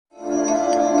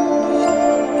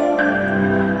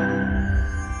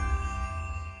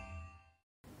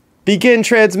Begin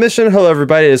transmission. Hello,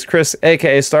 everybody. It's Chris,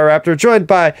 aka Star Raptor, joined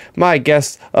by my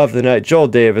guest of the night, Joel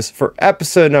Davis, for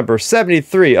episode number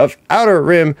 73 of Outer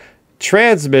Rim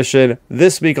Transmission.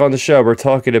 This week on the show, we're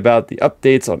talking about the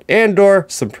updates on Andor.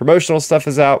 Some promotional stuff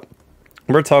is out.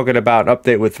 We're talking about an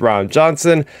update with Ron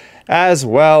Johnson, as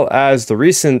well as the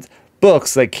recent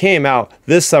books that came out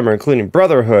this summer, including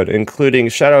Brotherhood, including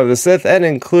Shadow of the Sith, and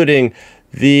including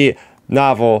the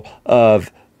novel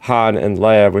of Han and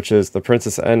Leia, which is The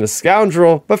Princess and the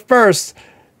Scoundrel. But first,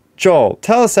 Joel,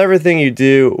 tell us everything you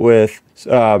do with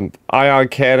Ion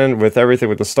Canon, with everything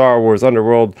with the Star Wars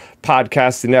Underworld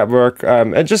podcasting network,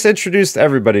 and just introduce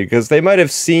everybody, because they might have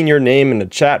seen your name in the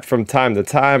chat from time to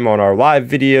time on our live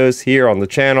videos here on the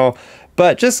channel.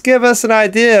 But just give us an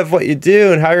idea of what you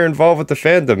do and how you're involved with the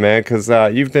fandom, man, because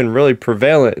you've been really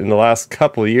prevalent in the last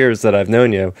couple of years that I've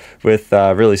known you, with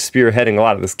really spearheading a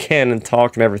lot of this canon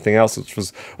talk and everything else, which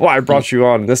was why I brought you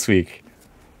on this week.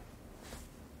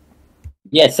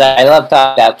 Yes, I love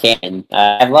talking about canon.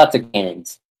 I have lots of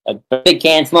cannons. A big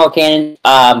cannon, small cannon.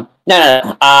 Hello,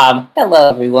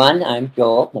 everyone. I'm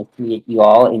Joel. Nice to meet you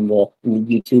all in the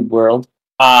YouTube world.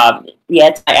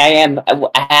 Yes, I am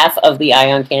half of the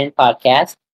Ion Canon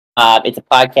podcast. It's a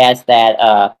podcast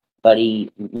that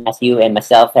buddy Matthew and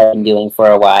myself have been doing for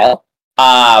a while.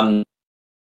 I've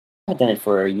done it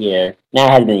for a year. No, it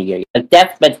hasn't been a year yet.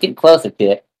 But it's getting closer to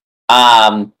it.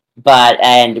 And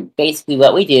basically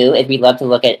what we do is we love to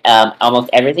look at almost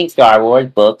everything Star Wars,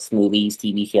 books, movies,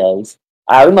 TV shows.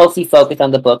 We mostly focus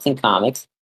on the books and comics,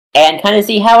 and kind of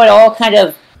see how it all kind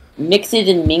of mixes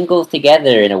and mingles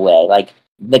together in a way, like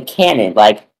the canon,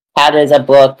 like how does a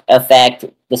book affect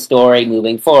the story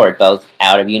moving forward, both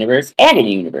out of universe and in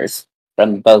universe,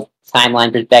 from both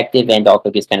timeline perspective and also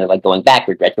just kind of like going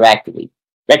backward retroactively.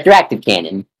 Retroactive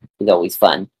canon is always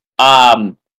fun.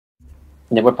 And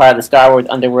then we're part of the Star Wars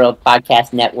Underworld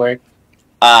podcast network,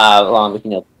 along with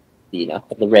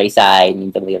the Ray side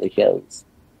and some of the other shows.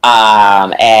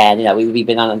 We've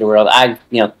been on Underworld. I've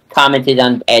commented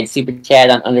on and super chat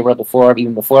on Underworld before,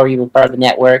 even before we were part of the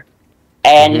network.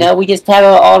 And we just have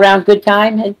an all-around good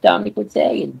time, as Dominic would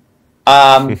say. And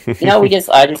I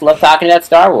just love talking about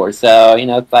Star Wars. So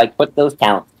it's like put those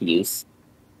talents to use.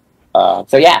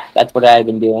 That's what I've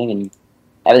been doing, and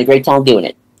having a great time doing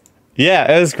it.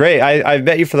 Yeah, it was great. I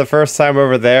met you for the first time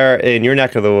over there in your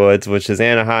neck of the woods, which is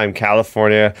Anaheim,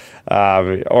 California,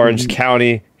 Orange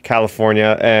County,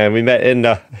 California, and we met in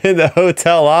the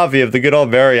hotel lobby of the good old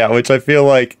Marriott, which I feel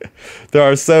like there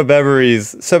are so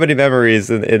many memories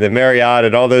in the Marriott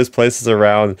and all those places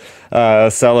around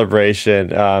Celebration.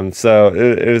 So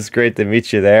it was great to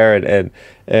meet you there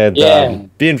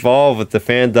and be involved with the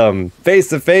fandom face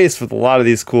to face with a lot of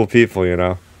these cool people.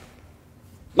 Oh,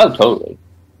 totally.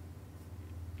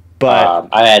 But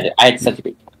I had such a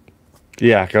great time.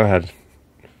 Yeah, go ahead.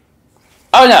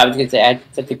 Oh no, I was gonna say I had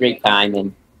such a great time,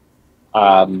 and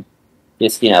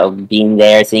being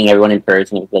there, seeing everyone in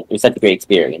person, it was such a great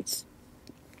experience.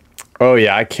 Oh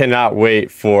yeah, I cannot wait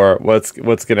for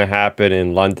what's gonna happen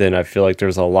in London. I feel like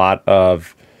there's a lot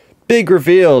of big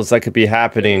reveals that could be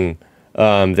happening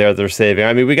there. They're saving.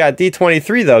 I mean, we got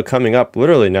D23 though coming up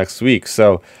literally next week,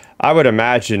 so I would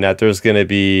imagine that there's gonna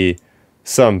be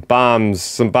some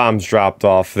bombs dropped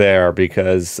off there,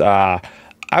 because I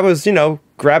was,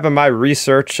 grabbing my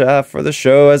research for the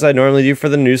show as I normally do for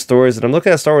the news stories, and I'm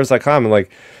looking at StarWars.com and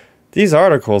like, these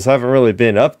articles haven't really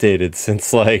been updated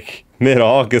since like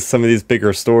mid-August, some of these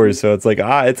bigger stories. So it's like,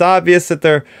 it's obvious that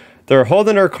they're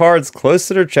holding their cards close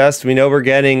to their chest. We know we're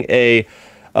getting a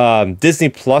Disney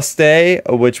Plus Day,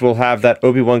 which will have that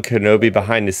Obi-Wan Kenobi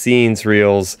behind the scenes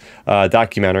reels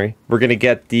documentary. We're going to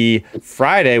get the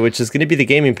Friday, which is going to be the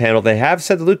gaming panel. They have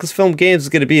said the Lucasfilm Games is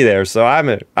going to be there, so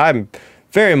I'm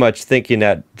very much thinking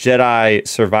that Jedi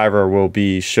Survivor will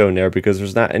be shown there, because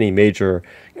there's not any major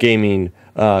gaming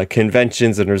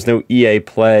conventions, and there's no EA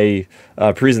Play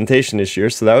presentation this year,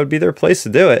 so that would be their place to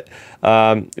do it.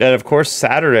 And of course,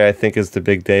 Saturday I think is the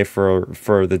big day for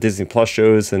the Disney Plus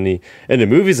shows and the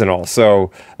movies and all.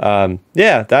 So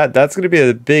that's going to be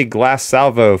a big last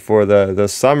salvo for the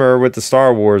summer with the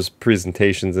Star Wars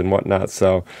presentations and whatnot.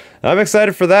 So I'm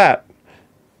excited for that.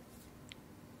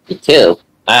 Me too.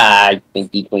 I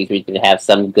think D23 is going to have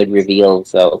some good reveals,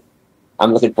 so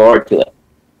I'm looking forward to it.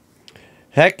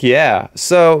 Heck yeah.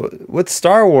 So with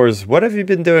Star Wars, what have you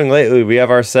been doing lately? We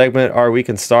have our segment, Our Week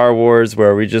in Star Wars,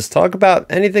 where we just talk about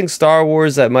anything Star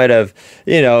Wars that might have,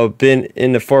 been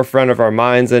in the forefront of our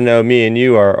minds. I know me and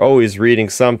you are always reading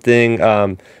something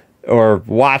or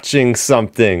watching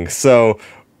something. So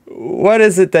what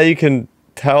is it that you can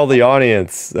tell the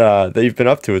audience that you've been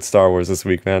up to with Star Wars this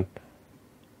week, man?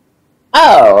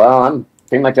 Oh, well, I'm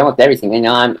pretty much almost everything.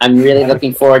 I'm really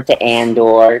looking forward to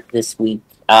Andor this week.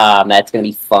 That's gonna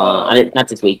be fun. I mean, not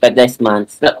this week, but this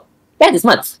month. No, yeah, this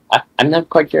month. I'm not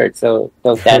quite sure. It's so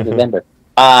sad November.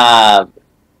 Hang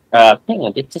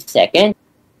on just a second.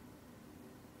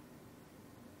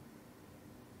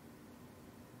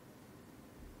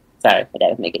 Sorry, my dad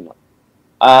was making noise.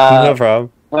 No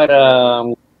problem. But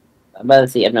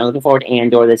let's see. I'm not looking forward to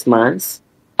Andor this month.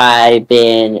 I've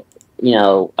been, reading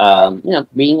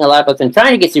a lot of books. I'm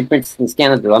trying to get through Princess and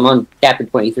Scandal. I'm on chapter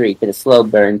 23 for the slow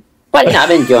burn, but I've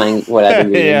been enjoying what I've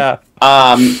been reading. Yeah.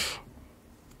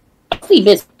 Mostly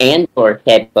this Andor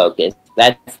head focus.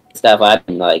 That's stuff I've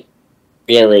been like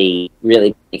really,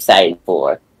 really excited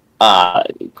for.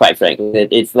 Quite frankly,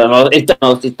 it's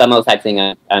the most hype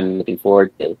thing I'm looking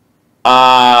forward to.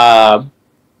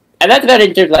 And that's about it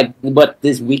in terms of like what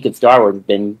this week of Star Wars has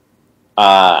been.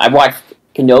 I watched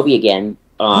Kenobi again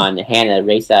on Hannah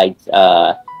Rayside's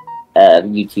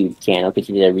YouTube channel because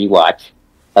she did a rewatch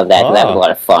of that. So that was a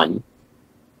lot of fun.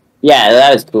 Yeah,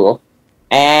 that was cool.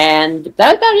 And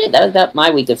that was about it. That was about my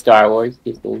week of Star Wars.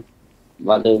 Just a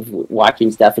lot of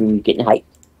watching stuff and getting hyped.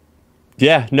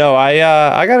 Yeah, no, I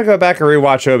gotta go back and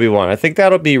rewatch Obi-Wan. I think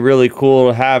that'll be really cool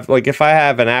to have. Like, if I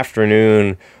have an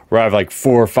afternoon where I have like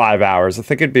 4 or 5 hours, I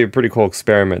think it'd be a pretty cool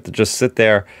experiment to just sit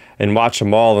there and watch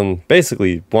them all in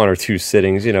basically 1 or 2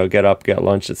 sittings. You know, get up, get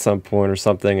lunch at some point or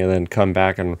something, and then come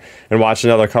back and watch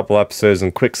another couple episodes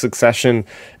in quick succession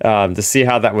to see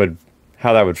how that would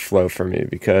flow for me.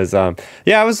 Because I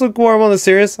was lukewarm on the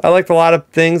series. I liked a lot of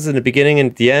things in the beginning and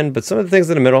at the end, but some of the things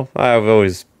in the middle, I've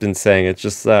always been saying it's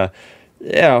just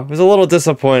I was a little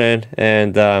disappointed,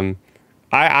 and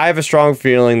I have a strong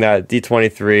feeling that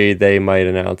D23 they might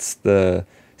announce the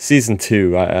season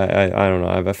 2. I don't know.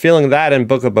 I have a feeling that in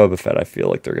Book of Boba Fett, I feel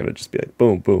like they're gonna just be like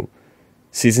boom, boom,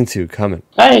 season 2 coming.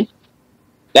 That'd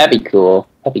be cool.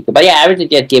 But yeah, I was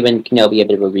just giving Kenobi a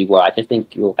bit of a rewatch. I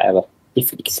think you'll have a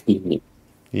different experience.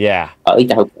 Yeah. At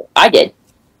least I hope so. I did.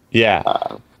 Yeah.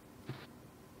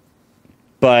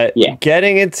 But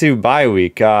getting into bye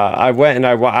week, I've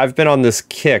been on this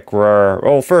kick where,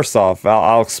 well, first off,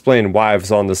 I'll explain why I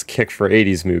was on this kick for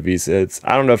 80s movies.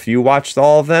 I don't know if you watched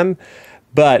all of them,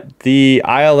 but the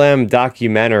ILM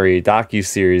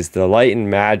docuseries, The Light and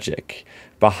Magic,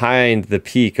 behind the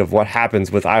peak of what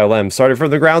happens with ILM, started from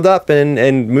the ground up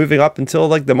and moving up until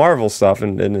like the Marvel stuff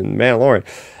and Mandalorian.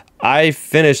 I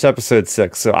finished episode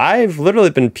 6, so I've literally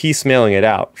been piecemealing it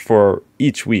out for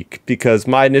each week because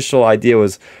my initial idea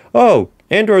was,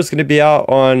 Andor is going to be out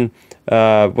on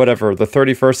the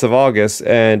 31st of August,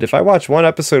 and if I watch 1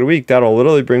 episode a week, that'll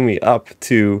literally bring me up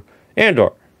to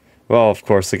Andor. Well, of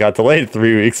course, it got delayed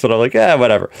 3 weeks, but I'm like,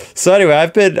 whatever. So anyway,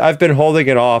 I've been holding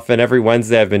it off, and every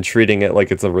Wednesday I've been treating it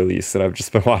like it's a release, and I've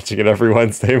just been watching it every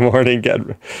Wednesday morning,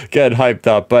 getting hyped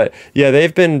up. But yeah,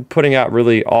 they've been putting out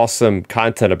really awesome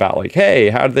content about like, hey,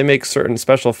 how do they make certain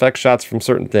special effects shots from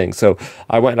certain things? So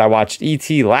I went and I watched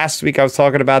E.T. last week. I was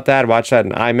talking about that. I watched that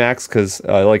in IMAX because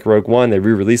like Rogue One, they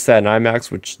re-released that in IMAX,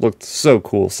 which looked so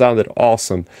cool, sounded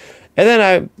awesome. And then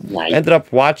I ended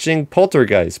up watching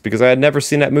Poltergeist because I had never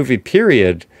seen that movie,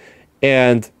 period.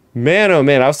 And man, oh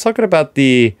man, I was talking about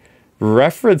the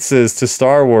references to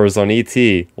Star Wars on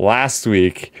E.T. last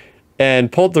week,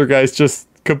 and Poltergeist just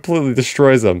completely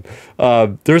destroys them.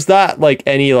 There's not like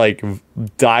any like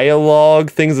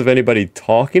dialogue things of anybody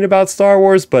talking about Star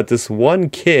Wars, but this one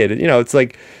kid, it's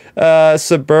like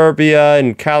suburbia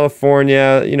in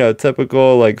California,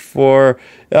 typical like four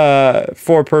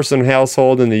person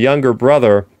household, and the younger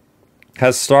brother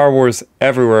has Star Wars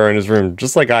everywhere in his room,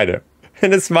 just like I do.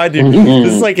 And it's my dude.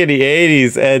 This is like in the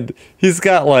 80s, and he's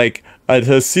got like a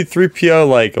C-3PO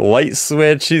like light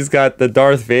switch. He's got the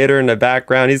Darth Vader in the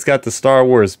background. He's got the Star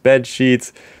Wars bed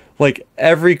sheets. Like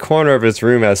every corner of his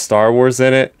room has Star Wars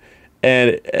in it.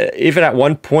 And even at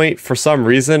one point, for some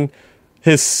reason,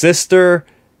 his sister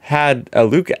had a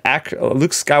Luke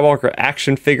Skywalker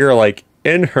action figure like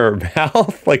in her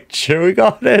mouth, like chewing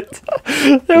on it.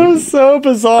 It was so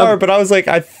bizarre. But I was like,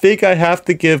 I think I have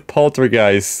to give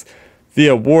Poltergeist the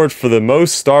award for the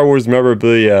most Star Wars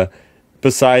memorabilia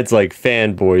besides like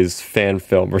Fanboys fan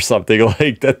film or something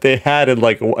like that they had in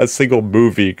like a single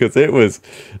movie, because it was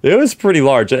pretty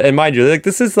large. And mind you, like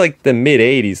this is like the mid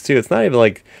 80s too. It's not even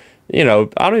like, I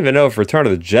don't even know if Return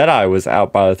of the Jedi was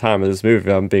out by the time of this movie,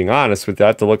 if I'm being honest with you. I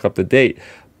have to look up the date.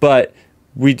 But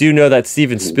we do know that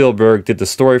Steven Spielberg did the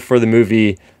story for the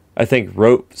movie. I think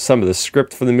wrote some of the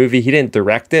script for the movie. He didn't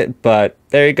direct it, but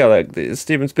there you go. Like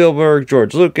Steven Spielberg,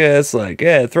 George Lucas,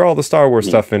 throw all the Star Wars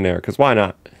stuff in there, because why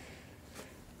not?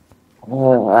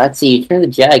 Let's see. Return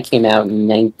of the Jedi came out in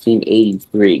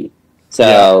 1983.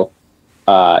 So,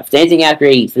 if it's anything after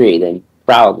 83, then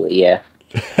Probably, yeah.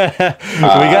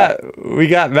 We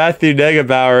got Matthew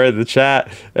Negebauer in the chat,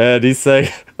 and he's saying,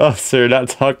 "Oh, sir, you're not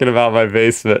talking about my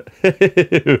basement." Yeah,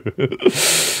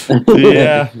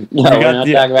 No, we're not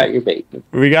talking about your basement.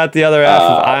 we got the other half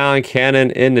of Ion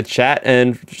Cannon in the chat,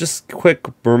 and just quick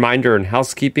reminder and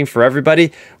housekeeping for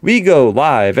everybody: we go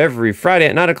live every Friday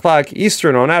at 9 o'clock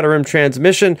Eastern on Outer Rim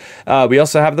Transmission. We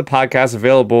also have the podcast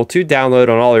available to download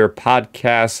on all your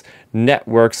podcast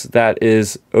networks. That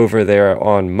is over there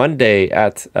on Monday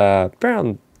at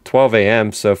around 12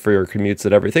 a.m. So for your commutes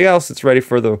and everything else, it's ready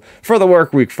for the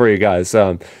work week for you guys.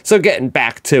 So getting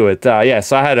back to it, yeah.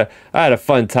 So I had a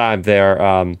fun time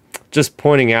there. Just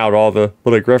pointing out all the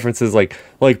like references, like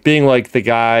being like the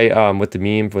guy with the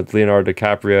meme with Leonardo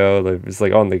DiCaprio. Like, it's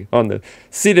like on the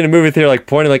seat in the movie theater, like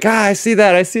pointing, like I see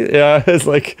that, I see. Yeah, it's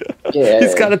like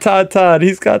he's got a Todd,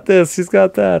 he's got this, he's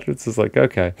got that. It's just like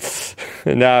okay.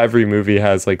 And now every movie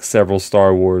has like several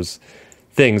Star Wars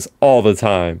things all the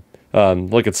time.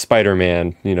 Look at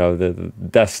Spider-Man, the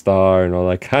Death Star and all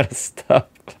that kind of stuff.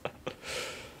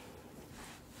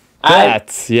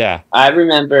 Yeah. I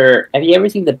remember. Have you ever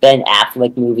seen the Ben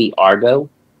Affleck movie Argo?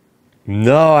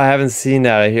 No, I haven't seen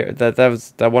that. I hear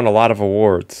that won a lot of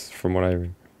awards from what I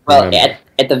remember. Well,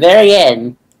 at the very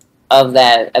end of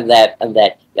that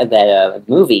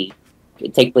movie,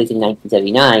 it takes place in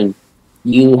 1979.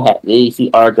 You see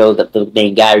Argo, the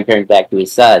main guy, returning back to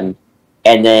his son,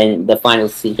 and then the final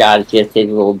shot is just his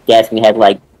little desk, and it had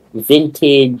like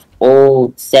vintage,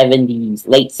 old 70s,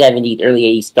 late 70s, early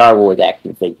 80s Star Wars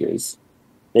action figures.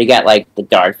 They got like the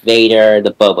Darth Vader,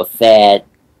 the Boba Fett.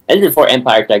 This is before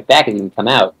Empire Strikes Back had even come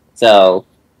out. So,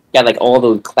 got like all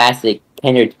those classic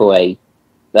Kenner toy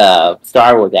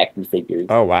Star Wars action figures.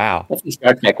 Oh, wow. I think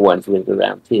Star Trek ones lived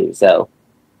around too. So,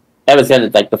 that was kind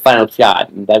of like the final shot,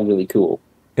 and that was really cool.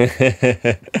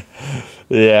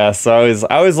 Yeah, so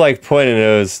I was like pointing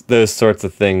those sorts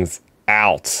of things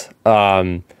out.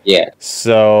 Yeah.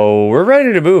 So we're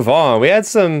ready to move on. We had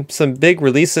some big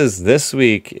releases this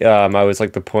week. I always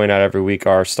like to point out every week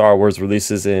our Star Wars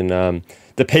releases in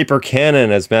the paper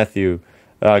canon, as Matthew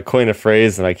coined a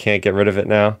phrase, and I can't get rid of it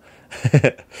now.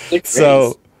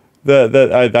 So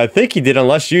I think he did,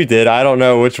 unless you did. I don't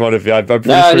know which one of you. I'm pretty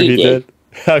sure he did.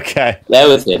 Okay. That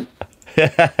was him.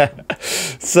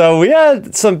 So we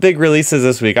had some big releases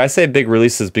this week. I say big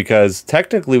releases because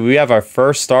technically we have our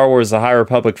first Star Wars The High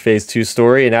Republic Phase 2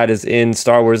 story, and that is in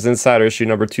Star Wars Insider issue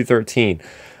number 213.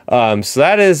 So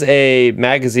that is a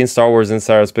magazine, Star Wars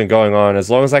Insider, that's been going on as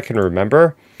long as I can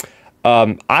remember.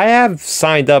 I have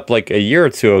signed up like a year or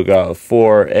two ago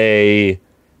for a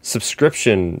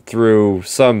subscription through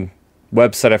some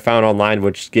website I found online,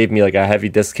 which gave me like a heavy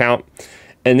discount.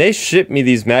 And they ship me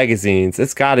these magazines.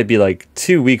 It's got to be like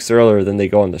 2 weeks earlier than they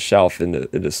go on the shelf in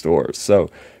the stores.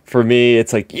 So for me,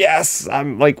 it's like, yes,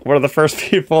 I'm like one of the first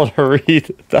people to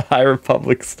read the High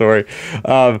Republic story.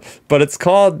 But it's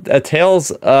called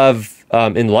Tales of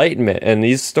Enlightenment. And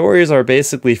these stories are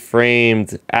basically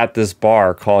framed at this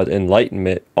bar called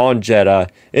Enlightenment on Jedha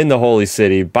in the Holy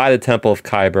City by the Temple of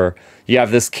Kyber. You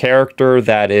have this character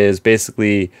that is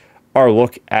basically our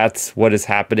look at what is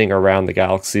happening around the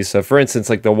galaxy. So for instance,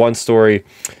 like the one story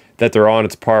that they're on,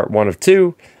 it's part 1 of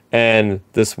 2, and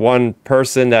this one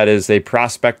person that is a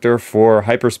prospector for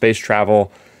hyperspace travel,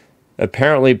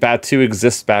 apparently Batuu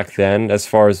exists back then as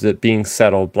far as it being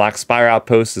settled. Black Spire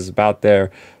Outpost is about there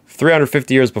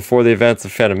 350 years before the events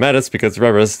of Phantom Menace, because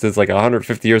remember, this is like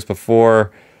 150 years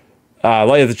before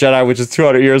Light of the Jedi, which is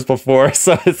 200 years before.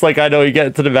 So it's like, I know you get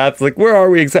into the math, it's like, where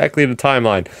are we exactly in the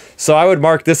timeline? So I would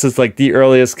mark this as like the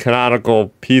earliest canonical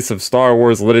piece of Star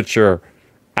Wars literature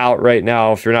out right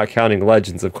now, if you're not counting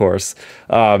Legends, of course.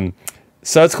 So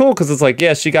it's cool because it's like,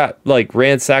 yeah, she got like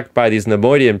ransacked by these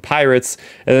Neimoidian pirates,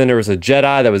 and then there was a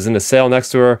Jedi that was in the sail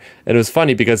next to her, and it was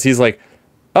funny because he's like,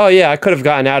 oh yeah, I could have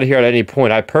gotten out of here at any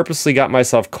point. I purposely got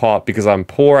myself caught because I'm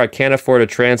poor. I can't afford a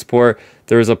transport.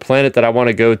 There is a planet that I want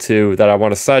to go to, that I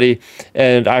want to study,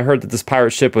 and I heard that this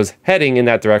pirate ship was heading in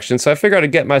that direction, so I figured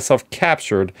I'd get myself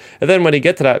captured. And then when I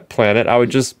get to that planet, I would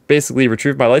just basically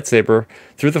retrieve my lightsaber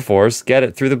through the Force, get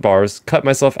it through the bars, cut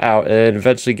myself out, and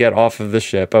eventually get off of the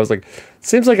ship. I was like,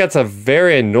 seems like that's a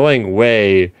very annoying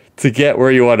way to get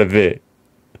where you want to be.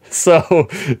 So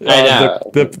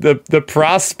the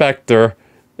prospector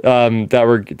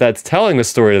that's telling the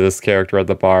story to this character at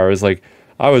the bar is like,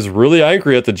 I was really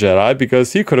angry at the Jedi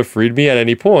because he could have freed me at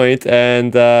any point,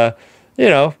 and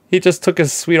he just took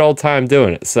his sweet old time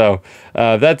doing it. So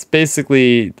that's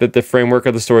basically the framework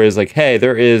of the story is like, hey,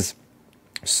 there's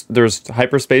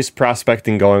hyperspace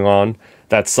prospecting going on.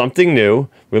 That's something new.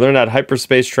 We learned that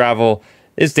hyperspace travel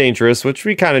is dangerous, which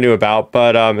we kind of knew about,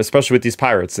 but especially with these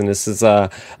pirates, and this is a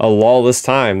lawless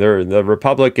time. The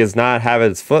Republic is not having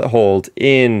its foothold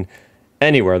in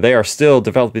anywhere. They are still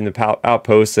developing the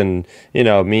outposts, and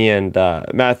me and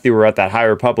Matthew were at that High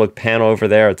Republic panel over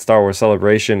there at Star Wars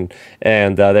Celebration,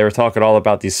 and they were talking all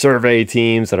about these survey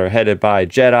teams that are headed by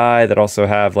Jedi that also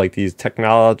have like these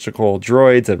technological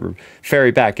droids that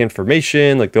ferry back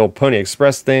information, like the old Pony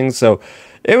Express things. So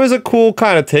it was a cool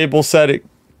kind of table set.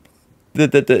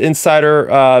 The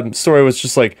insider story was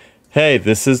just like, hey,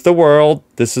 this is the world,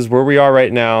 this is where we are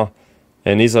right now,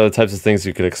 and these are the types of things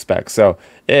you could expect. So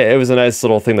it was a nice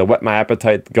little thing that whet my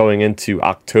appetite going into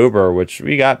October, which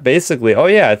we got basically, oh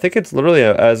yeah, I think it's literally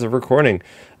as of recording.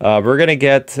 We're going to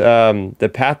get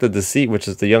The Path of Deceit, which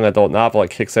is the young adult novel that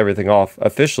kicks everything off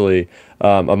officially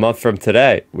a month from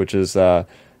today, which is, October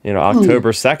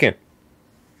 2nd.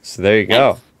 So there you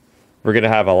go. We're going to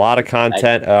have a lot of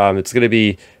content. It's going to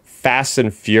be Fast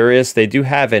and Furious. They do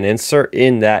have an insert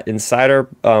in that insider,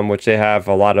 which they have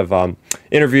a lot of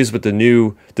interviews with the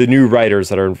new writers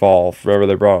that are involved. Remember,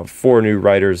 they brought 4 new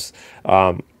writers,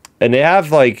 and they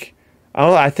have like, I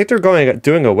don't know, I think they're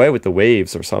doing away with the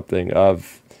waves or something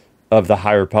of the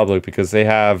High Republic, because they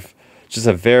have just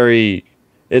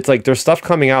it's like there's stuff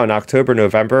coming out in October,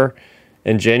 November,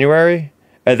 and January,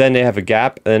 and then they have a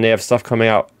gap, and then they have stuff coming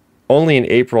out only in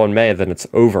April and May, and then it's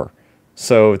over.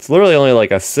 So it's literally only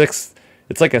like it's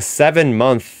like a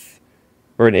 7-month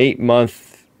or an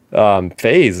 8-month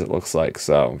phase, it looks like.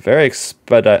 So very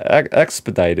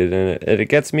expedited, and it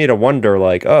gets me to wonder,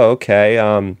 like, oh, okay,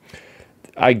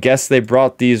 I guess they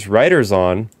brought these writers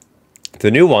on, the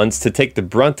new ones, to take the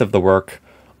brunt of the work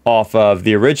off of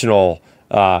the original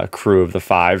crew of the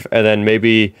 5, and then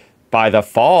maybe by the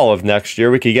fall of next year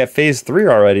we could get phase 3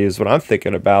 already, is what I'm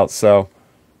thinking about. So.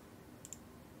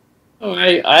 Oh,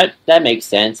 that makes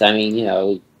sense. I mean,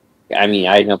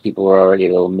 I know people were already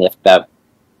a little miffed about,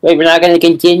 wait, we're not going to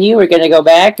continue? We're going to go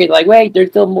back? It's like, wait,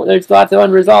 there's lots of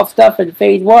unresolved stuff in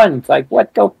phase 1. It's like,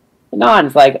 what going on?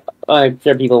 It's like, I'm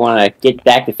sure people want to get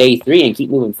back to phase 3 and keep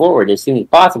moving forward as soon as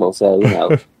possible. So,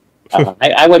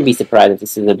 I wouldn't be surprised if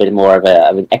this is a bit more of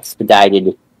an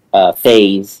expedited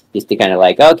phase, just to kind of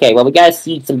like, okay, well, we got to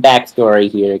see some backstory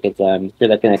here, because I'm sure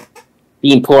that's going to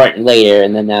be important later,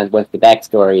 and then once the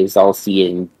backstory is all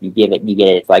seen and you get it,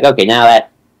 it's like, okay, now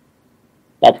that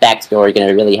backstory is going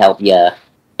to really help you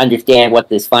understand what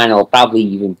this final, probably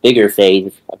even bigger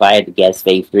phase, if I had to guess,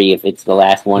 phase 3, if it's the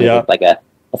last one, if it's like a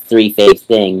 3-phase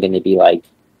thing, going to be like,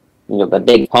 a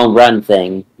big home run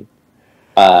thing,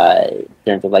 in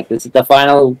terms of like, this is the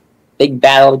final big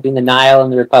battle between the Nile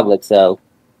and the Republic, so,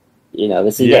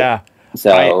 this is it.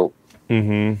 So,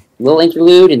 little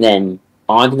interlude, and then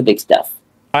on to the big stuff.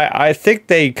 I think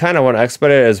they kind of want to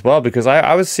expedite it as well, because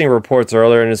I was seeing reports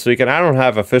earlier in this week, and I don't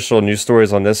have official news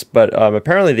stories on this, but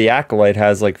apparently the Acolyte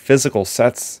has like physical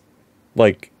sets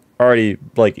like already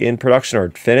like in production or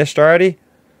finished already.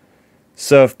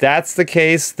 So if that's the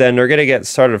case, then they're gonna get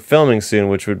started filming soon,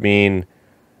 which would mean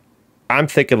I'm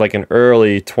thinking like an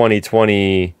early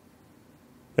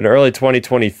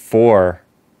 2024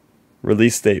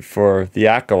 release date for the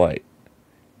Acolyte.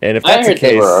 And if that's the case,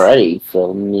 they were already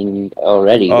filming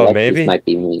already. Oh, that maybe might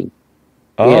be me.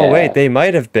 Oh yeah. Wait, they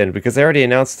might have been, because they already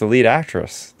announced the lead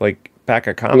actress like back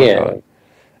at Comic-Con. Yeah.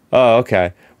 Oh,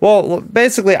 okay. Well,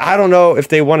 basically, I don't know if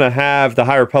they want to have the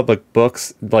High Republic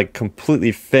books like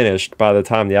completely finished by the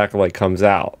time the Acolyte comes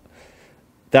out.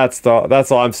 That's all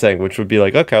I'm saying, which would be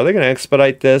like, okay, are they going to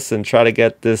expedite this and try to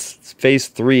get this phase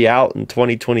 3 out in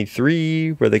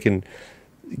 2023, where they can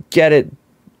get it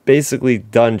basically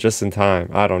done just in time?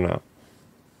 I don't know.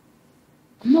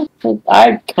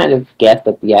 I kind of guess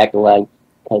that the Acolyte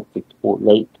has the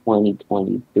late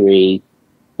 2023,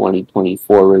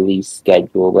 2024 release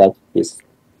schedule. That's just,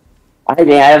 I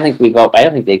don't think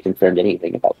they confirmed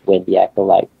anything about when the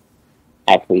Acolyte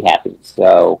actually happens.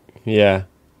 So yeah,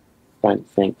 I'm trying to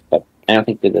think, but I don't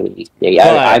think there's a release date.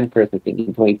 I'm personally thinking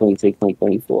 2026,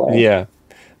 2024. Yeah,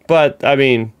 but I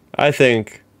mean, I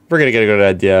think we're going to get a good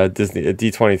idea at Disney at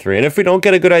D23. And if we don't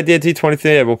get a good idea at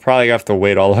D23, we'll probably have to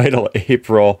wait all the way till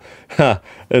April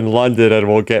in London, and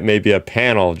we'll get maybe a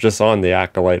panel just on the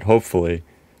Acolyte, hopefully.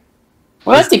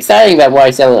 Well, that's exciting about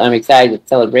why I'm excited that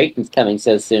Celebration's coming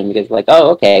so soon, because like, oh,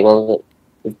 okay, well,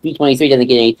 if D23 doesn't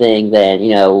get anything, then,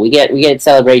 we get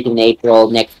Celebration in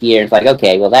April next year. It's like,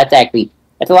 okay, well, that's a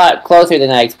lot closer than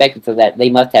I expected, so that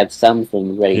they must have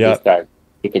something ready to start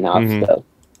kicking off, so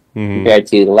compared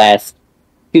to the last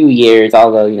 2 years,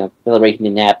 although, Celebration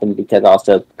didn't happen because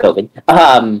also COVID.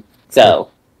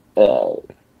 So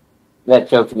that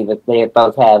shows me that they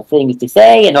both have things to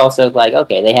say, and also like,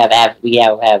 okay, we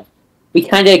have we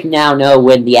kind of now know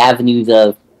when the avenues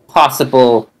of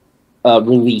possible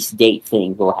release date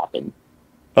things will happen.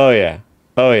 Oh yeah,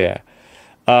 oh yeah.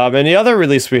 And the other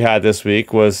release we had this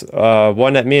week was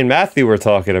one that me and Matthew were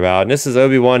talking about, and this is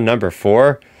Obi-Wan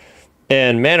 #4.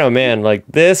 And man, oh man, like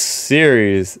this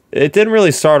series, it didn't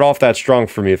really start off that strong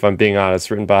for me, if I'm being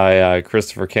honest. Written by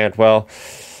Christopher Cantwell.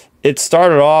 It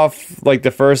started off like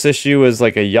the first issue was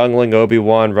like a youngling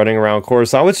Obi-Wan running around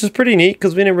Coruscant, which is pretty neat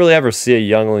because we didn't really ever see a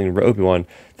youngling Obi-Wan.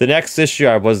 The next issue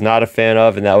I was not a fan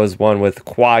of, and that was one with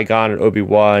Qui-Gon and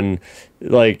Obi-Wan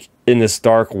like in this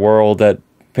dark world that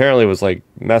apparently was like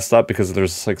messed up because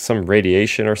there's like some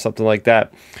radiation or something like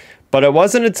that. But it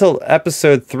wasn't until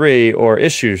episode 3, or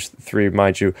issue 3,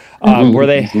 mind you, where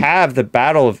they have the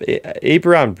Battle of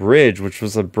Abrion Bridge, which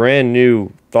was a brand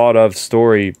new thought of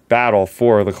story battle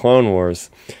for the Clone Wars,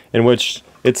 in which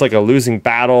it's like a losing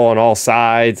battle on all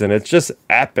sides, and it's just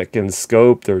epic in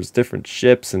scope. There's different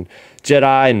ships and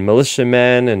Jedi and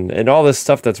militiamen and all this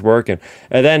stuff that's working.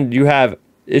 And then you have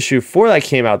issue 4 that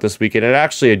came out this week, and it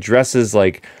actually addresses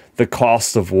like the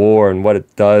cost of war and what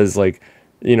it does, like,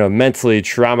 you know, mentally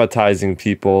traumatizing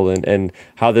people, and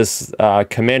how this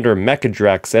Commander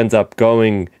Mechadrex ends up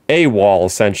going AWOL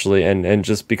essentially, and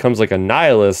just becomes like a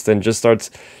nihilist and just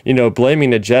starts, you know, blaming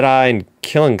the Jedi and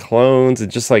killing clones,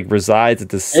 and just like resides at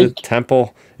the Sith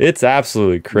temple. It's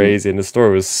absolutely crazy, and the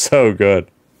story was so good.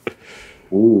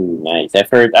 Ooh, nice.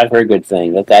 I've heard good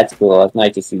things. That's cool. It's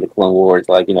nice to see the Clone Wars,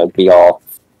 like, you know, be all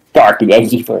dark and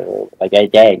edgy for like a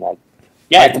day. Like,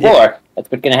 yeah, it's war.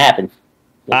 That's what's gonna happen.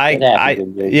 I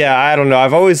don't know.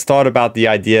 I've always thought about the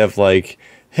idea of like,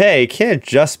 hey, it can't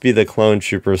just be the clone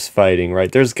troopers fighting,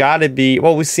 right? There's got to be,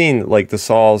 well, we've seen like the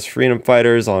Saul's freedom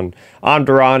fighters on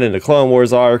Onderon in the Clone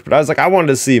Wars arc, but I was like, I wanted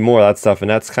to see more of that stuff, and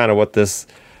that's kind of what these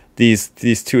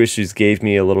 2 issues gave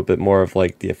me, a little bit more of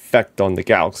like the effect on the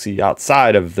galaxy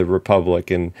outside of the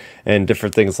Republic and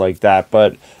different things like that.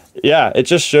 But yeah, it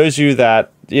just shows you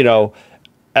that, you know,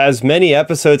 as many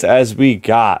episodes as we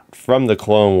got from the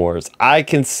Clone Wars, I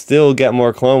can still get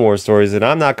more Clone Wars stories, and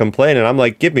I'm not complaining. I'm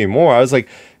like, give me more. I was like,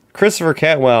 Christopher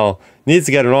Cantwell needs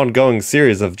to get an ongoing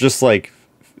series of just like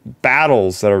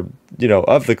battles that are, you know,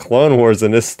 of the Clone Wars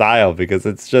in this style, because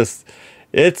it's just,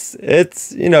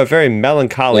 it's you know, very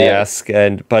melancholy-esque,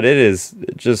 but it is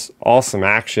just awesome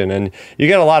action, and you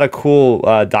get a lot of cool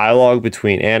dialogue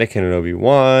between Anakin and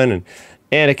Obi-Wan, and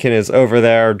Anakin is over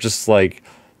there just like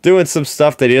doing some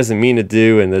stuff that he doesn't mean to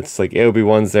do, and it's like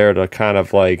Obi-Wan's there to kind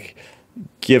of like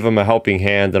give him a helping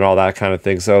hand and all that kind of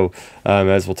thing. So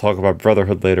as we'll talk about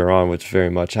Brotherhood later on, which very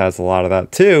much has a lot of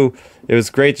that too, it was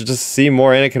great to just see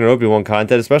more Anakin and Obi-Wan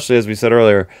content, especially as we said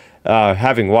earlier,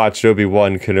 having watched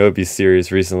Obi-Wan Kenobi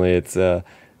series recently. It's a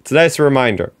nice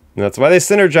reminder, and that's why they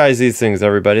synergize these things,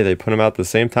 everybody. They put them out at the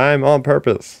same time on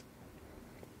purpose.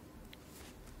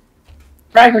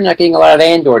 Right, we're not getting a lot of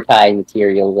Andor tie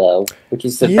material though, which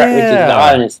is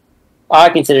honest.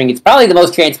 Considering it's probably the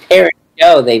most transparent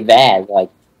show they've had. Like,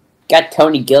 got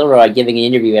Tony Gilroy giving an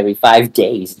interview every 5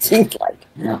 days. It seems like.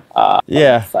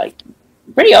 It's like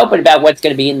pretty open about what's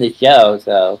going to be in the show.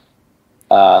 So,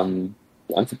 I'm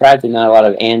surprised there's not a lot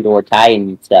of Andor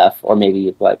tie-in stuff, or maybe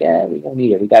it's like, we don't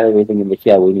need it. We got everything in the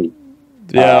show we need.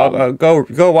 Yeah,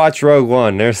 go watch Rogue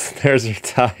One. There's your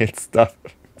tie-in stuff.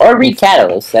 Or read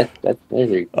Catalyst.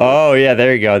 Oh yeah,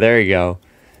 there you go.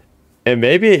 And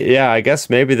maybe, I guess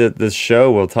maybe the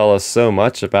show will tell us so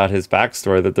much about his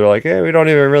backstory that they're like, hey, we don't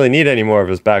even really need any more of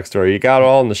his backstory. You got it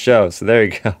all in the show, so there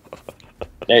you go.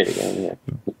 There you go.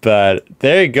 Yeah. But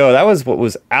there you go. That was what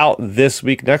was out this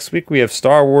week. Next week we have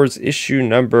Star Wars issue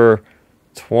number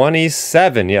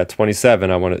 27. Yeah,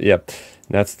 27. Yep. And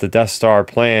that's the Death Star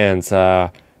plans.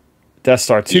 Death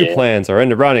Star 2 plans are in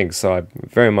the running, so I'm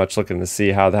very much looking to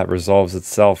see how that resolves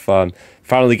itself.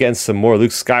 Finally getting some more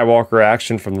Luke Skywalker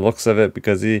action from the looks of it,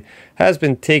 because he has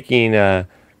been taking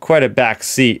quite a back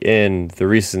seat in the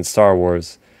recent Star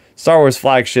Wars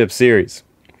flagship series.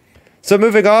 So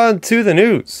moving on to the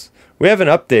news. We have an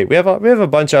update. We have a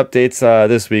bunch of updates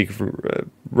this week.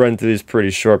 Run through these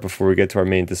pretty short before we get to our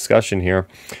main discussion here.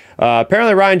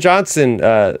 Apparently, Rian Johnson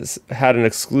had an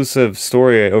exclusive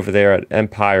story over there at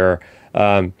Empire.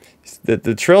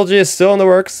 The trilogy is still in the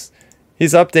works.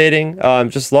 He's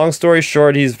updating. Just long story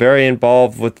short, he's very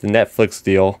involved with the Netflix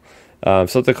deal.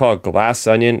 Something called Glass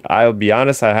Onion. I'll be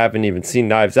honest, I haven't even seen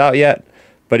Knives Out yet,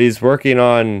 but he's working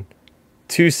on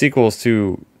 2 sequels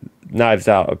to Knives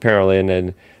Out, apparently, and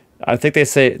then I think they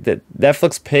say that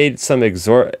Netflix paid some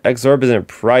exorbitant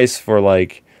price for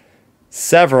like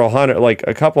several hundred, like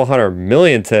a couple $100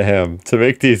 million to him to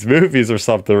make these movies or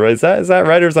something, right? Is that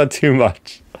right, or is that too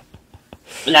much?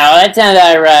 No, that sounds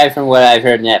alright from what I've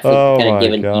heard. Netflix Oh kind of my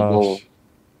giving people. gosh.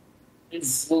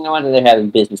 It's no wonder they're having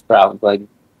business problems. Like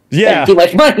spending Yeah. too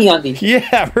much money on these.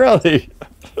 Yeah, really.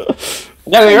 Don't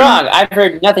get me wrong. I've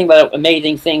heard nothing but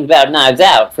amazing things about Knives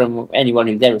Out from anyone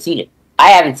who's ever seen it. I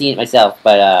haven't seen it myself,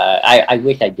 but I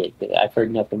wish I did. Cause I've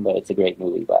heard nothing but it's a great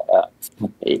movie. But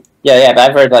yeah. But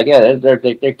I've heard like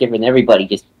they're giving everybody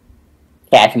just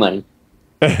cash money.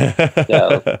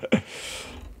 So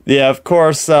Yeah, of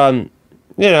course,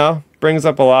 brings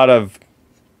up a lot of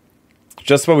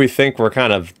just what we think we're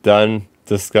kind of done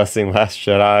discussing Last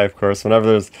Jedi. Of course,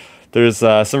 whenever there's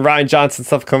some Ryan Johnson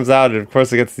stuff comes out, and of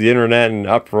course it gets the internet in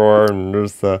uproar, and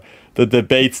there's the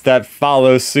debates that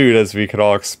follow suit, as we could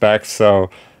all expect. So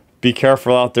be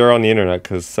careful out there on the internet,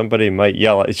 because somebody might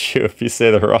yell at you if you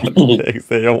say the wrong things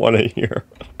they don't want to hear.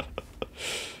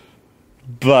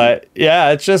 But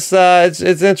yeah, it's just it's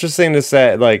interesting to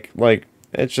say, like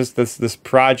it's just this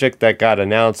project that got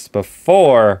announced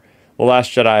before The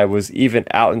Last Jedi was even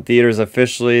out in theaters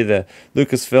officially. The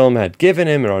Lucasfilm had given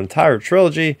him an entire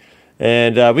trilogy,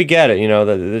 and we get it.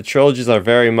 The trilogies are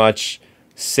very much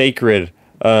sacred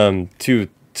to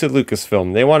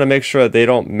Lucasfilm. They want to make sure that they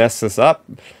don't mess this up,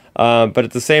 but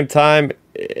at the same time,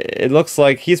 it looks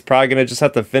like he's probably gonna just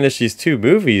have to finish these two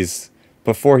movies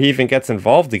before he even gets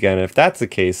involved again. If that's the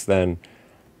case, then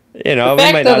the we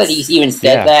fact might though not. that he's even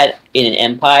said that in an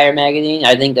Empire magazine,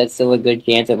 I think that's still a good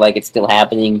chance of like it's still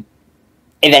happening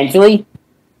eventually.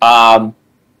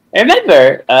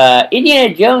 Remember,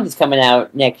 Indiana Jones is coming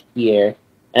out next year,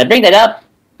 and I bring that up.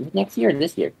 Is it next year or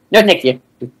this year? No, it's next year.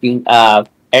 I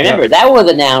remember that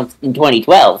was announced in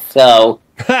 2012. So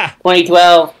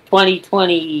 2012,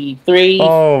 2023.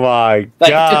 Oh my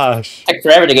gosh! It took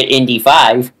forever to get Indy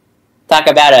 5. Talk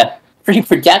about a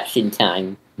pre-production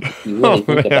time. If you really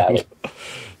think about it.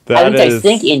 I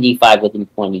think Indy 5 was in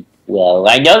 2012.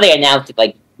 I know they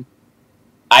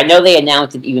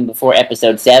announced it even before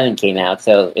Episode 7 came out.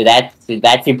 So that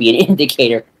should be an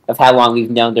indicator of how long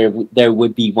we've known there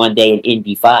would be one day an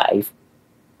Indy 5.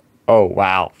 Oh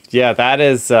wow! Yeah, that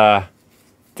is.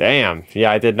 Damn.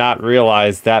 Yeah, I did not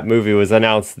realize that movie was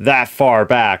announced that far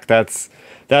back. That's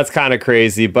kind of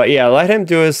crazy. But yeah, let him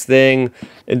do his thing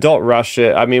and don't rush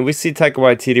it. I mean, we see Taika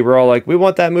Waititi. We're all like, we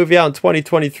want that movie out in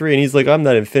 2023. And he's like, I'm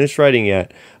not even finished writing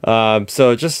yet.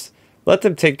 So just let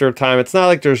them take their time. It's not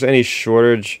like there's any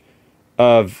shortage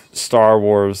of Star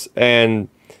Wars. And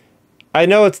I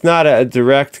know it's not a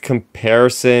direct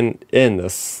comparison in the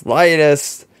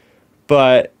slightest,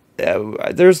 but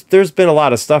there's been a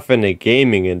lot of stuff in the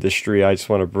gaming industry I just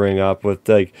want to bring up with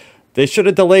like, they should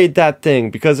have delayed that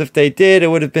thing because if they did, it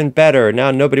would have been better. Now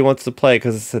nobody wants to play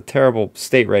because it's a terrible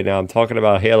state right now. I'm talking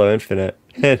about Halo Infinite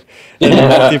and the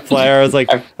multiplayer. It's like,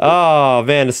 oh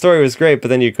man, the story was great, but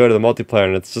then you go to the multiplayer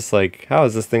and it's just like, how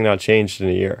has this thing not changed in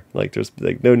a year? Like there's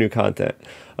like no new content.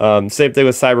 Same thing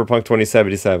with Cyberpunk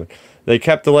 2077. They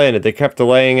kept delaying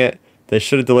it. They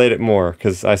should have delayed it more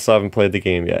because I still haven't played the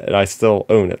game yet and I still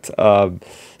own it.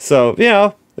 So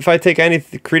if I take any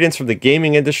credence from the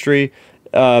gaming industry,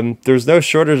 there's no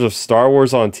shortage of Star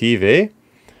Wars on TV.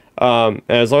 And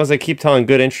as long as I keep telling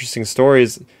good, interesting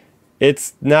stories,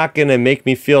 it's not going to make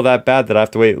me feel that bad that I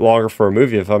have to wait longer for a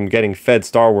movie if I'm getting fed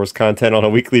Star Wars content on a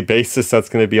weekly basis that's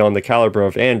going to be on the caliber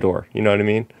of Andor. You know what I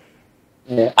mean?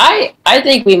 Yeah. I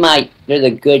think there's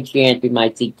a good chance we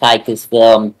might see Taika's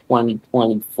film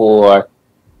 2024,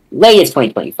 latest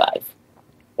 2025.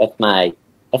 That's my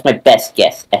best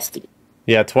guess estimate.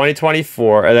 Yeah,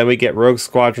 2024, and then we get Rogue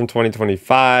Squadron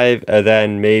 2025, and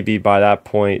then maybe by that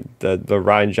point, the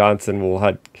Ryan Johnson will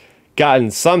have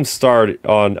gotten some start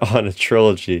on a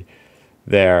trilogy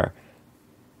there.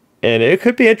 And it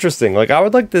could be interesting. Like, I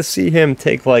would like to see him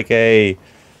take,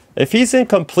 if he's in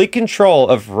complete control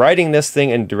of writing this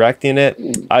thing and directing it.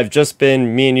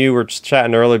 Me and you were just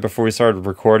chatting earlier before we started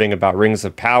recording about Rings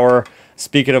of Power.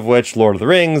 Speaking of which, Lord of the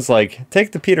Rings,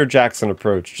 take the Peter Jackson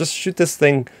approach. Just shoot this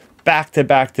thing back to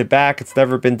back to back. It's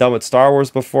never been done with Star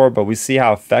Wars before, but we see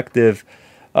how effective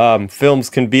films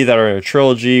can be that are in a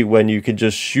trilogy when you can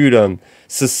just shoot them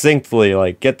succinctly.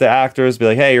 Like, get the actors, be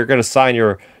like, hey, you're going to sign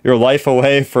your life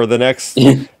away for the next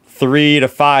 3 to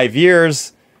 5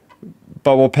 years,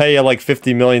 but we'll pay you like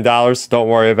 $50 million. So don't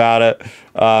worry about it.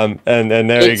 And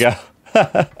there you go.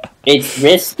 It's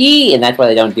risky, and that's why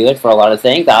they don't do it for a lot of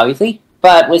things, obviously.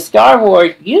 But with Star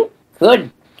Wars, you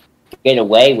could get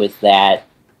away with that.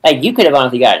 Like, you could have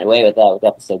honestly gotten away with that with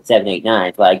episode 7, 8,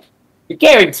 9. Like, you're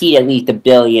guaranteed at least $1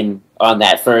 billion on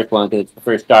that first one because it's the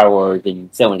first Star Wars in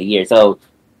so many years. So,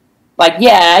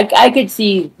 I could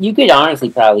see you could honestly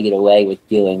probably get away with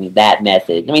doing that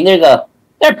method. I mean, there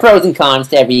are pros and cons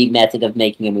to every method of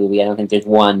making a movie. I don't think there's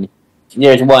one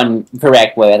there's one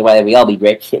correct way, otherwise we all be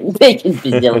rich and making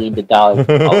bazillions of dollars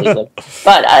in Hollywood.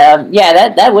 But yeah,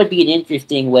 that would be an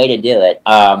interesting way to do it.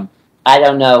 I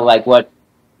don't know, like what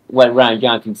Ryan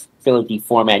Johnson's trilogy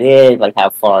format is, like how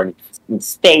far in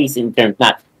space in terms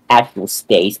not actual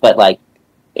space, but like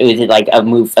is it like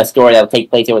a story that will take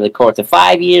place over the course of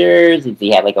 5 years? Does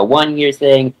he have like a 1 year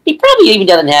thing? He probably even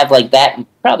doesn't have like that. He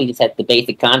probably just has the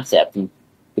basic concept, and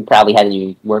he probably hasn't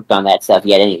even worked on that stuff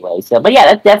yet anyway. So, but yeah,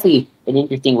 that's definitely an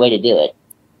interesting way to do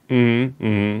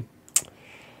it.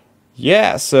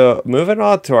 Yeah, so moving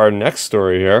on to our next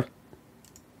story here.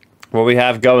 What we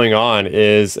have going on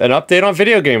is an update on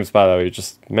video games, by the way. We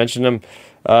just mentioned them.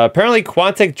 Apparently,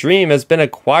 Quantic Dream has been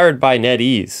acquired by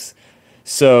NetEase.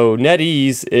 So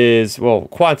NetEase is, well,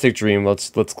 Quantic Dream, let's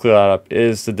clear that up,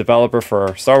 is the developer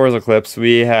for Star Wars Eclipse.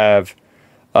 We have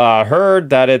heard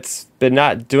that it's been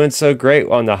not doing so great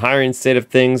on the hiring state of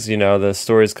things. You know, the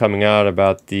stories coming out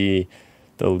about the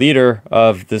leader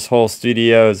of this whole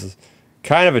studio is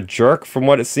kind of a jerk from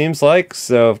what it seems like.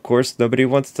 So, of course, nobody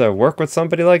wants to work with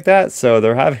somebody like that. So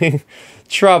they're having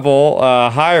trouble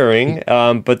hiring,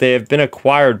 but they have been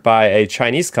acquired by a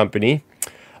Chinese company,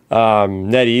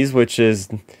 NetEase, which is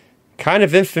kind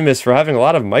of infamous for having a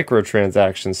lot of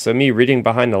microtransactions. So me reading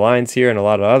behind the lines here and a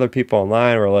lot of other people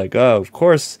online were like, oh, of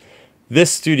course,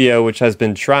 this studio, which has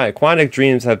been Quantic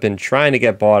Dreams have been trying to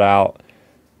get bought out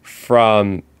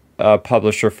from a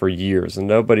publisher for years, and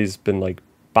nobody's been like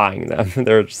buying them.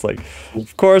 They're just like,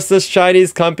 of course, this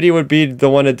Chinese company would be the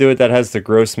one to do it that has the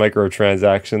gross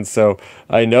microtransactions. So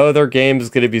I know their game is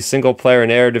going to be single player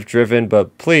narrative driven,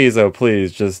 but please, oh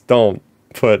please, just don't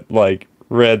put like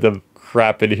random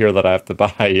crap in here that I have to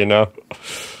buy, you know?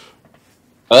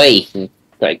 Oy,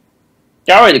 like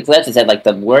Star Wars Eclipse has had like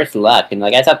the worst luck, and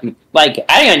like I thought, like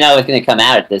I don't even know what's going to come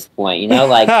out at this point. You know,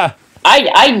 like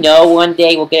I know one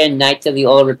day we'll get a Knights of the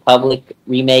Old Republic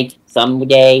remake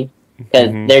someday.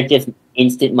 Because they're just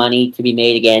instant money to be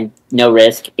made again. No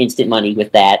risk. Instant money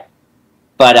with that.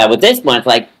 But with this one, it's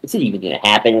like, is it even going to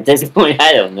happen at this point?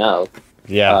 I don't know.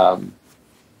 Yeah.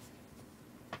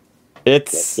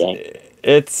 It's a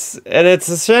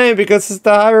shame because it's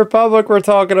the High Republic we're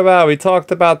talking about. We talked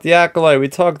about the Acolyte. We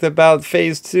talked about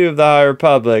Phase 2 of the High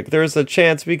Republic. There's a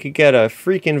chance we could get a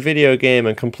freaking video game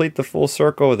and complete the full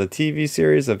circle with a TV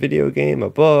series, a video game, a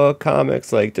book,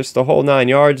 comics, like just the whole 9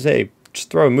 yards. Hey, just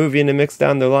throw a movie in the mix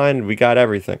down the line and we got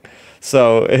everything.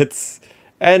 So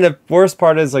and the worst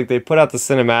part is like they put out the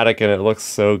cinematic and it looks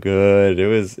so good. It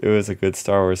was a good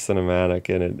Star Wars cinematic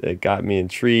and it got me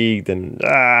intrigued and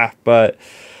but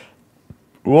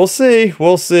we'll see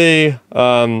what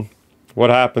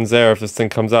happens there. If this thing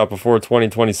comes out before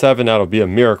 2027, that'll be a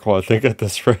miracle, I think, at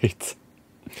this rate.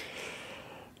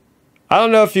 I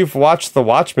don't know if you've watched the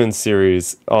Watchmen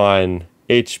series on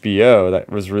HBO that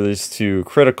was released to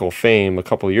critical fame a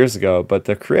couple of years ago, but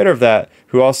the creator of that,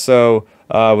 who also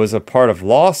was a part of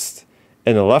Lost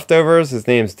and The Leftovers, his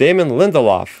name's Damon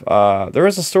Lindelof. There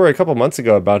was a story a couple months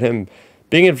ago about him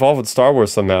being involved with Star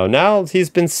Wars somehow. Now he's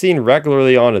been seen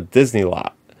regularly on a Disney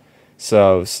lot.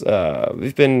 So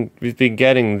we've been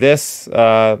getting this.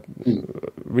 We're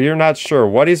not sure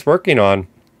what he's working on,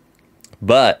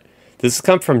 but this has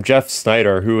come from Jeff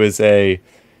Snyder, who is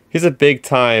he's a big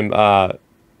time,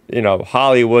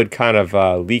 Hollywood kind of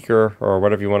leaker or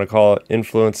whatever you want to call it,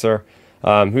 influencer,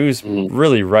 who's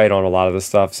really right on a lot of this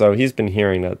stuff. So he's been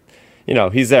hearing that,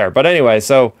 he's there. But anyway,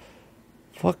 so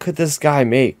what could this guy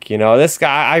make? This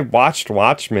guy, I watched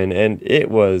Watchmen and it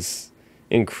was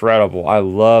incredible. I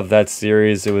love that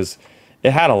series. It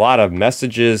had a lot of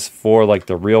messages for like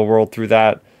the real world through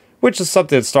that, which is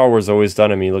something that Star Wars has always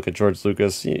done. I mean, look at George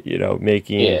Lucas,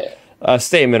 making a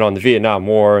statement on the Vietnam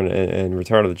War and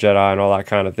Return of the Jedi and all that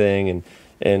kind of thing.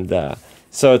 And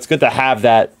so it's good to have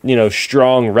that,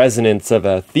 strong resonance of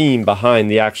a theme behind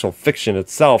the actual fiction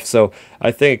itself. So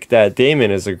I think that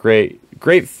Damon is a great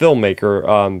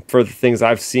filmmaker for the things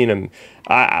I've seen him.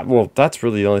 That's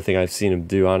really the only thing I've seen him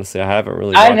do, honestly. I haven't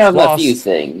really watched I know Lost. a few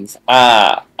things.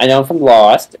 I know from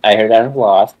Lost. I heard out of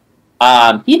Lost.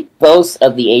 He did both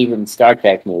of the Abrams Star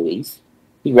Trek movies.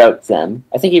 He wrote them.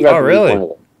 I think he wrote really? one of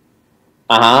them.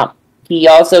 He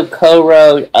also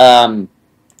co-wrote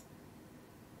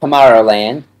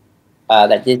Tomorrowland,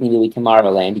 that Disney movie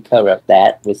Tomorrowland. He co-wrote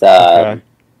that with Brad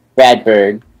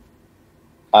Bird.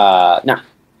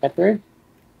 Brad Bird?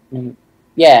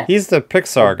 Yeah. He's the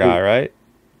Pixar guy, right?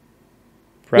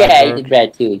 Brad Bird? He did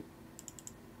Brad too.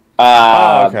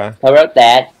 Okay. Co-wrote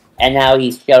that, and now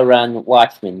he's showrun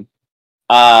Watchmen,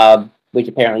 which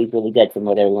apparently is really good from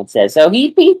what everyone says. So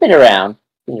he's been around.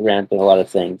 Been around doing a lot of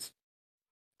things.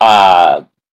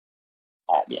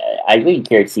 Yeah, I'm really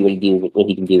curious to see what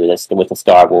he can do with the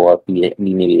Star Wars. Maybe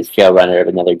the showrunner of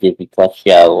another Disney Plus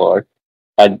show or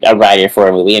a writer for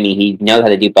a movie. I mean, he knows how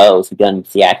to do both. He's done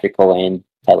theatrical and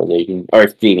television or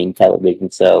streaming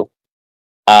television. So,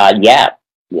 yeah,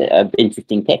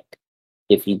 interesting pick.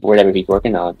 If he whatever he's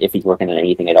working on, if he's working on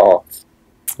anything at all.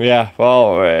 Yeah,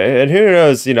 well, and who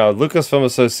knows? Lucasfilm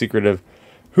is so secretive.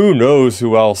 Who knows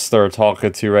who else they're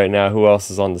talking to right now? Who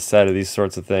else is on the set of these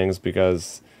sorts of things?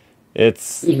 Because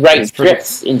he's writing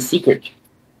scripts in secret.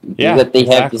 Yeah, that they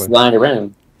have just lying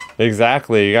around.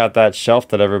 Exactly, you got that shelf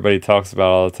that everybody talks about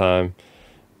all the time.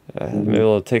 Maybe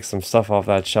we'll take some stuff off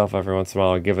that shelf every once in a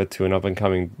while and give it to an up and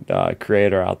coming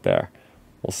creator out there.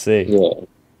 We'll see. Yeah.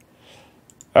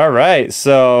 All right,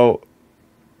 so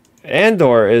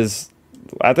Andor is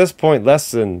at this point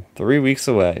less than 3 weeks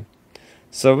away.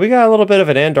 So we got a little bit of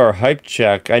an Andor hype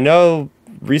check. I know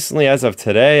recently, as of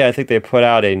today, I think they put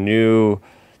out a new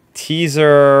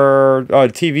teaser,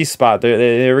 TV spot.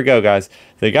 There we go, guys.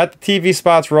 They got the TV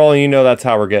spots rolling. That's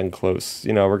how we're getting close.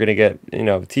 We're gonna get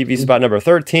TV spot number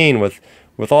 13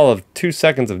 with all of 2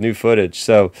 seconds of new footage.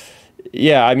 So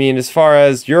yeah, I mean, as far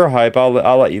as your hype, I'll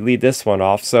let you lead this one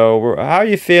off. So how are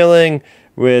you feeling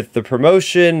with the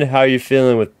promotion? How are you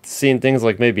feeling with seeing things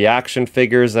like maybe action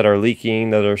figures that are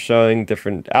leaking, that are showing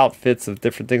different outfits of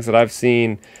different things that I've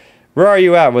seen? Where are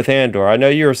you at with Andor? I know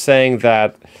you were saying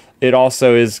that it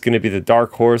also is going to be the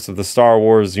dark horse of the Star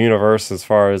Wars universe as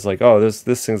far as like, this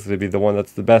thing's going to be the one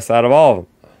that's the best out of all of them.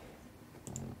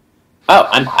 Oh,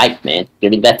 I'm hyped, man. Gonna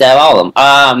be the best out of all of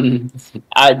them.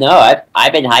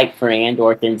 I've been hyped for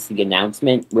Andor since the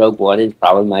announcement. Rogue One is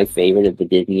probably my favorite of the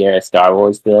Disney era Star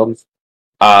Wars films.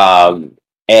 And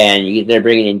they're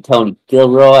bringing in Tony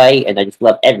Gilroy, and I just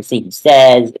love everything he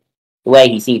says. The way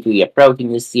he seems to be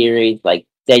approaching this series, like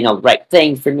saying all the right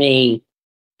things for me.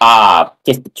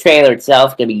 Just the trailer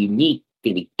itself is gonna be unique,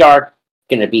 gonna be dark,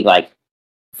 gonna be like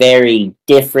very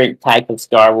different type of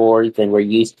Star Wars than we're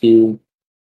used to.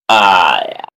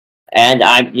 And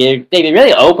they've been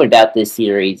really open about this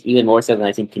series, even more so than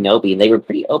I think Kenobi. And they were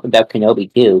pretty open about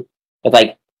Kenobi too. But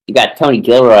like you got Tony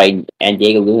Gilroy and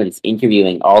Diego Luna just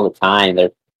interviewing all the time.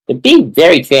 They're being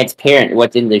very transparent in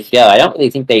what's in the show. I don't really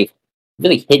think they've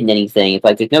really hidden anything. It's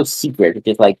like there's no secret. It's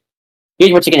just like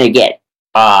here's what you're gonna get.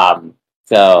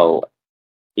 So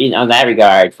on that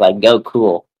regard, it's like go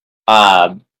cool.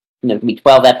 It's gonna be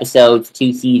 12 episodes,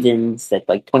 2 seasons. That's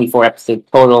like 24 episodes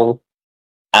total.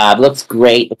 Looks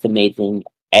great. Looks amazing,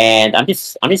 and I'm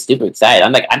just super excited.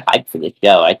 I'm hyped for this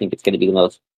show. I think it's going to be the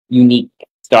most unique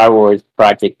Star Wars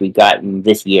project we've gotten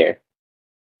this year.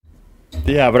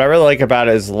 Yeah, what I really like about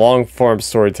it is long form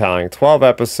storytelling. 12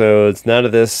 episodes. None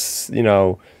of this,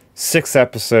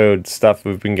 6-episode stuff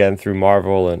we've been getting through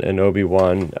Marvel and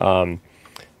Obi-Wan.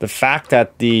 The fact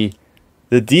that the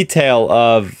detail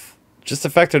of just the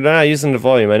fact that they're not using the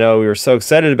volume. I know we were so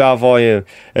excited about volume,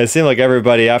 and it seemed like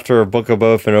everybody after Book of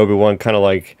Boba and Obi-Wan kind of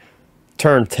like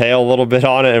turned tail a little bit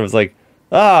on it and was like,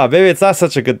 maybe it's not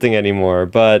such a good thing anymore.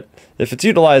 But if it's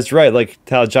utilized right, like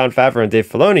how Jon Favreau and Dave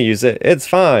Filoni use it, it's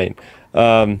fine.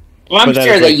 I'm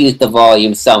sure they used the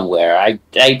volume somewhere. I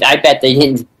bet they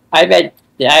didn't.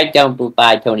 I don't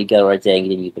buy Tony Gilroy saying he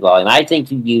didn't use the volume. I think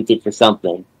he used it for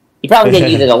something. He probably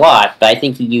didn't use it a lot, but I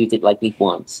think he used it like at least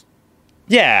once.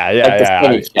 Yeah. Like the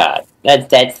Senate shot.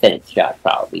 That's Senate shot,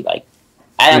 probably. Like,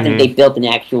 I don't think they built an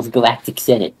actual Galactic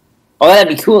Senate. Oh,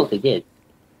 that'd be cool if they did.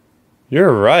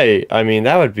 You're right. I mean,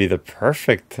 that would be the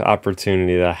perfect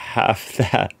opportunity to have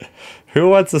that. Who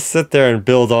wants to sit there and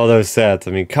build all those sets?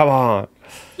 I mean, come on.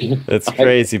 It's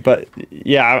crazy. But,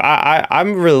 yeah,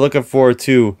 I'm really looking forward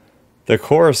to the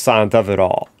Coruscant of it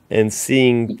all and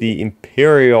seeing the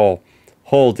Imperial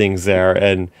holdings there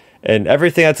and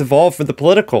everything that's evolved from the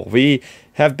political. We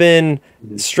have been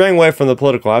straying away from the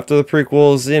political. After the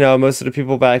prequels, most of the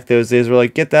people back those days were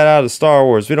like, get that out of Star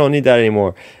Wars. We don't need that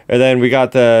anymore. And then we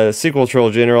got the sequel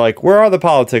trilogy and they're like, where are the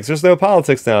politics? There's no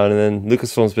politics now. And then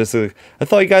Lucasfilm's basically, I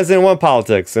thought you guys didn't want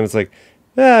politics. And it's like,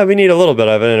 yeah, we need a little bit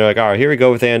of it. And they're like, all right, here we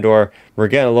go with Andor. We're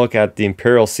getting a look at the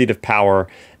Imperial seat of power.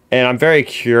 And I'm very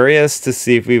curious to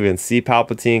see if we even see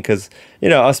Palpatine because,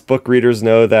 us book readers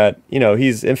know that,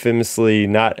 he's infamously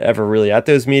not ever really at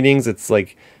those meetings. It's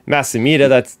like Mas Amedda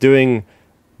that's doing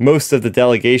most of the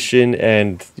delegation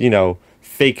and,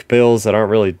 fake bills that aren't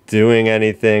really doing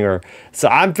anything. So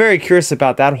I'm very curious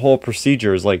about that whole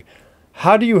procedure. Is like,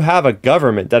 how do you have a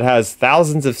government that has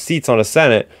thousands of seats on a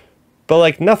Senate, but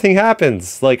like nothing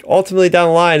happens? Like ultimately down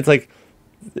the line, it's like,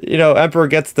 Emperor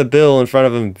gets the bill in front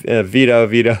of him, veto,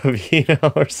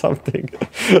 or something.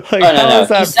 Like, no.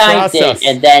 He signs it,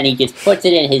 and then he just puts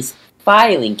it in his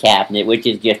filing cabinet, which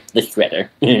is just the shredder.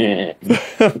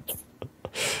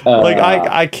 Like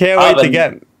I can't wait to but-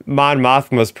 get Mon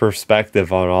Mothma's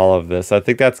perspective on all of this. I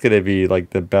think that's gonna be like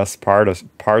the best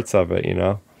parts of it, you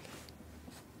know?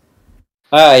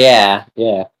 Oh yeah,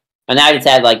 yeah. And I just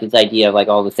had like this idea of like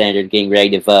all the senators getting ready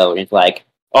to vote. And it's like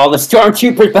all the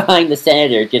stormtroopers behind the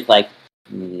senator, just like,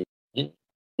 yeah,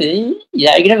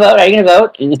 are you gonna vote? Are you gonna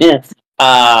vote?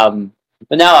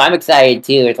 But no, I'm excited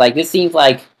too. It's like this seems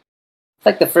like it's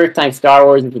like the first time Star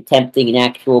Wars is attempting an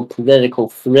actual political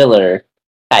thriller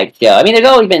type show. I mean, there's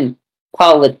always been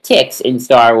politics in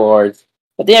Star Wars,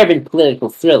 but they have been political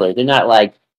thrillers. They're not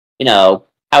like, you know,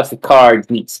 House of Cards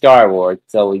meets Star Wars.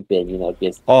 It's always been, you know,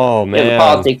 just Oh the man.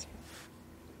 politics.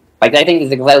 Like I think it's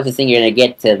the closest thing you're gonna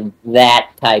get to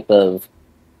that type of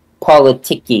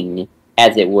politicking,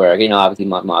 as it were. You know, obviously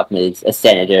Mon Mothma is a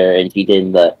senator, and she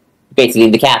did basically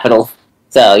in the Capitol.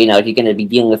 So you know, she's gonna be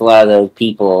dealing with a lot of those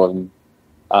people, and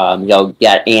you know, you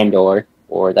got Andor,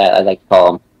 or that I like to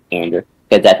call him Andor,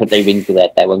 because that's what they bring to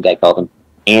that one guy called him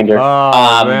Andor.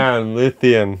 Oh man,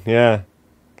 Lithium, yeah.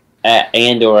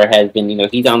 Andor has been, you know,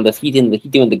 he's doing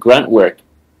the grunt work.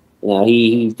 You know,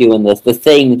 he's doing the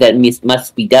things that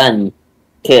must be done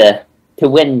to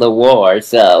win the war.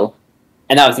 So,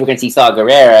 and obviously we're gonna see Saw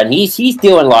Gerrera, and he's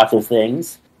doing lots of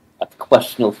things,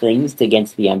 questionable things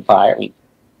against the Empire. I mean,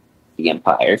 the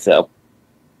Empire. So,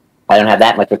 I don't have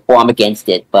that much of a qualm against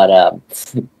it, but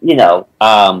you know,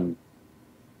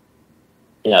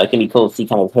 it's gonna be cool to see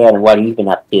kind of him and what he's been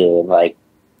up to, and like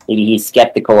maybe he's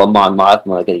skeptical of Mon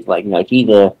Mothma because he's like, you know, she's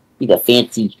a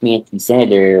fancy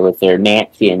senator with her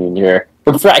mansion and her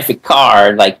private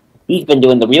car. Like he's been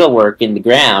doing the real work in the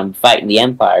ground, fighting the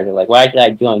Empire. They're like, why should I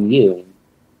join you?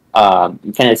 And,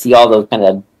 you kind of see all those kind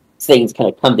of things kind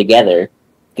of come together.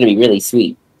 It's gonna be really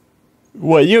sweet.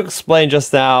 What you explained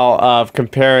just now of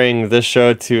comparing this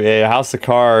show to a House of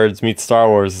Cards meets Star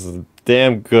Wars is a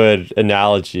damn good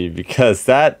analogy, because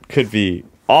that could be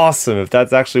awesome if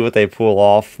that's actually what they pull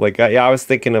off. Like, I was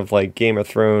thinking of like Game of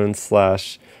Thrones /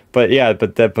 but yeah,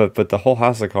 but the whole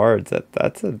House of Cards,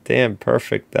 that's a damn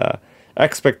perfect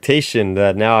expectation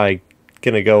that now I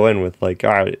gonna go in with like,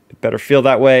 all right, it better feel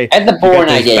that way. And the Bourne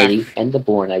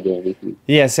Identity.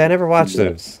 Yeah, see, I never watched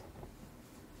those.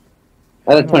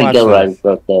 I think Tony Gilroy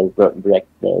wrote directed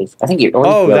those. I think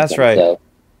that's right.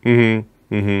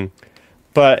 So.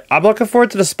 But I'm looking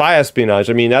forward to the spy espionage.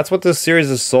 I mean, that's what this series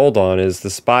is sold on, is the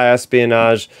spy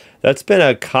espionage. That's been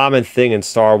a common thing in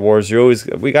Star Wars.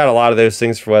 We got a lot of those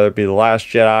things, for whether it be The Last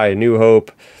Jedi, A New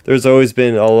Hope. There's always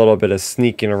been a little bit of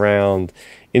sneaking around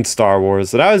in Star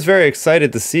Wars. And I was very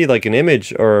excited to see like an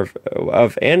image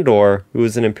of Andor, who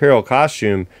was in Imperial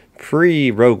costume,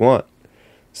 pre-Rogue One.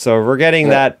 So we're getting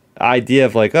that idea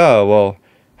of like, oh, well,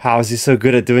 how is he so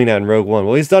good at doing that in Rogue One?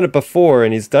 Well, he's done it before,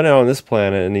 and he's done it on this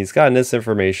planet, and he's gotten this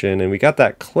information, and we got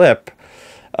that clip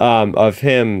of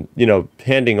him, you know,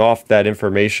 handing off that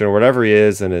information or whatever he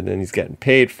is, and he's getting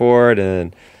paid for it,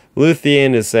 and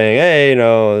Luthien is saying, hey, you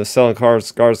know, selling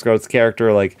Skarsgård's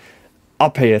character, like, I'll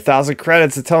pay you 1,000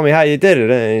 credits to tell me how you did it,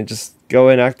 and you just go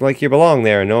in acting like you belong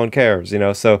there, and no one cares, you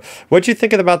know. So what'd you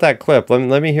think about that clip?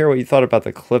 Let me hear what you thought about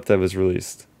the clip that was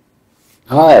released.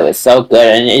 Oh, it was so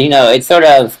good, and you know, it's sort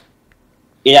of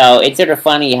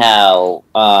funny how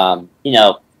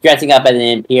dressing up as an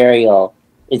Imperial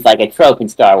is like a trope in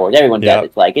Star Wars. Everyone does. Yep.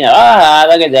 It's like, you know,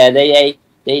 look at that. They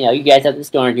you know, you guys have the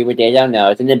Stormtrooper, they don't know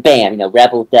it, and then bam, you know,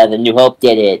 Rebels does it, New Hope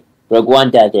did it, Rogue One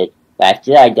does it, Last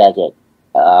Jedi does it.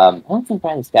 I don't think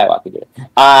Rise of Skywalker did it.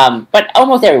 But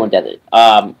almost everyone does it.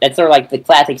 That's sort of like the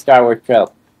classic Star Wars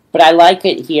trope. But I like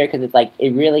it here because it's like,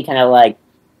 it really kind of like,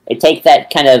 it takes that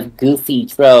kind of goofy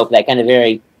trope, that kind of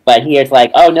but here it's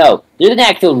like, oh no, there's an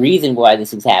actual reason why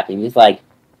this is happening. It's like,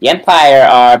 the Empire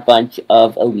are a bunch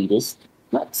of elitist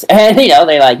nuts. And, you know,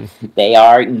 they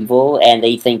are evil, and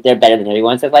they think they're better than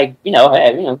everyone. So it's like,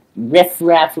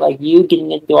 riff-raff like you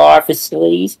getting into our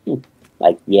facilities.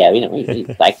 Like, yeah,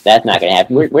 like, that's not gonna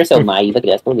happen. We're so mighty, look at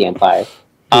us, we're the Empire.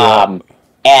 Yeah.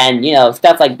 And, you know,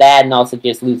 stuff like that, and also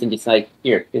just losing, just like,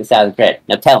 here's 1,000 credit.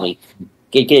 Now tell me.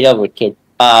 Get it over with, kid.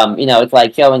 It's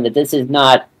like showing that this isn't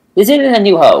A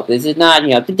New Hope. This is not,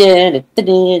 it's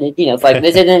like,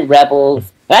 this isn't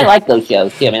Rebels. And I like those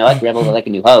shows, too. I mean, I like Rebels, I like A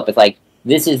New Hope. It's like,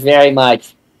 this is very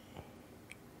much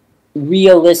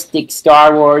realistic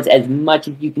Star Wars, as much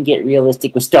as you can get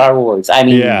realistic with Star Wars. I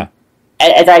mean, yeah.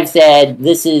 As I've said,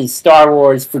 this is Star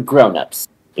Wars for grown-ups.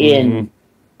 Obviously,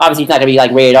 it's not going to be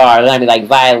like rated R. It's not going to be like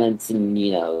violence and,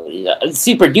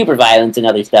 super-duper violence and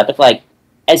other stuff. It's like,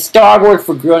 as Star Wars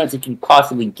for grown-ups it can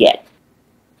possibly get.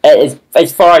 As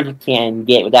far as you can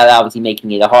get without obviously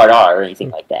making it a hard R or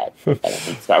anything like that. I don't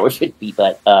think Star Wars should be,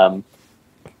 but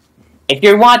if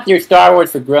you want your Star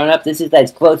Wars for grown-ups, this is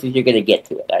as close as you're gonna get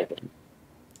to it, I think.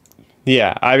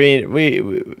 Yeah, I mean, we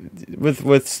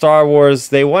with Star Wars,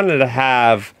 they wanted to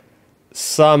have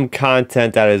some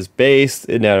content that is based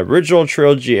in that original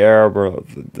trilogy era where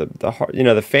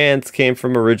the fans came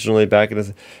from originally back in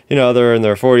the, they're in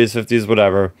their 40s, 50s,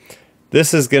 whatever.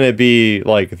 This is going to be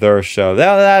like their show.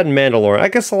 That and Mandalorian. I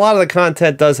guess a lot of the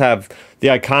content does have the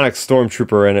iconic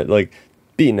Stormtrooper in it, like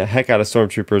beating the heck out of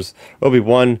Stormtroopers.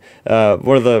 Obi-Wan,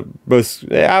 one of the most,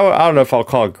 I don't know if I'll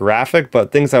call it graphic,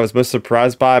 but things I was most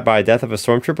surprised by Death of a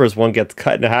Stormtrooper is one gets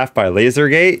cut in half by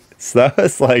Lasergate. So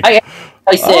it's like,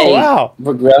 I say, oh, wow.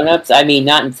 For grown-ups, I mean,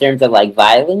 not in terms of, like,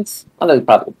 violence, although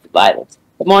probably violence,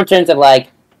 but more in terms of, like,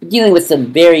 dealing with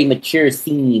some very mature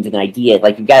scenes and ideas.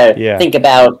 Like, you gotta think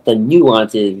about the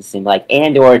nuances, and, like,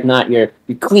 Andor is not your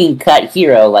clean-cut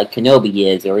hero like Kenobi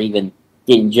is, or even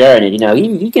Din Djarin.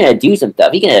 He's gonna do some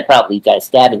stuff. He's gonna probably try to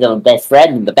stab his own best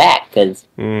friend in the back, because,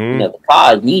 the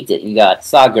cause needs it. You got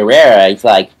Saw Gerrera, he's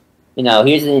like,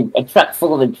 here's a truck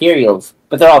full of Imperials,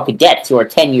 but they're all cadets who are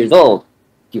 10 years old.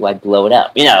 Do I blow it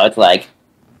up? It's like,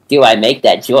 do I make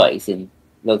that choice? And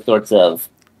those sorts of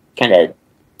kind of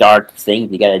dark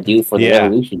things you got to do for the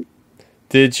revolution.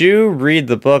 Did you read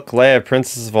the book Leia,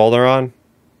 Princess of Alderaan?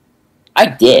 I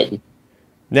did.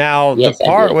 Now, yes, the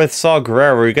part with Saw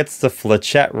Gerrera where he gets the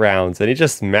flechette rounds and he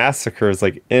just massacres,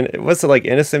 was it like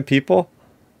innocent people?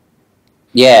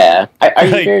 Yeah. Are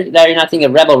you sure that you're not thinking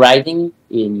of Rebel Rising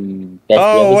in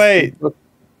Best wait.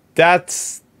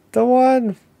 That's the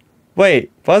one?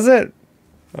 Wait, was it?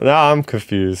 No, I'm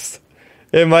confused.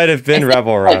 It might have been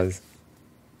Rebel Rising.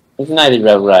 It's not even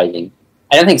Rebel Rising.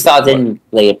 I don't think Saw's in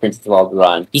Leia, Princess of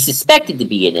Alderaan. He's suspected to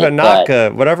be in it.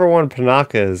 Panaka, whatever one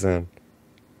Panaka is in.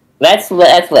 That's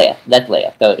Leia. That's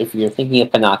Leia. So if you're thinking of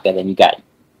Panaka, then you got it.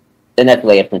 Then that's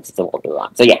Leia, Princess of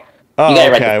Alderaan. So yeah. Oh,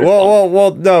 okay.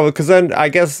 Well, no, because then I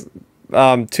guess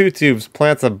Two Tubes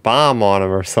plants a bomb on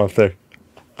him or something.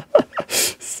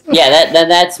 Yeah,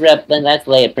 that's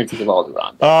Leia, Princess of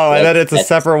Alderaan. Oh, and then it's a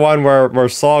separate one where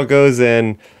Saul goes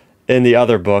in the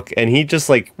other book, and he just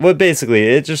basically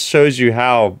it just shows you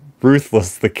how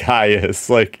ruthless the guy is.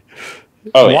 Like,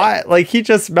 why? Yeah. Like, he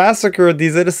just massacred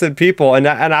these innocent people, and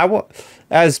I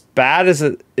as bad as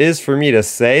it is for me to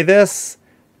say this,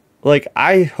 like,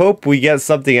 I hope we get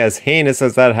something as heinous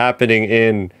as that happening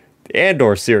in the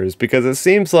Andor series, because it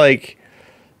seems like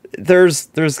there's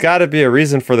got to be a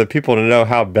reason for the people to know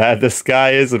how bad this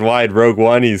guy is and why in Rogue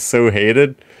One he's so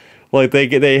hated. Like,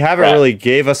 they haven't really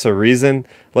gave us a reason.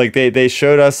 Like, they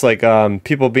showed us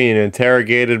people being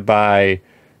interrogated by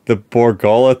the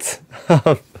Borgullet.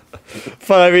 But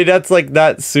I mean, that's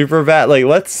not super bad. Like,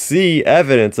 let's see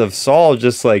evidence of Saul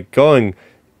just going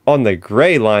on the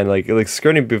gray line, like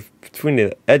skirting between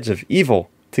the edge of evil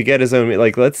to get his own.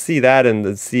 Like, let's see that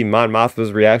and see Mon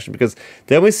Mothma's reaction, because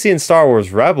then we see in Star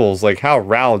Wars Rebels how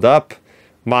riled up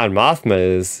Mon Mothma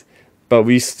is, but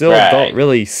we still don't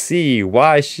really see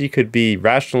why she could be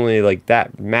rationally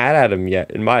that mad at him yet,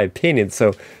 in my opinion.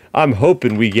 So I'm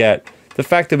hoping we get the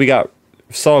fact that we got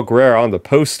Saw Gerrera on the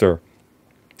poster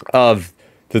of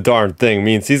the darn thing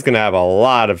means he's gonna have a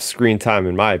lot of screen time,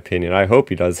 in my opinion. I hope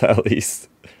he does at least.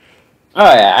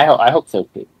 Oh yeah, I hope so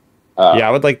too. Yeah,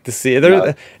 I would like to see it.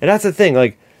 And that's the thing,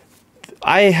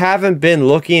 I haven't been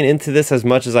looking into this as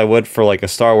much as I would for a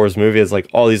Star Wars movie as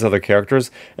all these other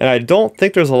characters, and I don't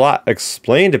think there's a lot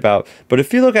explained about. But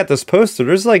if you look at this poster,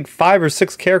 there's 5 or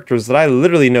 6 characters that I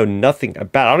literally know nothing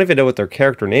about. I don't even know what their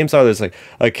character names are. There's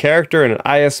a character in an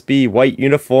ISB white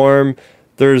uniform.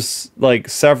 There's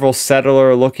several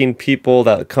settler looking people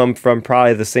that come from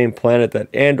probably the same planet that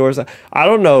Andor's. I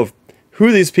don't know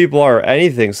who these people are or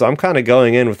anything, so I'm kind of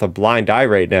going in with a blind eye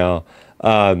right now.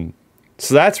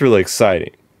 So that's really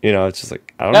exciting. It's just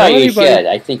I don't know anybody. You should.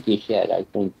 I think you should. I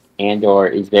think Andor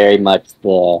is very much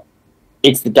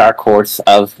it's the dark horse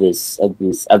of this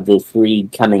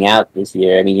read coming out this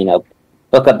year. I mean,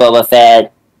 Book of Boba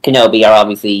Fett, Kenobi are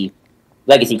obviously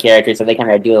legacy characters, so they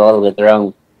kind of do a little bit of their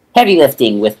own heavy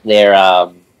lifting with their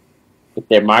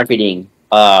marketing.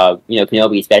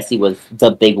 Kenobi especially was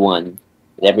the big one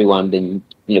that everyone been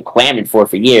clamoring for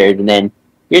years, and then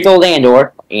here's old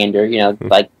Andor.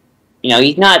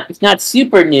 He's not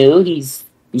super new. He's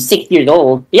 6 years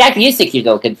old. He actually is 6 years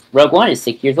old, because Rogue One is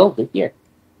 6 years old this year.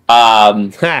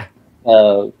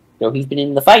 So he's been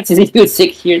in the fight since he was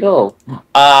 6 years old.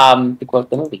 To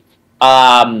quote the movie.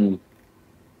 But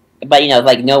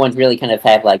no one's really kind of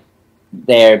had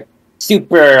their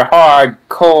super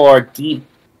hardcore deep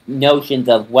notions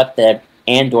of what the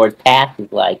Andor's past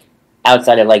is like,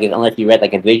 outside of unless you read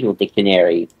a visual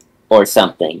dictionary or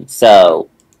something. So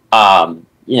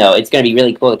it's going to be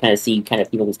really cool to kind of see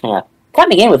people just kind of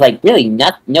coming in with like really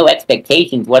no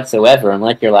expectations whatsoever,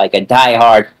 unless you're like a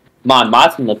diehard Mon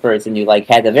Mothma person who like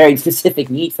has a very specific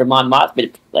need for Mon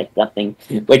Mothma, like nothing,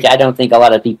 which I don't think a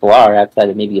lot of people are outside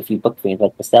of maybe a few book fans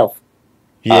like myself.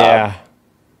 Yeah.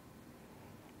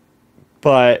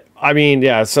 But I mean,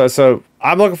 yeah. So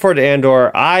I'm looking forward to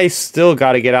Andor. I still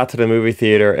got to get out to the movie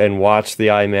theater and watch the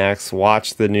IMAX,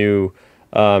 watch the new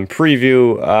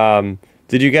preview.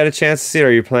 Did you get a chance to see it?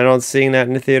 Are you planning on seeing that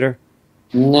in the theater?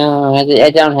 No, I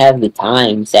don't have the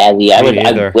time. Sadly, Me I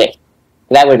neither. wish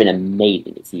that would have been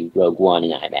amazing to see Rogue One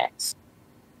in IMAX.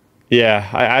 Yeah,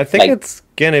 I think Like, it's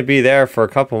gonna be there for a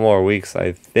couple more weeks.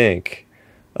 I think.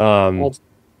 Um, that's-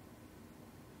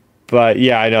 But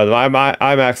yeah, I know the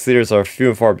IMAX theaters are few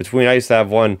and far between. I used to have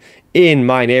one in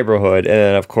my neighborhood, and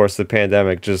then of course the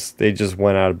pandemic they just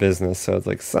went out of business. So it's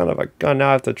like, son of a gun, now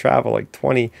I have to travel like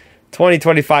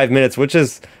 25 minutes, which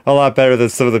is a lot better than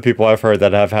some of the people I've heard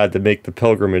that have had to make the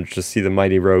pilgrimage to see the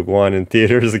mighty Rogue One in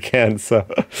theaters again. So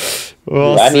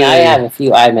we'll I mean, I see. have a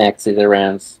few IMAXs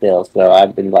around still, so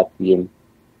I've been lucky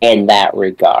in that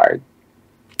regard.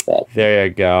 But There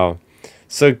you go.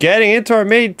 So getting into our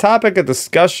main topic of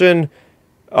discussion,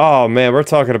 oh man, we're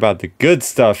talking about the good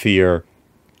stuff here.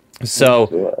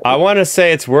 So I want to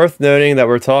say it's worth noting that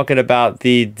we're talking about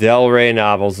the Del Rey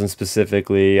novels, and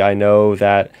specifically, I know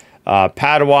that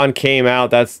Padawan came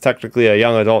out. That's technically a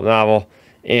young adult novel,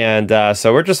 and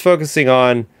so we're just focusing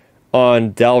on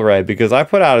Del Rey because I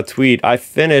put out a tweet. I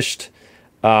finished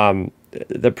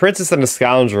The Princess and the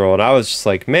Scoundrel, and I was just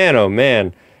like, man, oh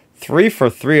man, 3 for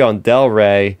 3 on Del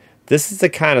Rey. This is the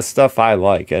kind of stuff I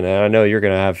like, and I know you're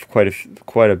gonna have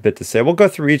quite a bit to say. We'll go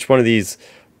through each one of these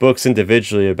books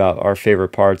individually about our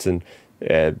favorite parts and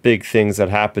big things that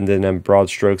happened in them, broad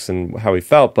strokes, and how we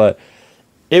felt. But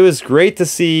it was great to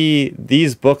see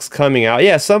these books coming out.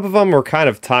 Yeah, some of them were kind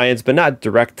of tie-ins, but not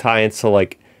direct tie-ins to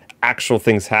like actual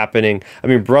things happening. I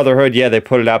mean, Brotherhood, yeah, they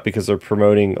put it out because they're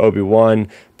promoting Obi-Wan,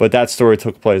 but that story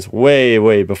took place way,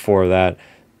 way before that.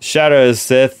 Shadow of the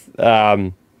Sith,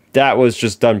 that was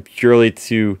just done purely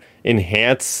to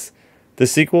enhance the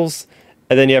sequels.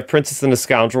 And then you have Princess and the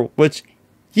Scoundrel, which,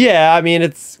 yeah, I mean,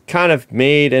 it's kind of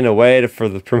made in a way for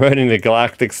the promoting the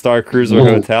Galactic Star Cruiser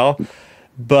Hotel.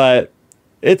 But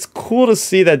it's cool to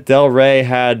see that Del Rey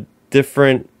had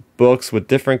different books with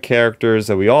different characters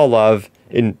that we all love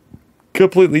in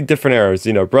completely different eras.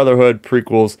 You know, Brotherhood,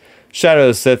 prequels, Shadow of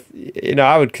the Sith. You know,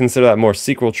 I would consider that more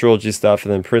sequel trilogy stuff,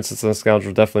 and then Princess and the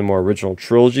Scoundrel definitely more original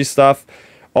trilogy stuff.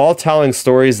 All telling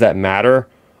stories that matter,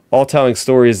 all telling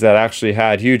stories that actually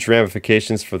had huge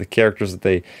ramifications for the characters that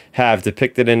they have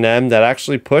depicted in them that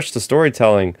actually push the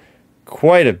storytelling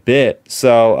quite a bit.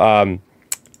 So,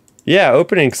 yeah,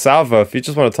 opening salvo, if you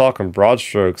just want to talk in broad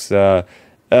strokes, I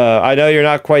know you're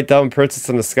not quite done with Princess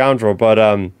and the Scoundrel, but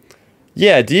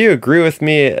yeah, do you agree with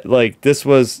me? Like, it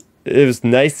was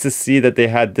nice to see that they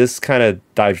had this kind of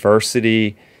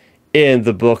diversity in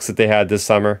the books that they had this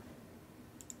summer.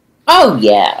 oh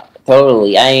yeah,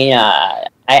 totally.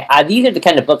 These are the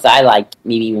kind of books I like,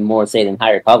 maybe even more say than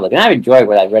High Republic, and I've enjoyed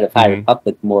what I've read of High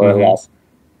Republic more or less.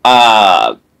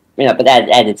 But that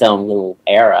had its own little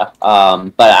era.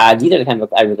 But these are the kind of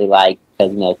books I really like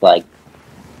because it's like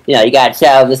you got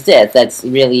Shadow of the Sith that's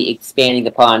really expanding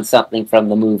upon something from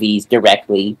the movies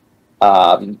directly.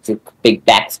 It's a big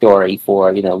backstory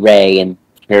for Rey and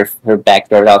her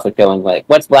backstory, also showing like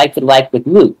what's life with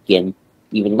Luke and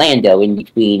even Lando in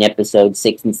between episodes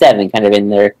 6 and 7, kind of in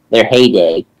their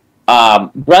heyday.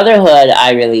 Brotherhood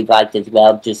I really liked as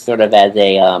well, just sort of as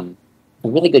a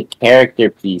really good character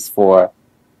piece for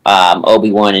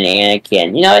Obi-Wan and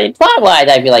Anakin. Plot-wise,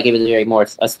 I feel like it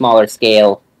was a smaller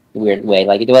scale, weird way.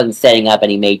 Like, it wasn't setting up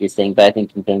any major thing, but I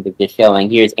think in terms of just showing,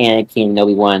 here's Anakin and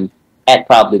Obi-Wan at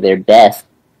probably their best.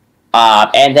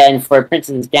 And then for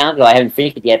Princess and Scoundrel, I haven't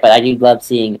finished it yet, but I do love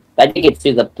seeing. I think it's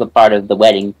to the part of the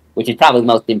wedding, which is probably the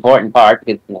most important part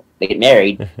because they get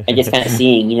married, and just kind of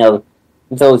seeing,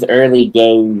 those early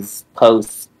days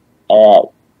post,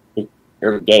 early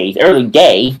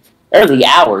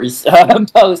hours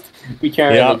post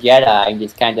Return of the Jedi, and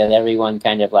just kind of everyone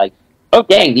kind of like, oh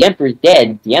dang, the Emperor's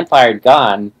dead, the Empire's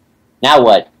gone. Now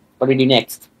what? What do we do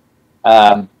next?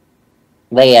 Leia,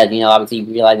 obviously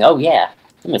realizing, oh yeah,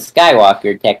 I'm a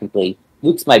Skywalker technically.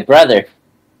 Luke's my brother.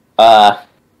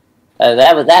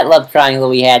 That love triangle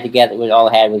we had together, we all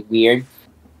had, was weird.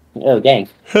 Oh dang.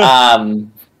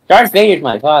 Darth Vader's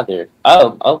my father.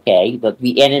 Oh, okay. But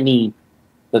the enemy,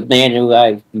 the man who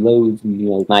I loathe,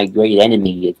 my great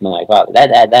enemy is my father.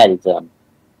 That is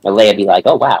Leia be like,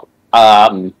 oh wow.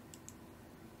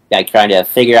 Like trying to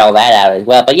figure all that out as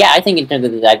well. But yeah, I think in terms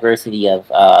of the diversity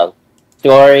of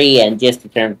story and just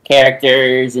in terms of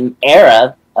characters and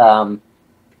era,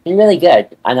 been really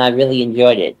good, and I really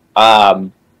enjoyed it.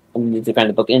 And it's a kind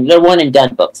of book, and they're one and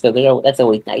done books, so that's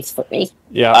always nice for me.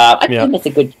 Yeah, I yeah. think it's a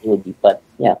good trilogy, but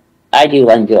yeah, I do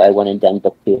enjoy one and done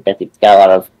book too. I think it's got a lot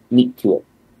of meat to it.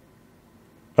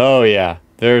 Oh yeah,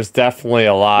 there's definitely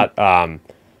a lot of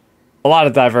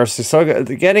diversity. So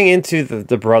getting into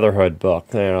the Brotherhood book,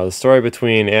 the story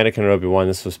between Anakin and Obi-Wan,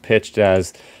 this was pitched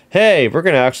as, hey, we're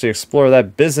going to actually explore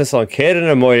that business on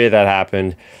Caden and Moida that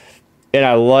happened. And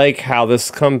I like how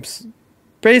this comes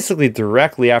basically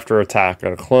directly after Attack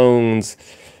of the Clones.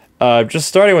 Just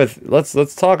starting with,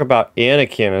 let's talk about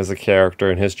Anakin as a character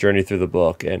and his journey through the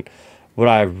book. And what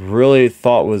I really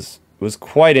thought was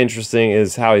quite interesting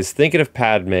is how he's thinking of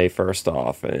Padme first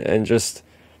off, and just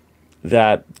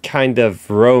that kind of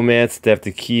romance they have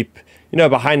to keep,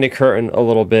 behind the curtain a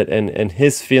little bit, and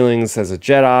his feelings as a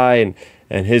Jedi,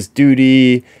 and his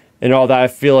duty and all that. I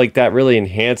feel like that really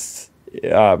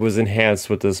was enhanced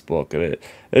with this book, and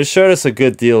it showed us a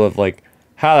good deal of like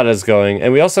how that is going.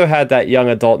 And we also had that young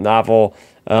adult novel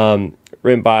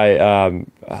written by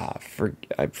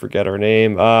I forget her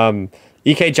name,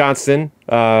 E.K. Johnston,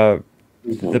 the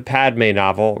Padme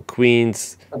novel,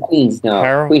 Queen's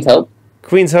Hope.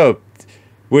 Queen's Hope,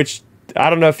 which I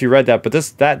don't know if you read that, but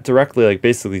that directly like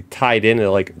basically tied in,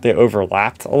 and like they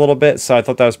overlapped a little bit. So I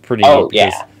thought that was pretty neat.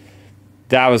 Yeah,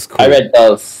 that was cool. I read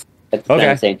both at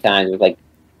the same time. It was like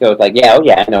yeah,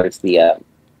 I noticed the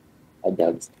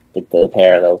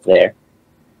parallels there.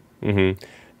 Mm-hmm.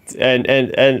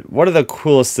 And one of the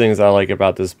coolest things I like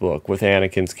about this book with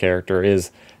Anakin's character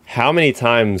is how many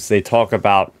times they talk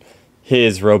about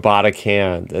his robotic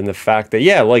hand, and the fact that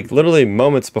like literally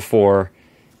moments before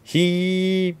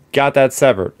he got that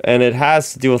severed, and it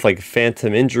has to do with like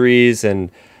phantom injuries.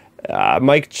 And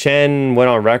Mike Chen went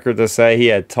on record to say he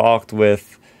had talked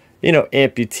with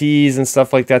amputees and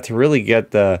stuff like that to really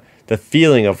get the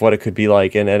feeling of what it could be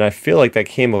like, and I feel like that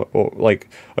came like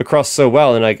across so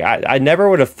well. And like I never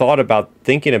would have thought about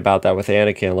thinking about that with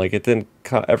Anakin. Like it didn't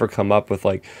ever come up with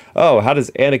like, oh, how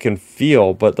does Anakin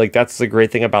feel? But like that's the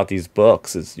great thing about these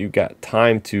books is you got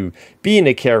time to be in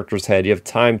a character's head. You have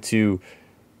time to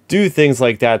do things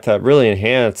like that to really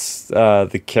enhance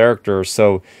the character.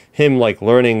 So him like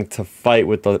learning to fight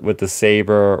with the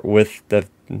saber, with the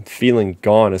feeling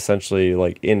gone essentially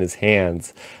like in his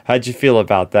hands. How'd you feel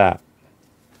about that?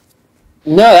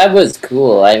 No, that was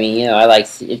cool. I mean, I like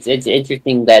it's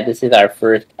interesting that this is our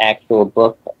first actual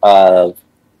book of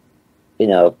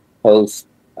post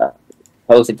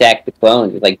Attack of the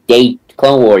Clones. It's like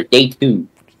Clone Wars Day 2.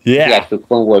 Yeah, the actual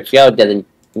Clone Wars show doesn't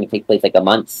take place like a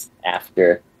month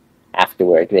afterwards.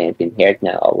 Anakin's hair's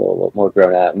now a little more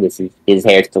grown out, and his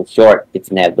hair's still short. It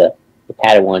doesn't have the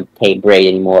Padawan tape braid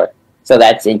anymore. So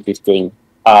that's interesting.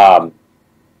 It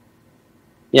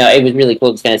was really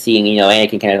cool just kind of seeing,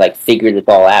 Anakin kind of like figure this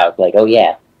all out. Like, oh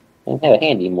yeah, I don't have a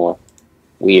hand anymore.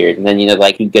 Weird. And then,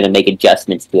 like he's going to make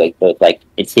adjustments to it. So it's like,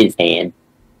 it's his hand.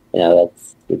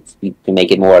 He can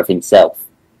make it more of himself.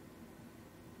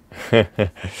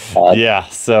 Yeah.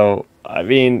 So, I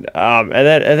mean, and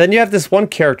then you have this one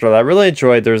character that I really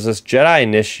enjoyed. There's this Jedi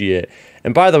Initiate.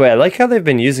 And by the way, I like how they've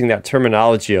been using that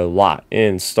terminology a lot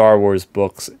in Star Wars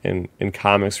books and in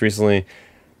comics recently,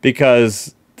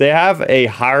 because they have a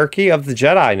hierarchy of the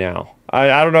Jedi now.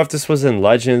 I don't know if this was in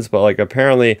Legends, but like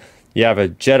apparently you have a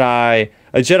Jedi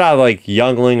like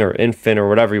youngling or infant or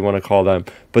whatever you want to call them.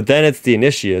 But then it's the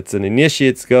Initiates, and the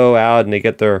Initiates go out and they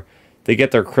get their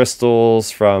crystals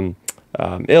from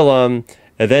Ilum,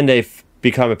 and then they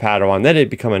become a Padawan, then they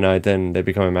become a Knight, then they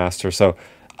become a Master. So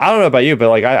I don't know about you, but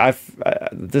like I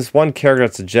this one character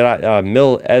that's a Jedi,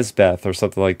 Mil Esbeth or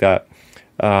something like that.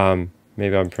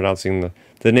 Maybe I'm pronouncing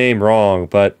the name wrong,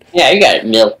 but yeah, you got it,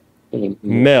 Mil.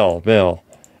 Mil.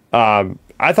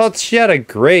 I thought she had a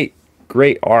great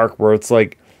arc where it's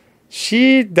like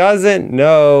she doesn't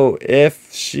know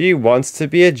if she wants to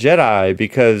be a Jedi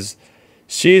because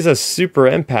she's a super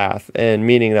empath, and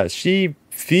meaning that she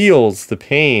feels the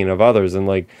pain of others. And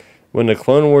like when the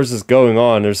Clone Wars is going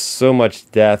on, there's so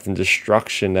much death and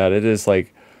destruction that it is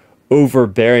like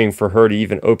overbearing for her to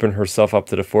even open herself up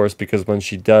to the Force, because when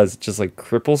she does, it just like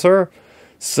cripples her.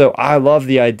 So I love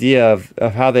the idea of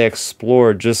how they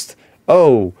explored just,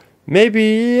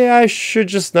 maybe I should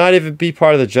just not even be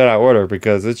part of the Jedi Order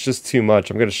because it's just too much.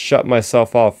 I'm going to shut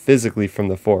myself off physically from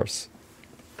the Force.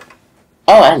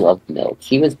 Oh, I love Mil.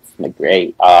 She was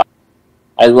great.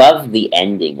 I love the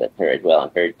ending with her as well,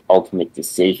 and her ultimate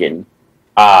decision.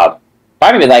 Part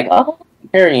of me like, her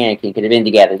and Anakin could have been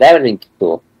together. That would have been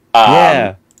cool.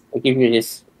 Yeah. Like if you're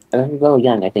a little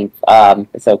young, I think.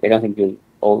 It's okay. I don't think you're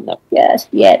old enough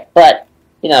yet, but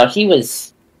she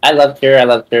was. I loved her. I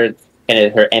loved her kind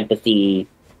of her empathy,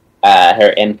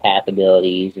 her empath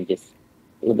abilities, and just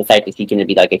the fact that she can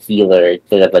be like a healer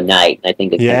instead of a knight. I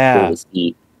think it's kind of cool Yeah. to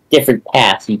see different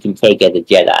paths you can take as a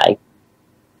Jedi.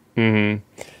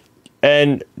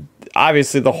 And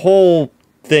obviously, the whole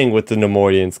thing with the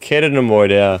Nemoidians, Kid of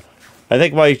Nemoidia, I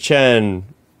think Mike Chen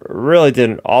really did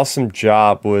an awesome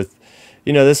job with,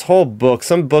 this whole book.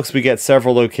 Some books we get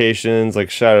several locations, like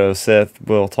Shadow of Sith,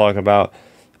 we'll talk about.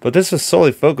 But this was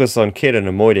solely focused on Kid of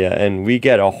Nemoidia, and we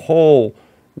get a whole,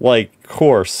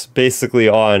 course basically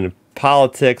on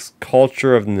politics,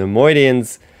 culture of the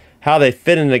Nemoidians, how they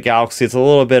fit in the galaxy. It's a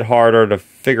little bit harder to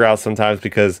figure out sometimes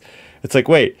because it's like,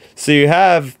 wait, so you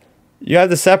have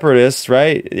the separatists,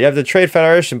 right? You have the Trade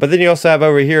Federation, but then you also have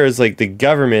over here is like the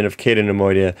government of Cadia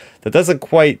Nemoidia that doesn't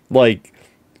quite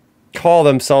call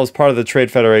themselves part of the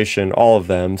Trade Federation, all of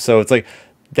them. So it's like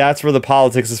that's where the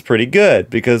politics is pretty good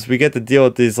because we get to deal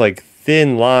with these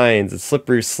thin lines, a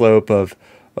slippery slope of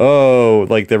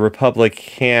the Republic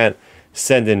can't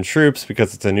send in troops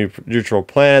because it's a neutral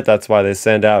planet. That's why they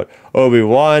send out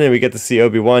Obi-Wan, and we get to see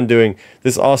Obi-Wan doing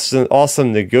this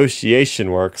awesome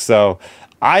negotiation work. So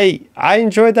I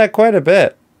enjoyed that quite a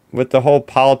bit with the whole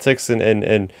politics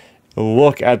and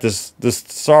look at this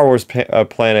Star Wars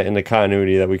planet in the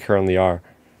continuity that we currently are.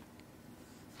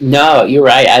 No, you're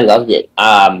right. I loved it.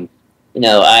 I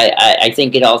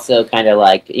think it also kind of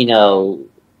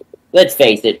let's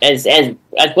face it, as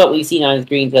what we've seen on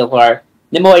screen so far,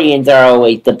 Nemoidians are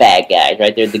always the bad guys,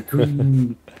 right? They're the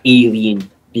green alien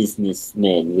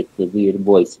businessmen with the weird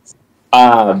voices.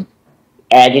 And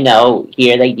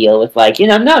here they deal with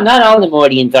not all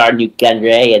Nemoidians are Newt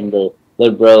Gunray and the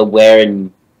robe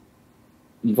wearing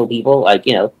evil people.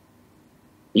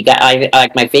 You got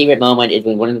my favorite moment is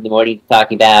when one of the Nemoidians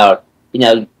talking about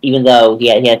even though he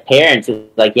has parents who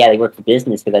they work for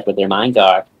business because that's what their minds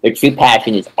are. Their true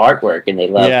passion is artwork, and they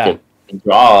love to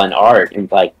draw and art. And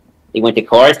they went to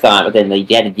Coruscant, but then they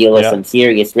had to deal with some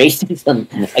serious racism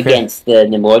against the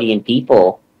Nemoidian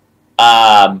people.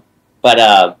 And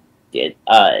it's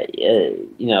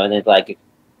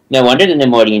no wonder the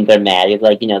Nemoidians are mad. It's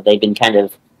they've been kind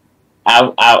of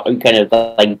out and kind of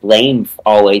blamed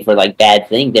always for bad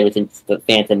things ever since the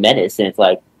Phantom Menace, and it's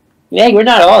hey, we're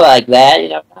not all like that,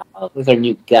 not all of us are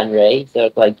Newt Gunray, so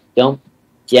it's don't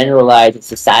generalize a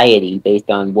society based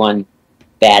on one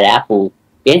bad apple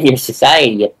in your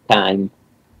society at the time.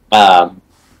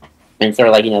 And sort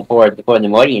of for the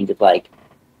Nemoidians, it's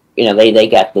they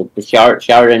got the short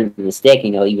end of the stick.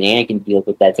 Even Anakin deals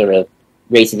with that sort of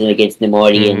racism against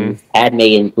Nemoidians. Padme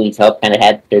and Queen's Hope kind of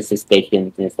had their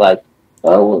suspicions, and it's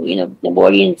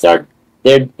Nemoidians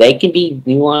they can be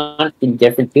nuanced and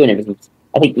different too, and everything.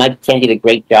 I think Mike Chen did a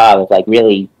great job of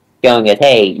really showing us,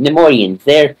 hey, Nemoidians,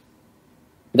 they're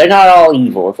not all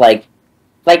evil. It's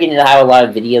how a lot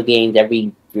of video games,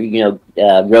 every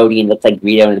Rodian looks like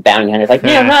Greedo and the bounty hunters.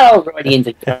 Not all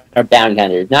Rodians are bounty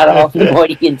hunters. Not all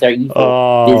Nemoidians are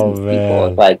evil business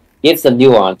people. It's give some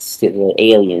nuance to the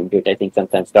aliens, which I think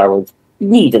sometimes Star Wars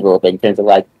needs a little bit in terms of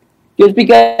just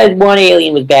because one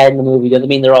alien was bad in the movie doesn't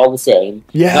mean they're all the same.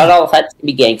 Yeah. Not all Hutts can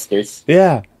be gangsters.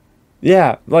 Yeah.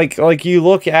 Yeah, like you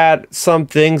look at some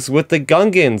things with the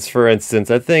Gungans, for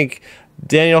instance. I think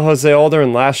Daniel Jose Older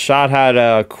in Last Shot had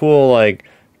a cool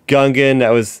Gungan that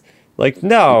was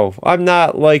no, I'm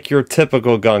not like your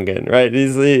typical Gungan, right?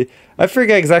 I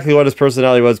forget exactly what his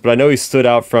personality was, but I know he stood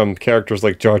out from characters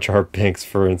like Jar Jar Binks,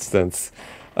 for instance.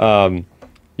 You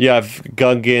have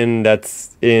Gungan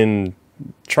that's in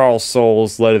Charles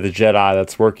Soule's Light of the Jedi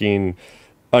that's working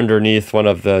underneath one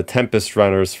of the Tempest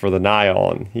runners for the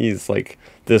Nihil, and he's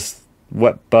this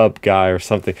wet bub guy or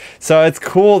something. So it's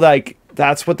cool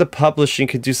that's what the publishing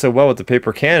could do so well with the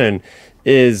paper canon,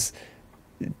 is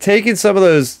taking some of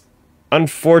those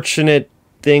unfortunate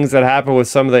things that happen with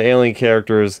some of the alien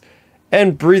characters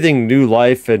and breathing new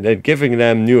life and giving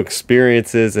them new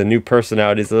experiences and new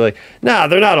personalities. They're nah,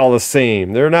 they're not all the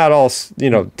same. They're not all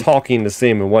talking the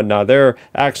same and whatnot. They're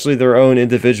actually their own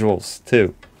individuals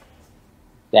too.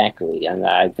 Exactly, and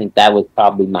I think that was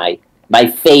probably my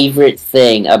favorite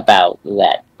thing about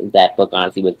that book.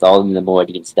 Honestly, with all the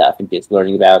Nemoidian stuff and just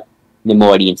learning about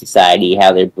Nemoidian society,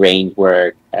 how their brains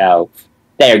work, how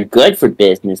they're good for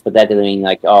business, but that doesn't mean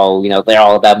they're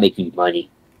all about making money.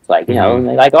 It's they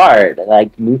like art, they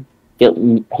like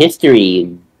history,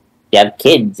 and they have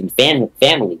kids and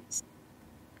families.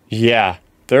 Yeah,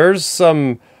 there's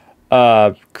some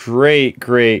great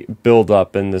build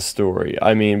up in this story.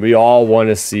 I mean, we all want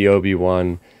to see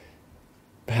Obi-Wan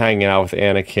hanging out with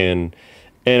Anakin,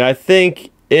 and I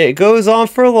think it goes on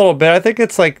for a little bit. I think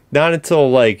it's not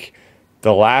until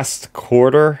the last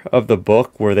quarter of the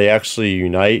book where they actually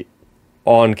unite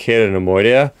on Kid and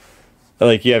Nemoidia.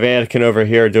 Like, you have Anakin over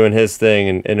here doing his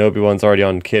thing, and Obi-Wan's already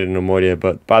on Kid and Nemoidia,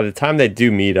 but by the time they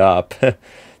do meet up,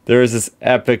 there is this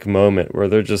epic moment where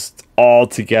they're just all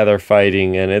together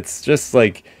fighting, and it's just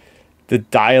like the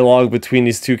dialogue between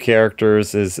these two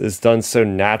characters is done so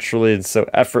naturally and so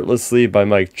effortlessly by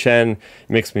Mike Chen. It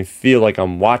makes me feel like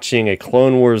I'm watching a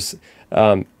Clone Wars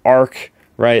arc,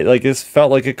 right? Like, this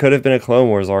felt like it could have been a Clone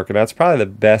Wars arc, and that's probably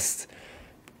the best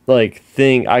like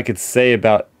thing I could say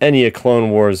about any of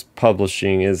Clone Wars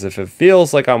publishing, is if it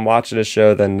feels like I'm watching a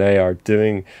show, then they are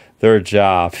doing their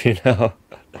job, you know?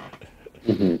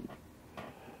 Mm-hmm.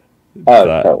 Oh,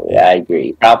 totally. I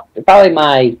agree. Probably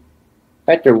my, if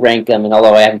I had to rank them, and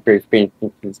although I haven't experienced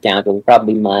this down, but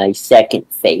probably my second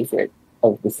favorite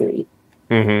of the three.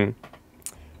 Mm-hmm.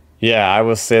 Yeah, I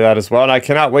will say that as well, and I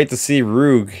cannot wait to see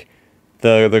Rogue,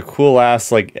 the cool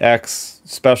ass like ex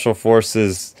Special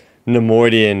Forces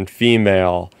Nemoidian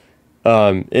female,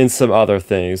 in some other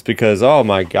things, because oh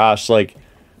my gosh, like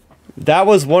that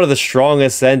was one of the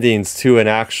strongest endings to an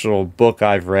actual book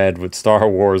I've read with Star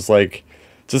Wars. Like,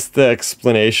 just the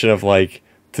explanation of like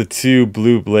the two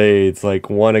blue blades,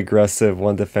 like one aggressive,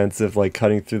 one defensive, like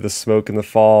cutting through the smoke and the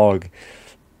fog.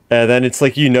 And then it's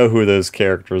like, you know who those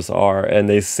characters are, and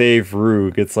they save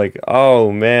Rogue. It's like,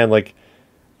 oh man, like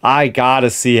I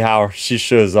gotta see how she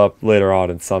shows up later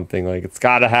on in something. Like, it's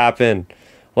gotta happen.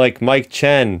 Like, Mike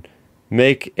Chen,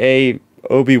 make a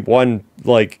Obi-Wan,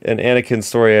 like an Anakin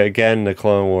story again in the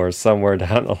Clone Wars somewhere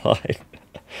down the line.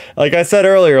 Like I said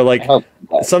earlier, like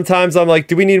sometimes I'm like,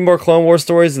 do we need more Clone Wars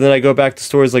stories? And then I go back to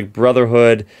stories like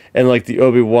Brotherhood and like the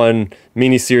Obi-Wan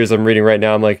miniseries I'm reading right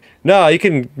now. I'm like, no, you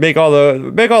can make all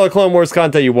the Clone Wars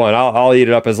content you want. I'll eat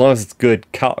it up as long as it's good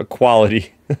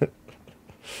quality.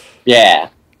 Yeah.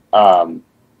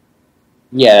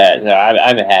 Yeah, no,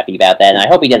 I'm happy about that, and I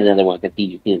hope he does another one,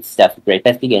 because his stuff is great.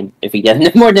 Especially again, if he does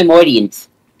more Nemoidians,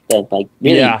 then like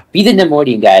really be the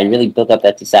Nemoidian guy and really build up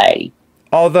that society.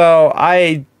 Although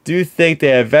I do think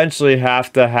they eventually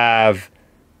have to have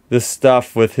the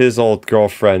stuff with his old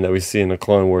girlfriend that we see in the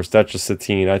Clone Wars, Duchess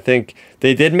Satine. I think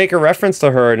they did make a reference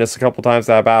to her, and it's a couple times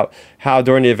about how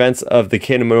during the events of the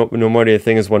Kingdom of Nemoidia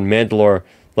thing is when Mandalore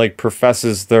like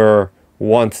professes their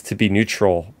want to be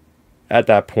neutral at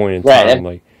that point in time.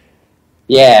 Like,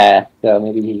 yeah, so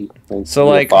maybe he. So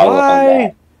like,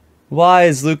 why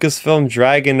is Lucasfilm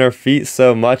dragging their feet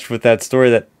so much with that story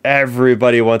that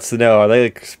everybody wants to know? Are they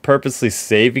like purposely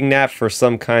saving that for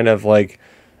some kind of like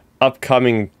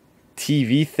upcoming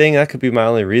TV thing? That could be my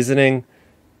only reasoning.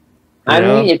 I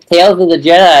mean, if Tales of the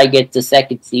Jedi gets a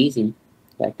second season,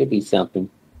 that could be something.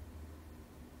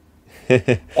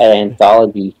 An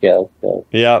anthology show. So.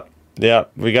 Yep.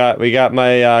 We got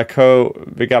my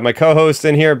co-host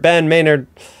in here, Ben Maynard.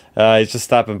 He's just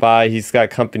stopping by. He's got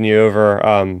company over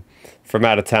from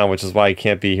out of town, which is why he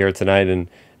can't be here tonight. And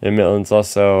Milton's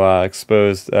also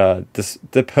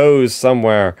deposed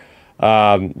somewhere.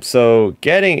 So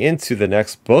getting into the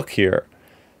next book here,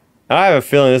 I have a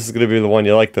feeling this is going to be the one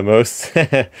you like the most,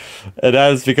 and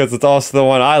that is because it's also the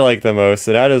one I like the most,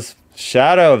 and that is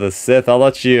Shadow of the Sith. I'll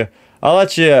let you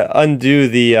undo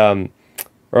the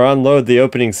or unload the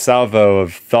opening salvo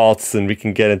of thoughts, and we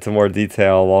can get into more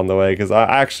detail along the way, because I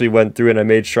actually went through and I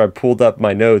made sure I pulled up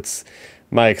my notes,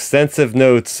 my extensive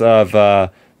notes of,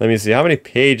 let me see, how many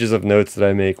pages of notes did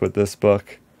I make with this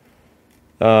book?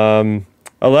 13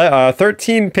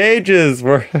 pages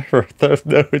were those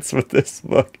notes with this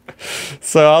book.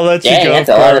 So I'll let you go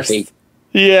first.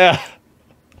 Yeah.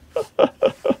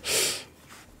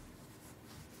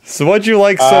 So what'd you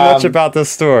like so much about this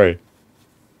story?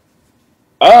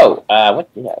 What did I like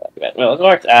about it? Well, of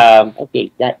course,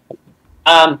 okay, that,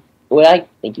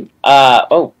 thank you.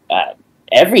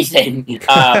 Everything.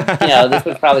 This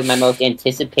was probably my most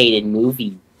anticipated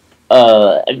movie,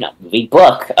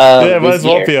 book. It might as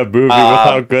well be a movie with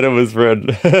how good it was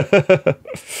written.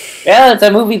 Well, it's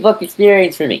a movie book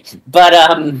experience for me. But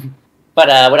what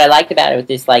I liked about it was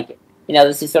just like,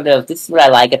 this is what I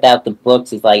like about the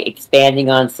books, is like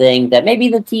expanding on things that maybe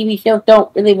the TV shows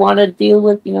don't really want to deal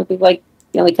with, because like,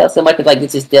 you only tell so much, but like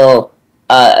this is still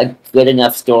a good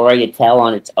enough story to tell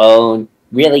on its own.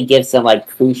 Really gives some like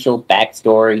crucial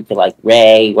backstory to like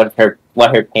Rey, what her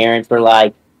parents were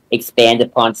like. Expand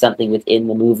upon something within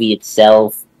the movie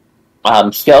itself.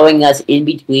 Showing us in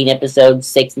between episodes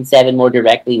 6 and 7 more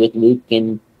directly with Luke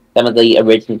and some of the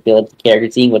original Phillips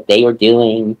characters, seeing what they were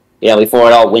doing. Before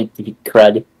it all went to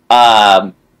crud.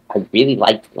 I really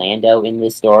liked Lando in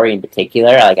this story in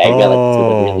particular. Like, I realized it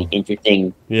was a really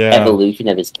interesting evolution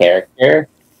of his character.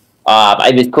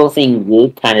 It was cool seeing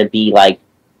Luke kind of be like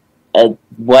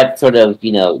what sort of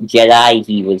Jedi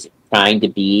he was trying to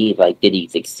be. Like, did he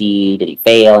succeed? Did he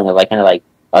fail? And they're like, kind of like,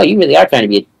 oh, you really are trying to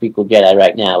be a prequel Jedi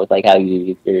right now with like how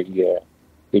you're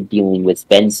dealing with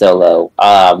Ben Solo.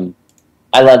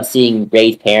 I love seeing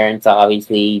Rey's parents,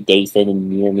 obviously, Dason and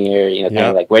Miramir. Kind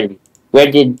of like where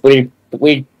did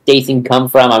Dason come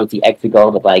from? Obviously,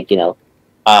 Exegol, but like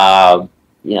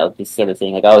this sort of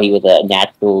thing. Like, oh, he was a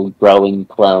natural growing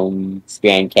clone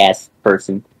Strandcast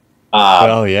person.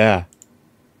 Oh yeah.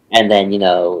 And then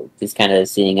just kind of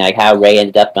seeing like how Rey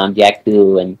ended up on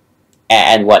Jakku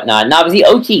and whatnot. And obviously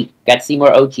Ochi, got to see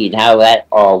more Ochi and how that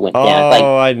all went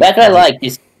down. That's what I like.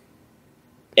 Just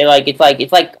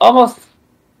it's like almost.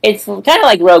 It's kind of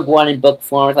like Rogue One in book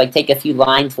form. It's like take a few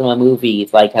lines from a movie.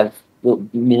 It's like have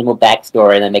minimal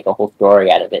backstory and then make a whole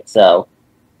story out of it. So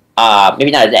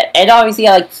maybe not that. And obviously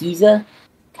I like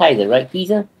Kaiser, right?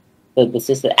 Kaiser, the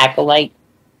sister acolyte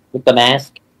with the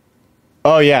mask.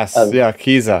 Oh yes, yeah,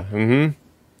 Kiza. Mm-hmm.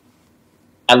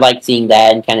 I like seeing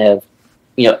that and kind of,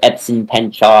 Epson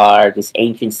Penchar, this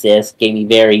ancient Sith, gave me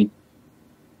very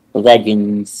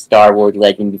Legends, Star Wars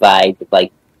Legend vibe with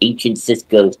like ancient Sith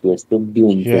ghosts who are still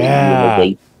doing things that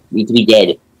they need to be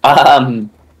dead.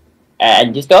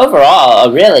 And just overall,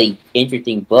 a really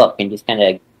interesting book, and just kind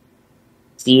of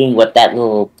seeing what that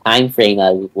little time frame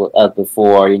of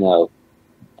before,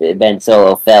 Ben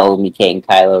Solo fell and became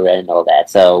Kylo Ren and all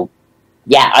that. So,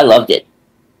 yeah, I loved it.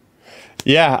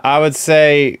 Yeah, I would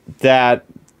say that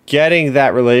getting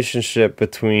that relationship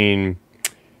between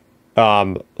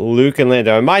Luke and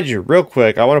Lando, and mind you, real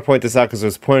quick, I want to point this out because it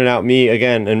was pointed out me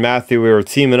again and Matthew. We were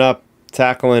teaming up,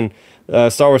 tackling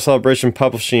Star Wars Celebration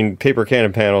publishing paper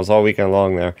cannon panels all weekend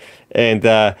long there, and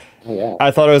I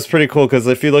thought it was pretty cool because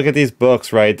if you look at these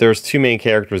books, right, there's two main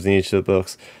characters in each of the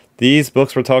books. These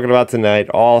books we're talking about tonight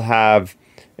all have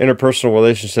interpersonal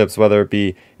relationships, whether it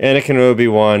be Anakin and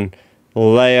Obi-Wan,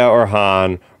 Leia or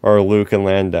Han, or Luke and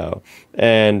Lando.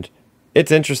 And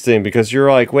it's interesting because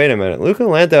you're like, wait a minute, Luke and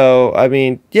Lando, I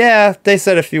mean, yeah, they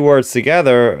said a few words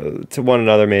together to one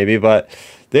another maybe, but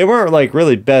they weren't like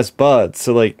really best buds.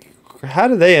 So like, how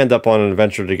did they end up on an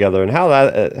adventure together, and how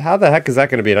the heck is that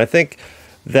going to be? And I think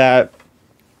that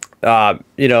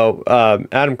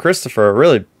Adam Christopher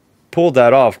really pulled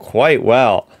that off quite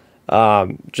well.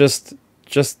 Just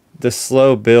the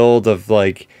slow build of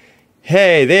like,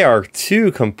 hey, they are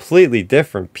two completely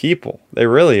different people. They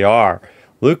really are.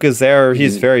 Luke is there.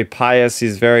 He's very pious.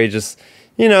 He's very just,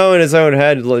 in his own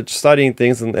head, studying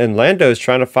things. And Lando is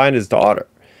trying to find his daughter.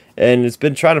 And it's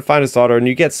been trying to find his daughter. And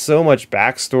you get so much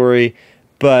backstory.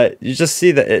 But you just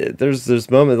see that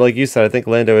there's moments, like you said, I think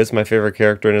Lando is my favorite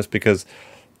character in this because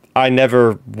I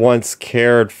never once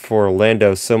cared for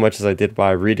Lando so much as I did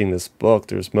by reading this book.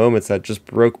 There's moments that just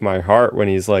broke my heart when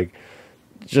he's like,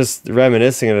 just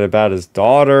reminiscing about his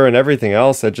daughter and everything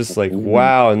else. That just like,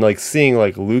 wow. And like seeing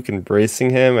like Luke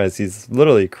embracing him as he's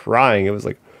literally crying. It was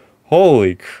like,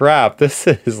 holy crap, this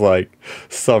is like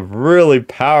some really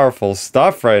powerful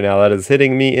stuff right now that is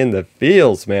hitting me in the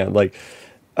feels, man. Like,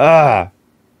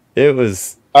 it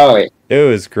was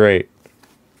great.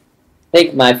 I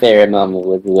think my favorite moment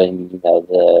was when,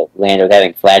 the Lando was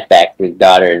having flashbacks to his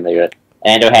daughter, and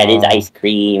Lando had his ice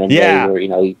cream, and they were,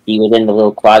 he was in the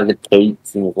little closet of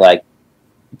cakes, and it's like,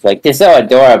 they're so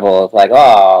adorable. It's like,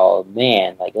 oh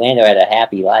man, like Lando had a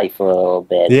happy life for a little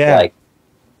bit. Yeah.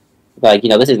 Like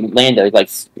this is Lando. He's like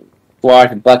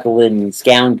swashbuckling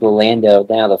scoundrel Lando,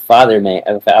 now the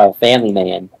family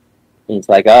man. And it's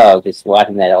like, oh, just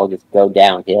watching that all just go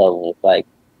downhill, and it's like,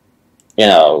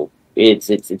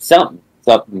 it's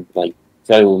something like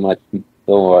so much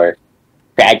more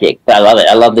tragic. But I love it.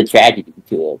 I love the tragedy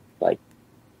to it. Like,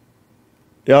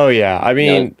 oh yeah, I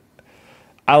mean,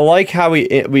 I like how we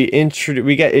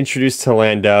get introduced to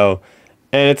Lando,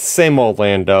 and it's the same old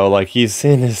Lando. Like he's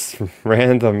in this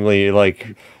randomly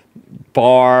like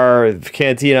bar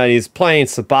cantina, and he's playing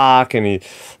sabacc, and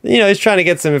he's trying to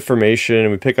get some information,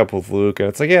 and we pick up with Luke, and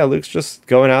it's like, yeah, Luke's just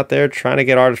going out there trying to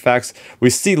get artifacts. We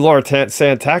see Lord San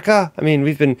Tekka. I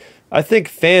mean, I think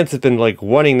fans have been like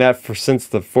wanting that since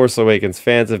The Force Awakens.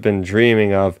 Fans have been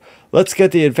dreaming of, let's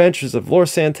get the adventures of Lord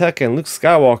San Tekka and Luke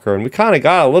Skywalker, and we kind of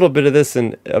got a little bit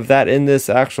of that in this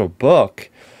actual book.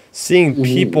 Seeing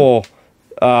people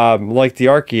like the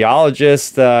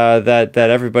archaeologist that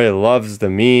everybody loves, the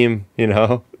meme,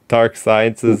 Dark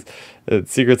Sciences,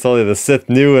 Secrets only the Sith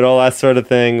knew, and all that sort of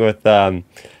thing. With oh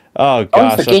gosh,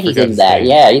 I forget he's in that.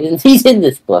 Yeah, he's in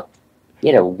this book. He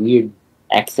had a weird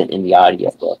accent in the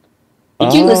audiobook.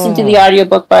 Did you listen to the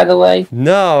audiobook, by the way?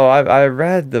 No, I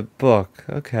read the book.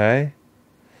 Okay.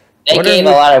 They gave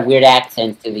a lot of weird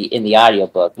accents in the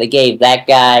audiobook. They gave that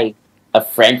guy a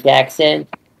French accent.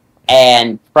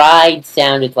 and Pride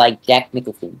sounded like Jack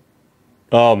Nicholson.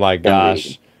 Oh my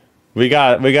gosh. We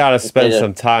gotta spend Instead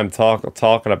some time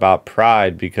talking about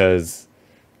Pride, because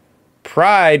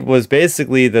Pride was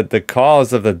basically the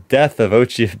cause of the death of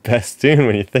Ochi Bestoon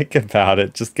when you think about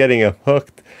it, just getting him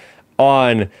hooked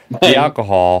on the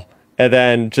alcohol, and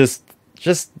then just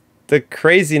the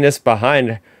craziness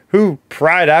behind who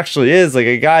Pride actually is, like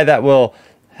a guy that will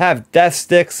have death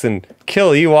sticks and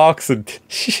kill Ewoks and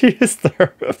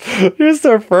use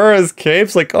their fur as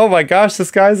capes. Like, oh my gosh,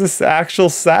 this guy's this actual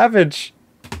savage.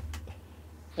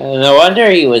 No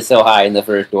wonder he was so high in the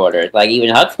First Order. Like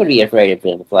even Hux would be afraid of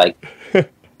him. It's like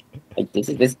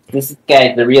this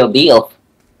guy's the real deal.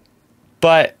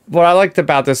 But what I liked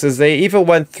about this is they even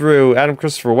went through, Adam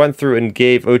Christopher went through and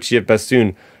gave Ochi of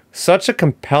Bestoon such a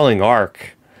compelling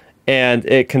arc. And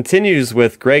it continues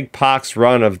with Greg Pak's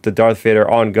run of the Darth Vader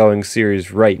ongoing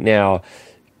series right now,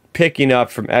 picking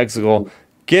up from Exegol,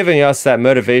 giving us that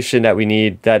motivation that we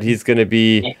need, that he's going to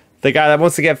be the guy that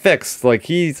wants to get fixed. Like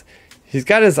he's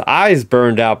got his eyes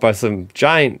burned out by some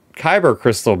giant Kyber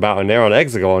crystal mountain there on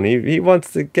Exegol, and he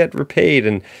wants to get repaid.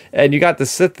 And you got the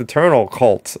Sith Eternal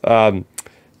cult.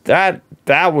 That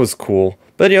was cool.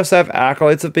 But then you also have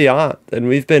Acolytes of Beyond, and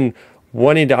we've been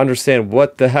wanting to understand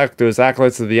what the heck those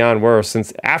Acolytes of Beyond were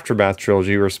since Aftermath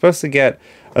Trilogy. We were supposed to get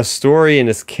a story in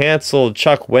this canceled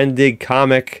Chuck Wendig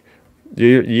comic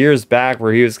years back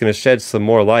where he was going to shed some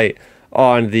more light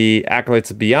on the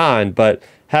Acolytes of Beyond, but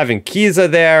having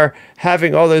Kiza there,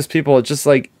 having all those people, it just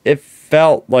like, it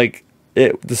felt like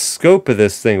the scope of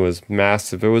this thing was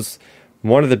massive. It was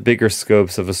one of the bigger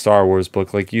scopes of a Star Wars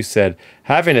book, like you said,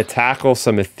 having to tackle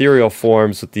some ethereal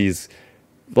forms with these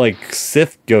like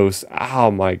Sith ghosts. Oh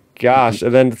my gosh.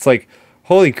 And then it's like,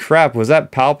 holy crap, was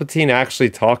that Palpatine actually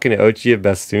talking to Ochi of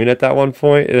Bestoon at that one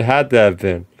point? It had to have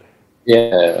been.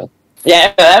 Yeah,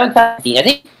 that was Palpatine. I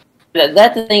think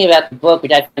that's the thing about the book,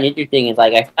 which I find interesting, is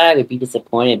like I thought I would be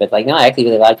disappointed, but like no, I actually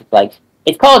really liked it. Like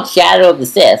it's called Shadow of the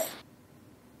Sith,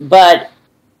 but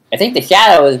I think the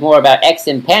Shadow is more about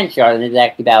Exum Panchar than it's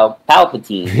actually about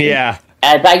Palpatine. Yeah.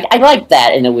 But I like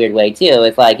that in a weird way too.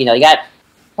 It's like, you know, you got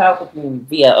Palpatine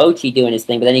via Ochi doing his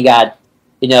thing, but then you got,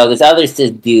 you know, this other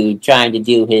Sith dude trying to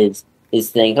do his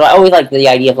thing. So I always like the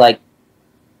idea of like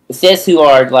Sith who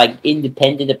are like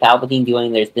independent of Palpatine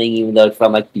doing their thing, even though it's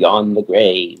from like beyond the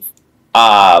grave.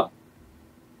 What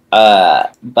was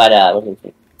I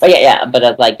saying? Oh yeah,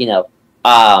 but like, you know,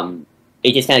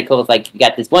 it's just kind of cool. It's like you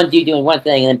got this one dude doing one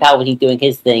thing, and then Palpatine doing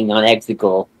his thing on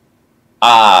Exegol.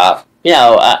 You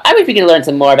know, I wish we could learn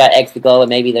some more about Exegol, and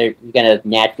maybe they're gonna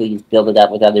naturally just build it up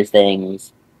with other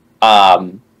things.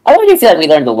 I already feel like we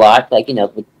learned a lot. Like, you know,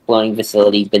 the cloning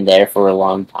facility's been there for a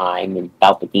long time, and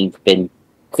Palpatine's been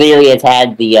clearly has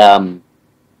had the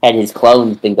had his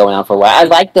clones been going on for a while. I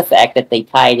like the fact that they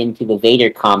tied into the Vader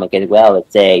comic as well.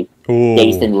 It's a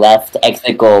Jason left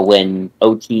Exegol when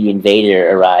Ochi and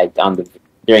Vader arrived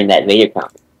during that Vader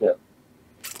comic.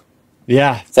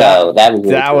 Yeah. So that was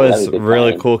really that cool. was a good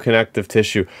really time. cool connective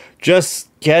tissue. Just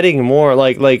getting more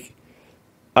like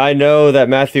I know that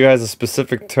Matthew has a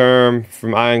specific term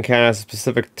from Ion Can has a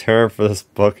specific term for this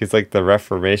book. He's like the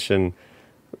Reformation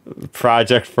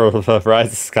project for the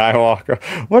Rise of Skywalker.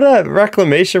 What a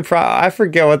reclamation I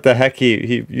forget what the heck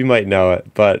you might know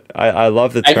it, but I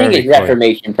love the term. I think it's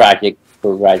Reformation Project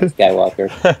for Rise of Skywalker.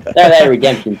 that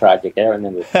Redemption Project. I don't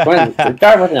remember.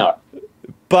 Start with an R.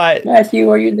 But Matthew,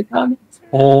 are you in the comments?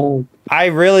 I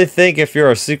really think if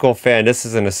you're a sequel fan, this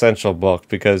is an essential book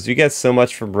because you get so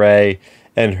much from Rey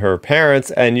and her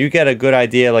parents, and you get a good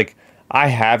idea. Like, I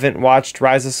haven't watched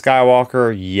Rise of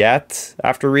Skywalker yet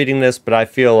after reading this, but I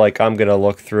feel like I'm going to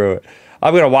look through it.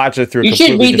 I'm going to watch it through. You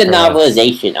should read the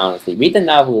novelization, honestly. Read the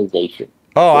novelization.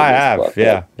 Oh, I have. Book,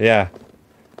 yeah.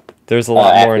 There's a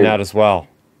lot more in that as well.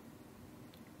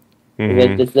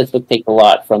 Mm-hmm. This book takes a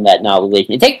lot from that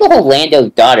novelization. It takes the whole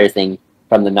Lando's daughter thing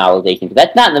from the novelization.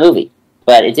 That's not in the movie,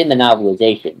 but it's in the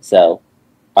novelization. So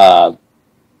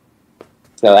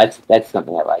that's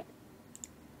something I like.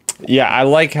 Yeah, I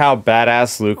like how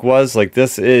badass Luke was. Like,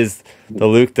 this is the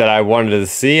Luke that I wanted to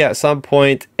see at some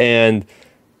point, and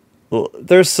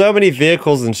there's so many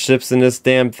vehicles and ships in this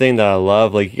damn thing that I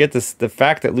love. Like, you get the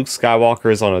fact that Luke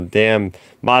Skywalker is on a damn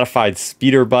modified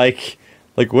speeder bike,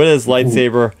 like with his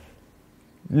lightsaber,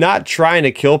 not trying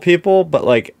to kill people, but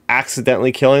like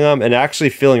accidentally killing them and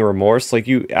actually feeling remorse. Like,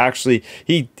 you actually,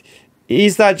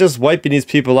 he's not just wiping these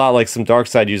people out like some dark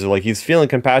side user. Like, he's feeling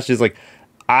compassion. He's like,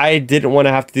 I didn't want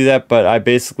to have to do that, but I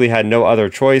basically had no other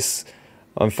choice,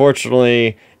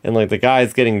 unfortunately. And like the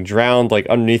guy's getting drowned like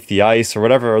underneath the ice or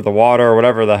whatever, or the water or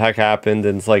whatever the heck happened.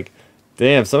 And it's like,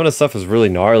 damn, some of the stuff is really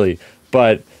gnarly.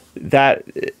 But that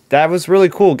was really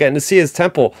cool, getting to see his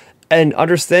temple and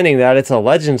understanding that it's a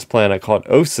Legends planet called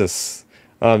Ossus.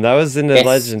 That was in the Yes.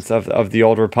 Legends of the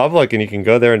Old Republic, and you can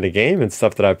go there in the game and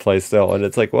stuff that I play still. And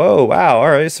it's like, whoa, wow,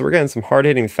 all right. So we're getting some hard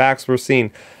hitting facts. We're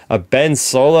seeing a Ben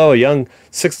Solo, a young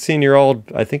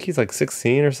 16-year-old. I think he's like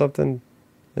 16 or something.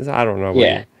 I don't know.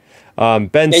 Yeah.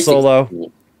 Ben Solo.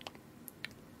 Basically.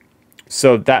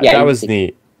 So that Yeah, was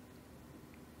neat.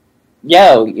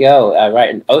 Right.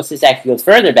 And Ossus actually goes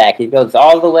further back. It goes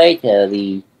all the way to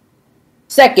the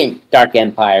second Dark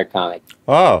Empire comic,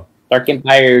 Oh, Dark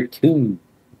Empire 2.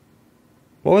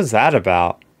 what was that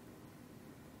about?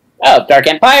 Oh, Dark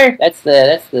Empire? That's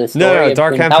the story. No, of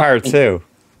Dark when Empire Palpatine- 2.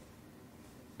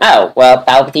 Oh, well,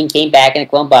 Palpatine came back in a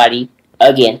clone body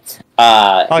again. He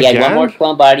had one Again? more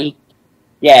clone body.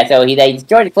 Yeah, so they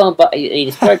destroyed the clone. He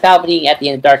destroyed Palpatine at the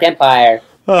end of Dark Empire,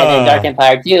 and then Dark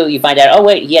Empire 2. You find out, oh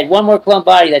wait, he had one more clone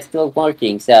body that's still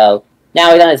working. So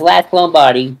now he's on his last clone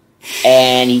body,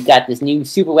 and he's got this new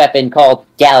super weapon called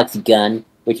Galaxy Gun,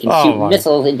 which can Oh shoot my.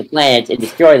 missiles into planets and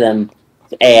destroy them.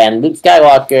 And Luke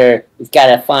Skywalker has got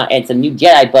to find, and some new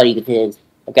Jedi buddies of his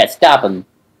have got to stop him.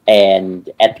 And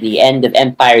at the end of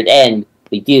Empire's End,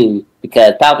 they do,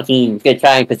 because Palpatine is going to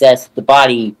try and possess the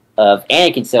body of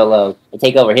Anakin Solo and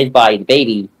take over his body, the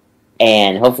baby,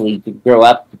 and hopefully grow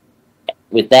up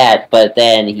with that. But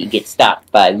then he gets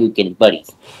stopped by Luke and his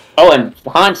buddies. Oh, and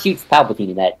Han shoots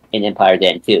Palpatine in Empire's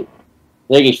End too.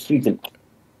 They just shoots him.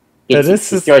 Yeah,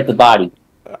 this is- destroys the body.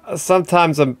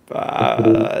 Sometimes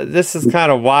this is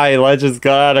kind of why Legends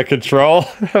got out of control,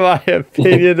 in my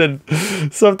opinion.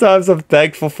 And sometimes I'm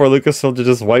thankful for Lucasfilm to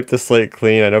just wipe the slate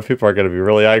clean. I know people are going to be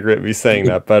really angry at me saying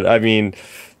that, but I mean,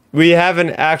 we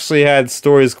haven't actually had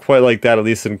stories quite like that, at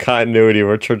least in continuity,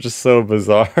 which are just so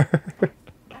bizarre.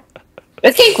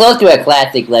 This came close to a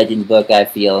classic Legend book, I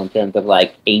feel, in terms of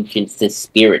like ancients to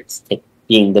spirits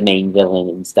being the main villain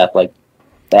and stuff like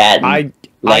that. And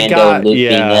Lando and Luke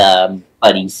being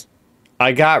buddies.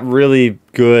 I got really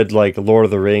good like Lord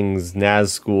of the Rings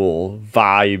Nazgul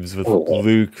vibes with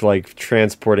Luke like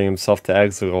transporting himself to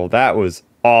Exegol. That was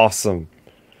awesome.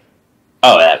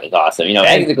 Oh, that was awesome. You know,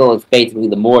 Exegol is basically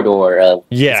the Mordor of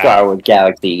the Star Wars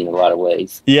galaxy in a lot of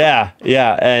ways. Yeah,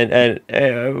 and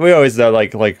we always know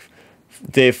like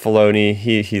Dave Filoni,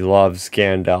 he loves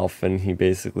Gandalf, and he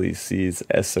basically sees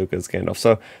Ahsoka as Gandalf.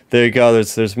 So there you go.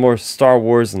 There's more Star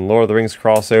Wars and Lord of the Rings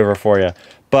crossover for you.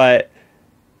 But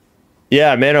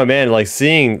yeah, man, oh man, like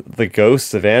seeing the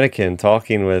ghost of Anakin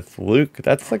talking with Luke,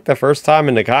 that's like the first time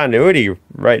in the continuity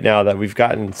right now that we've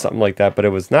gotten something like that, but it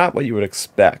was not what you would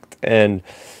expect. And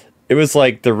it was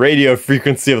like the radio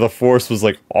frequency of the Force was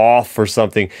like off or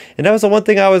something. And that was the one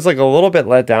thing I was like a little bit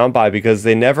let down by, because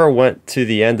they never went to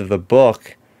the end of the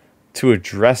book to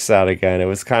address that again. It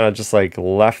was kind of just like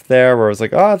left there where it was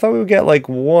like, oh, I thought we would get like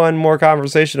one more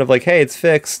conversation of like, hey, it's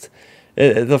fixed.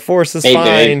 The Force is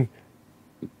fine.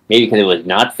 Maybe because it was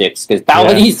not fixed, because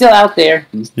Palpatine's still out there.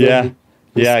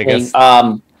 I guess.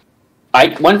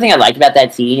 One thing I liked about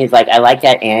that scene is like I like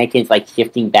that Anakin's like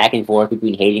shifting back and forth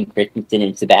between Hayden Christensen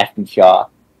and Sebastian Shaw.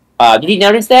 Did you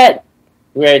notice that?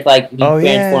 Where it's like he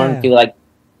transformed to like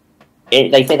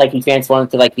they say like he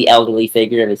transformed to like the elderly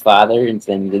figure of his father, and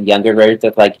then the younger version. So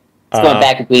it's like it's going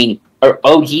back between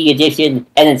OG edition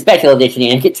and then special edition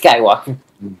Anakin Skywalker.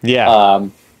 Yeah.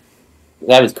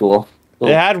 That was cool.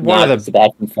 It had one of the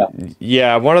best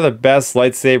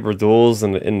lightsaber duels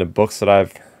in the books that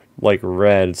I've like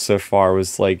read so far.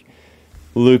 Was like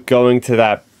Luke going to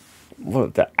the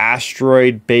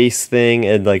asteroid base thing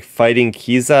and like fighting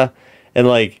Kiza, and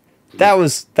like that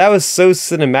was so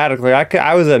cinematic. Like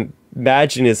I was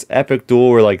imagining this epic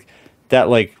duel where like that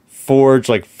like forge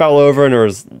like fell over and there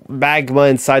was magma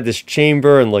inside this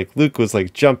chamber, and like Luke was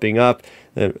like jumping up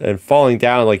and falling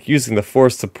down, like using the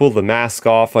Force to pull the mask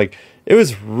off. Like it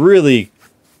was really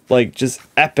like just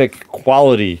epic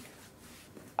quality.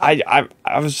 I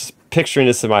was just picturing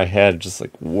this in my head, just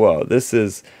like, whoa, this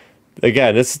is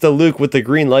the Luke with the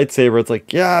green lightsaber. It's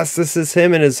like, yes, this is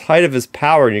him in his height of his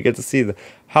power, and you get to see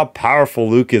how powerful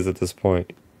Luke is at this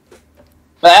point.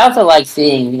 But I also like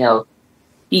seeing,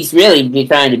 he's really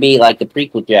trying to be like the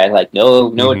prequel Jack, like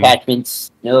no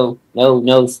attachments, no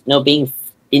being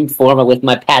informal with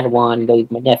my Padawan,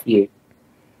 my nephew.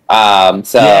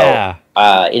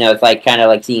 It's like kind of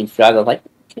like seeing struggle, like,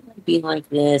 can I be like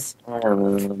this? I don't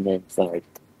know. And then it's like,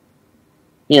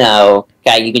 you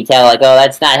can tell like, oh,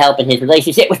 that's not helping his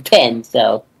relationship with Ben.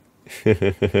 So,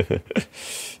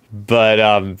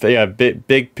 but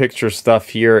big picture stuff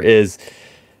here is,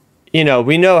 we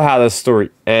know how the story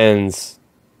ends,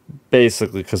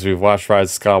 basically, because we've watched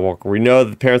Rise of Skywalker. We know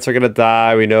the parents are gonna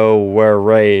die. We know where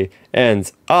Rey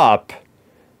ends up.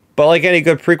 But like any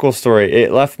good prequel story,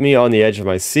 it left me on the edge of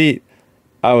my seat.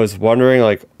 I was wondering,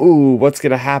 like, ooh, what's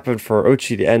going to happen for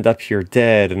Ochi to end up here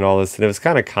dead and all this. And it was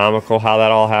kind of comical how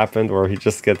that all happened, where he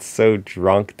just gets so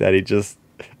drunk that he just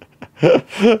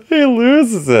he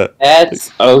loses it.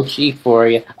 That's Ochi for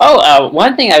you. Oh,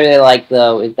 one thing I really like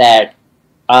though is that,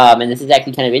 and this is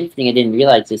actually kind of interesting. I didn't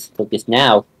realize this until just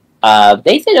now.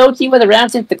 They said Ochi was around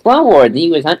since the Clone Wars. And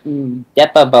he was hunting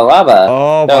Depa Billaba.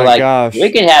 Oh so, my like, gosh!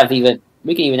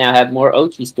 we can even now have more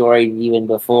Ochi stories even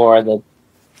before the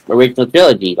original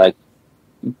trilogy. Like,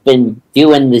 been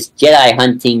doing this Jedi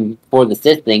hunting for the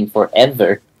Sith thing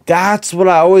forever. That's what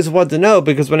I always wanted to know,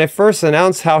 because when they first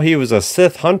announced how he was a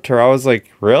Sith hunter, I was like,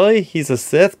 really? He's a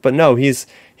Sith? But no, he's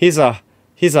a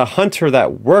hunter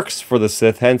that works for the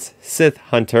Sith, hence Sith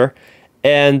hunter.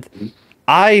 And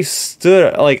I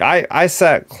stood, like, I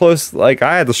sat close, like,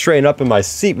 I had to straighten up in my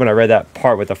seat when I read that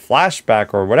part with the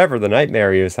flashback or whatever the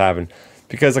nightmare he was having.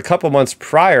 Because a couple months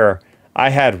prior, I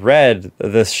had read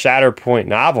this Shatterpoint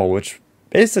novel, which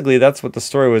basically that's what the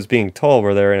story was being told,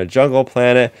 where they're in a jungle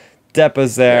planet.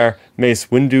 Depa's there, Mace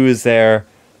Windu is there,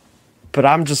 but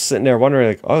I'm just sitting there wondering,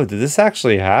 like, oh, did this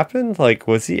actually happen? Like,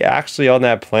 was he actually on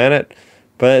that planet?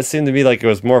 But it seemed to me like it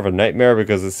was more of a nightmare,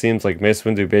 because it seems like Mace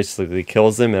Windu basically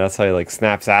kills him, and that's how he, like,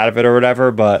 snaps out of it or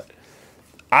whatever. But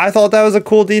I thought that was a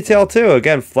cool detail too.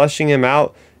 Again, fleshing him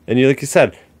out, and you, like you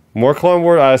said, more Clone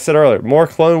Wars. I said earlier, more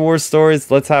Clone Wars stories.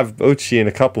 Let's have Ochi in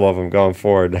a couple of them going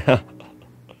forward now.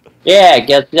 Yeah, I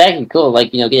guess that'd be cool.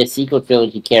 Like, get a sequel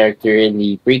trilogy character in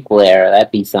the prequel era. That'd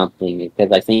be something.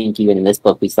 Because I think even in this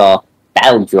book we saw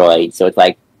battle droids, so it's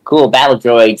like cool battle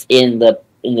droids in the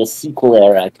sequel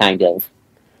era, kind of.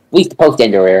 At least the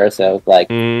post-Endor era. So it's like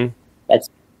that's.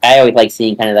 I always like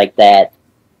seeing kind of like that.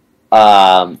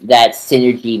 That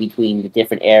synergy between the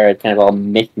different eras, kind of all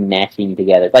mashing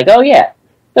together. It's like, oh yeah,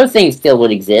 those things still would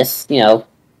exist.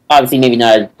 Obviously, maybe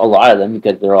not a lot of them,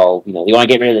 because they're all, they want to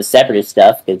get rid of the separatist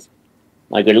stuff, because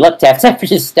my good luck to have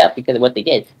separatist stuff because of what they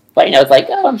did. But, it's like,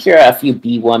 oh, I'm sure a few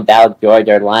B-1 battle droids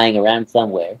are lying around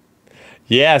somewhere.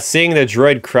 Yeah, seeing the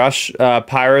Droid Crush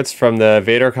pirates from the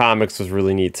Vader comics was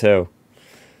really neat, too.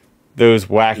 Those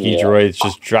wacky droids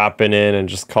just dropping in and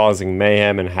just causing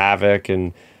mayhem and havoc,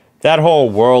 and that whole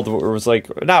world was like,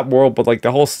 not world, but like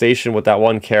the whole station with that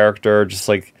one character, just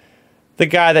like the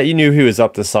guy that you knew he was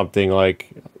up to something, like,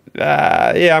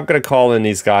 yeah, I'm gonna call in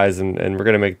these guys and we're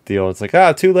gonna make a deal. It's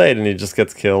like, too late, and he just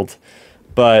gets killed.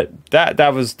 But that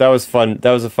was fun.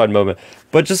 That was a fun moment.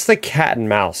 But just the cat and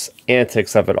mouse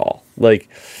antics of it all, like,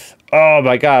 oh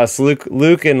my gosh,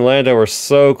 Luke and Lando were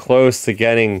so close to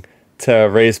getting to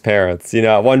Rey's parents.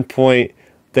 At one point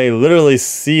they literally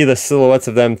see the silhouettes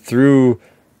of them through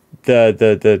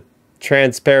the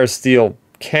transparent steel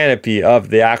canopy of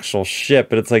the actual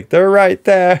ship, and it's like, they're right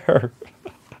there.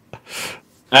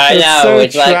 I know, so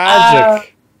it's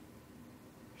tragic.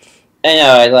 I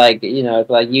know, it's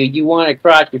like you want to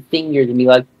cross your fingers and be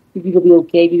like, people be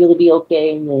okay, people be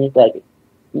okay, and then it's like,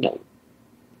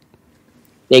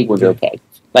 they were okay.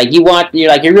 Like,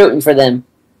 you're rooting for them,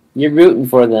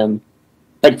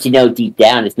 but deep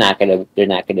down they're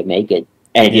not gonna make it,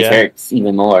 and it just hurts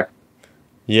even more.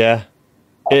 Yeah,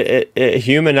 it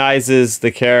humanizes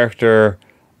the character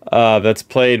that's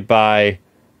played by.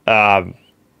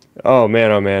 Oh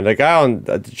man, the guy on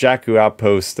the Jakku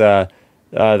outpost that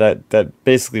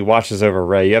basically watches over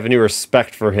Rey. You have a new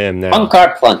respect for him now.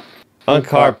 Unkar Plutt.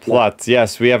 Unkar Plutt.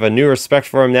 Yes, we have a new respect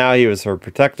for him now. He was her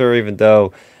protector, even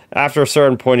though after a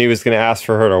certain point he was going to ask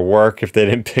for her to work if they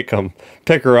didn't pick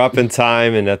her up in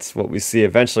time, and that's what we see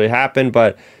eventually happen.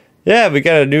 But yeah, we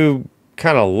got a new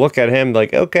kind of look at him,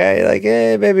 like, okay, like,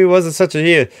 maybe he wasn't such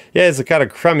a it's a kind of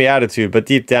crummy attitude, but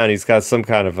deep down he's got some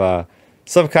kind of a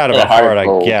heart,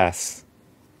 I guess.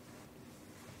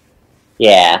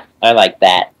 Yeah, I like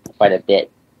that quite a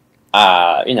bit.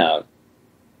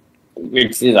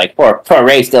 It's like poor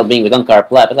Rey still being with Unkar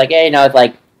Plutt, but like, it's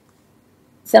like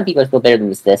some people are still better than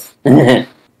this. In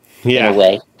a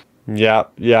way. Yeah.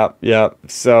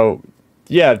 So,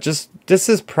 yeah, just this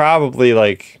is probably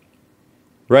like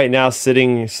right now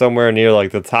sitting somewhere near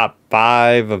like the top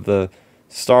 5 of the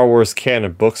Star Wars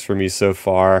canon books for me so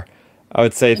far. I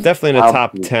would say definitely in the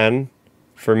top 10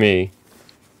 for me.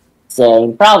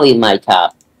 So probably my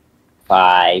top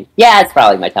 5. Yeah, it's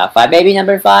probably my top 5. Maybe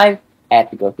number 5. I have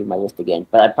to go through my list again,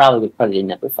 but I probably would put it in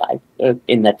number 5, or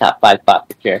in the top 5 spot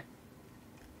for sure.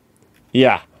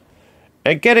 Yeah.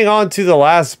 And getting on to the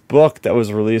last book that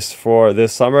was released for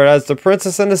this summer, that's The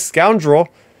Princess and the Scoundrel.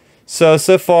 So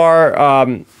far,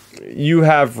 you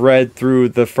have read through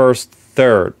the first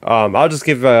third. I'll just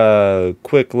give a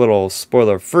quick little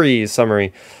spoiler-free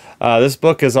summary. This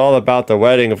book is all about the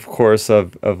wedding, of course,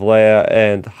 of Leia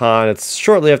and Han. It's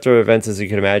shortly after events, as you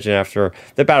can imagine, after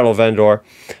the Battle of Endor.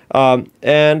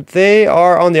 And they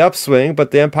are on the upswing,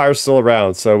 but the Empire's still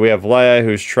around. So we have Leia,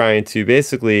 who's trying to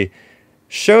basically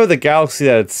show the galaxy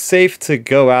that it's safe to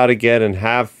go out again and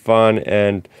have fun.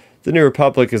 And the New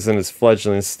Republic is in its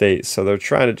fledgling state. So they're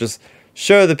trying to just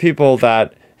show the people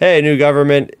that, hey, new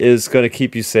government is going to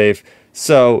keep you safe.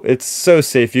 So it's so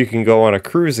safe you can go on a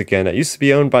cruise again that used to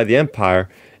be owned by the Empire,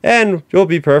 and you'll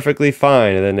be perfectly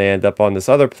fine. And then they end up on this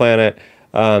other planet,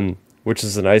 which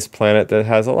is an ice planet that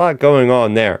has a lot going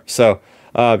on there. So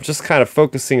just kind of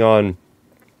focusing on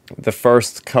the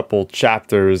first couple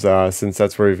chapters, since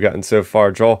that's where we've gotten so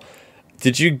far. Joel,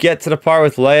 did you get to the part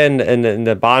with Leia and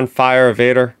the bonfire of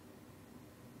Vader?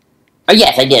 Oh,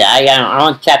 yes, I did. I'm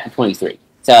on chapter 23.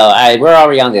 So we're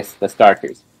already on the Star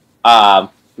Cruise.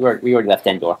 We already left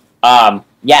Endor. I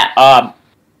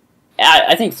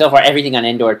think so far everything on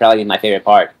Endor is probably my favorite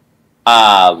part.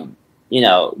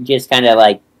 Just kind of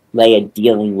like Leia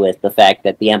dealing with the fact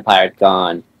that the Empire's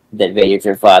gone, that Vader's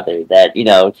her father, that,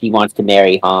 she wants to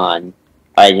marry Han,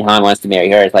 and Han wants to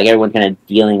marry her. It's like everyone kind of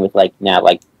dealing with, like, now,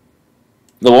 like,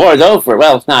 the war is over.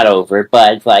 Well, it's not over,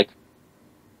 but it's like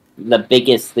the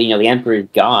biggest, the Emperor's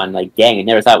gone. Like, dang, I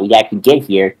never thought we'd actually get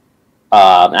here.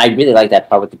 I really like that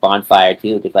part with the bonfire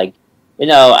too, because, like,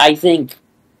 I think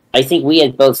we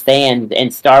as both fans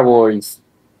and Star Wars,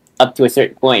 up to a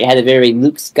certain point, had a very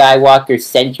Luke Skywalker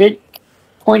centric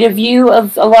point of view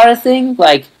of a lot of things.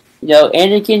 Like,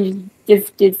 Anakin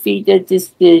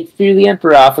threw the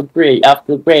Emperor off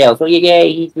the rails. So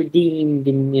yay, he's redeemed,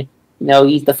 and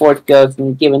he's the Force ghost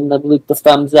and giving Luke the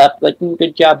thumbs up. Like,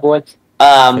 good job, boy.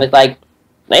 It's like,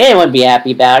 Leia wouldn't be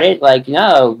happy about it. Like,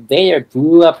 no, Vader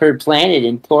blew up her planet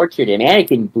and tortured him.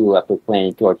 Anakin blew up her planet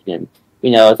and tortured him.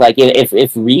 It's like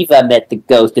if Reva met the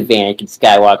ghost of Anakin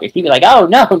Skywalker, she'd be like, oh,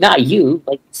 no, not you.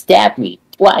 Like, stab me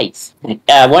twice.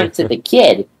 Once as a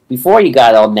kid, before you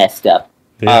got all messed up.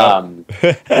 Yeah.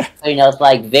 It's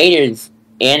like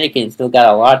Anakin still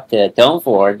got a lot to atone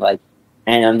for. Like,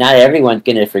 and not everyone's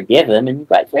going to forgive him. And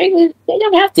quite frankly, they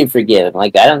don't have to forgive him.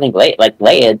 Like, I don't think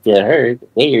Leia, to her,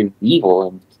 Vader's evil.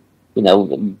 And,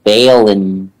 Bail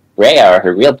and Rey are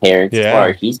her real parents, as far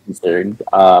as she's concerned.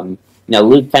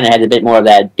 Luke kind of had a bit more of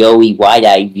that doughy,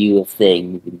 wide-eyed view of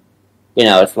things. And,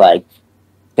 it's like,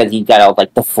 because he's got all,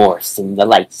 like, the Force and the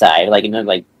light side. Like, they're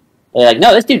like,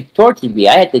 no, this dude tortured me.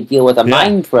 I had to deal with a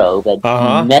mind probe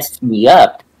that messed me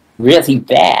up really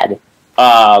bad.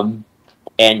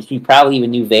 And she probably even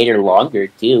knew Vader longer,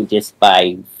 too, just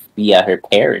via her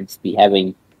parents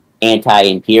having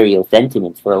anti-imperial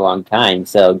sentiments for a long time.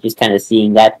 So just kind of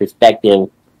seeing that perspective,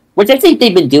 which I think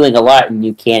they've been doing a lot in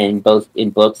new canon, both in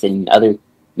books and other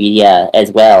media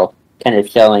as well, kind of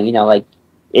showing, like,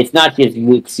 it's not just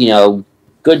Luke's, good,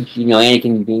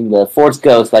 Anakin being the Force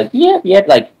ghost, like,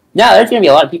 like, no, there's going to be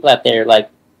a lot of people out there, like,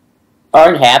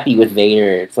 aren't happy with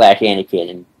Vader / Anakin,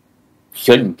 and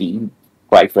shouldn't be,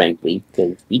 quite frankly,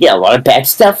 because he did a lot of bad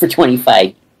stuff for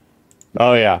 25.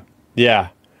 Oh, yeah. Yeah.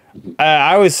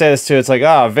 I always say this, too. It's like,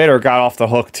 Vader got off the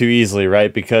hook too easily,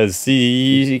 right? Because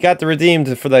he got the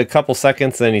redeemed for the couple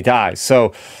seconds, and then he dies.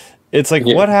 So it's like,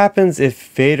 what happens if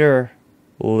Vader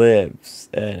lives?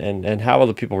 And how will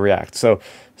the people react? So,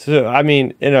 I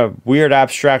mean, in a weird,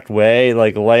 abstract way,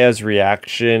 like, Leia's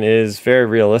reaction is very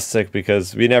realistic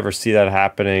because we never see that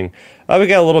happening. We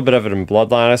get a little bit of it in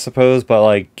Bloodline, I suppose, but,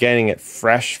 like, getting it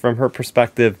fresh from her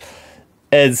perspective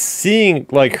and seeing,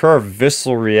 like, her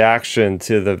visceral reaction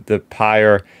to the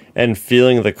pyre and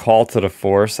feeling the call to the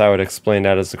Force. I would explain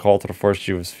that as the call to the Force.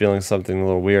 She was feeling something a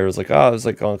little weird. It was like, it was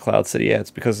like on Cloud City. Yeah, it's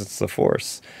because it's the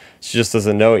Force. She just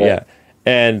doesn't know it yet.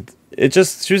 And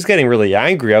she was getting really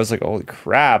angry. I was like, holy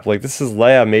crap. Like, this is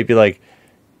Leia maybe, like,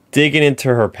 digging into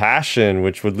her passion,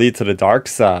 which would lead to the dark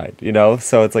side,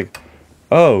 So it's like,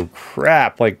 oh,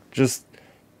 crap. Like, just,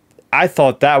 I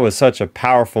thought that was such a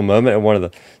powerful moment and one of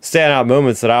the standout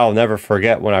moments that I'll never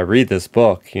forget when I read this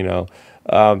book,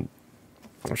 I've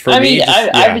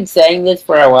been saying this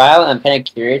for a while, and I'm kind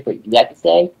of curious what you got to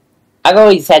say. I've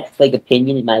always had this, like,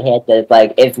 opinion in my head that,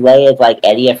 like, if Leia is like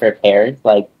any of her parents,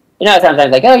 like,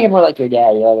 sometimes like, oh, you're more like your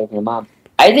dad, you're like your mom.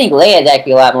 I think Leia is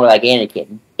actually a lot more like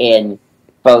Anakin in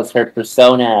both her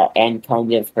persona and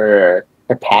kind of her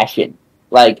passion.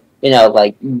 Like,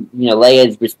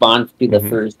 Leia's response to the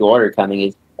First Order coming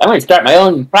is, I'm going to start my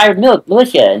own private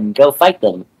militia and go fight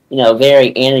them.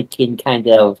 Very Anakin kind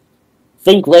of,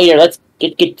 think later, let's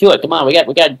get to it. Come on, we got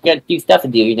to do stuff to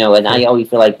do, and I always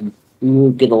feel like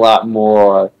Luke did a lot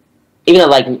more. Even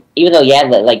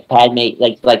though Padme,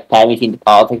 like Padme into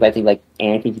politics, I think, like,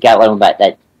 Anakin's got a lot of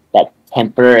that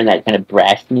temper and that kind of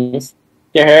brashness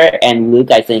to her. And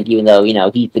Luke, I think, even though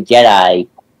he's the Jedi,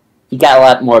 he got a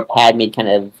lot more Padme kind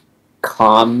of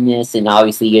calmness, and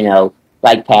obviously,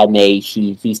 like Padme,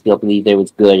 he still believed there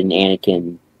was good in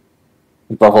Anakin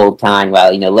the whole time.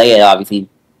 While Leia obviously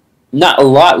not a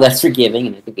lot less forgiving,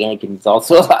 and I think Anakin is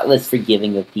also a lot less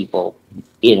forgiving of people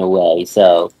in a way.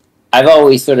 So I've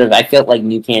always I felt like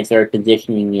New Canon started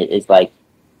positioning it as like,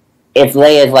 if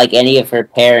Leia is like any of her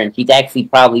parents, she's actually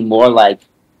probably more like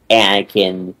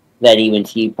Anakin than even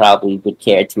she probably would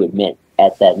care to admit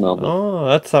at that moment. Oh,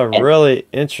 that's a really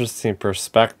interesting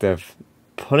perspective.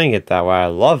 Putting it that way, I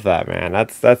love that, man.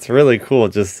 That's really cool.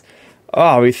 Just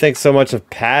we think so much of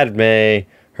Padme,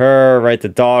 her, right, the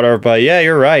daughter, but yeah,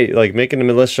 you're right. Like making the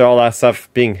militia, all that stuff,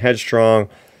 being headstrong.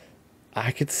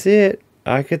 I could see it.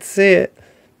 I could see it.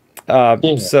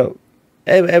 So,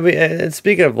 and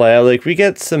speaking of Leia, like we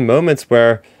get some moments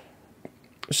where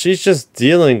she's just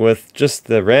dealing with just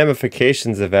the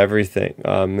ramifications of everything.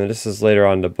 And this is later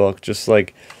on in the book. Just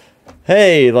like,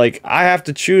 hey, like I have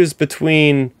to choose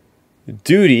between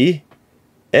duty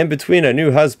and between a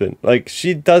new husband. Like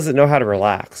she doesn't know how to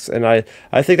relax, and I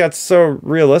think that's so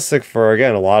realistic for,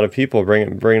 again, a lot of people,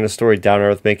 bringing the story down to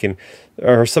earth, making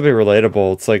or something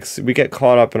relatable. It's like we get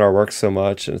caught up in our work so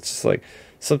much, and it's just like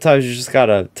sometimes you just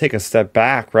gotta take a step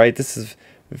back, right? This is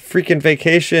freaking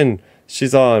vacation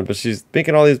she's on, but she's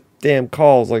making all these damn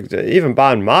calls. Like even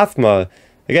Mon Mothma.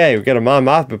 Okay, we got a Mon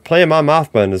Mothma, playing Mon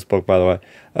Mothma in this book, by the way.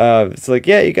 It's like,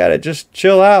 yeah, you gotta just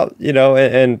chill out,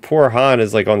 and poor Han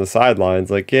is like on the sidelines,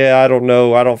 like, yeah, I don't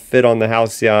know, I don't fit on the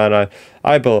Halcyon.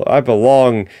 I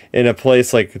belong in a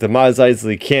place like the Mos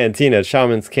Eisley Cantina,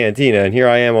 Shaman's Cantina, and here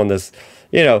I am on this,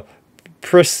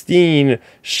 pristine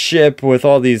ship with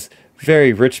all these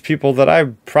very rich people that I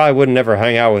probably would never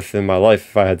hang out with in my life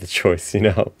if I had the choice,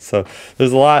 So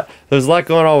there's a lot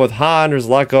going on with Han. There's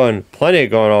plenty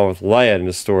going on with Leia in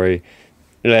the story,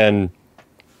 and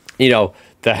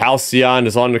the Halcyon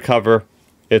is on the cover.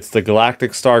 It's the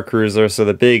Galactic Star Cruiser. So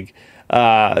the big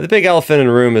elephant in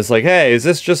the room is like, hey, is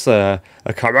this just a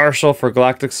commercial for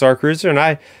Galactic Star Cruiser?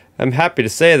 And I'm happy to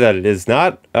say that it is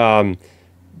not.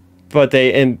 But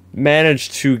they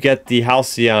managed to get the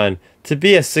Halcyon to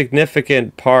be a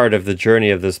significant part of the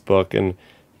journey of this book and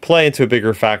play into a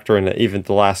bigger factor in even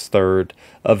the last third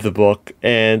of the book.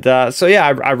 And so, yeah,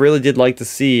 I really did like to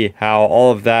see how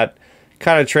all of that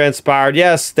kind of transpired.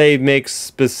 Yes, they make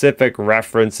specific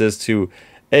references to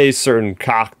a certain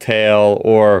cocktail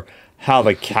or how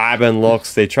the cabin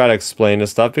looks. They try to explain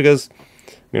this stuff because,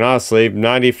 honestly,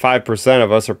 95%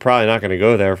 of us are probably not going to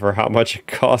go there for how much it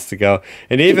costs to go.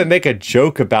 And they even make a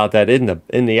joke about that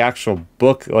in the actual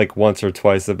book, like once or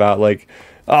twice, about like,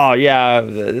 oh yeah,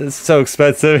 it's so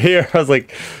expensive here. I was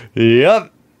like,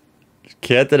 yep,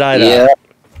 can't deny that.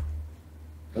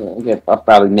 Yeah, I'll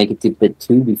probably make it to bit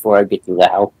 2 before I get to the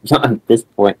house at this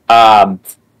point. But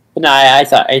no, I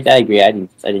agree.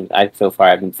 I so far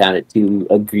haven't found it too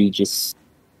egregious.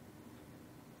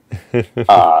 And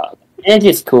it's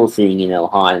just cool seeing,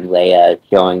 Han and Leia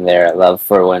showing their love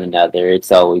for one another.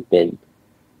 It's always been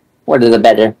one of the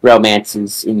better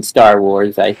romances in Star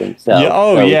Wars, I think. So.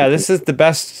 Yeah, this is the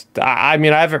best. I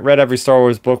haven't read every Star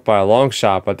Wars book by a long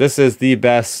shot, but this is the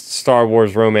best Star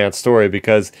Wars romance story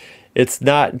because it's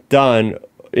not done,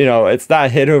 it's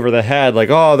not hit over the head like,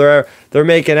 oh, they're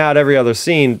making out every other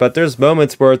scene, but there's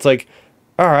moments where it's like,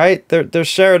 all right, they're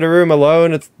sharing a room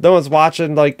alone. It's no one's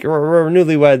watching, like we're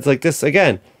newlyweds, like this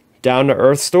again. Down to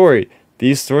earth story.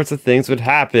 These sorts of things would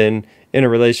happen in a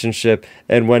relationship,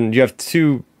 and when you have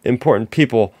two important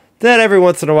people that every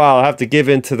once in a while have to give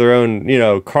in to their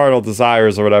own, carnal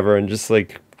desires or whatever, and just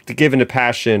like to give into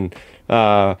passion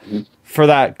for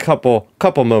that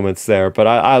couple moments there. But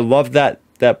I love that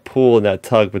pull and that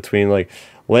tug between like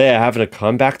Leia having to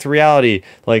come back to reality,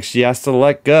 like she has to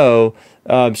let go.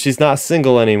 She's not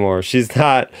single anymore. She's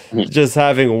not just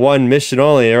having one mission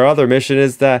only. Her other mission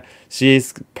is that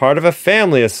she's part of a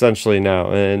family essentially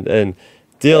now, and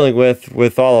dealing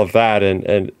with all of that,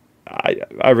 and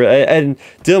and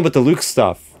dealing with the Luke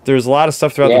stuff. There's a lot of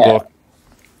stuff throughout the book.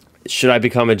 Should I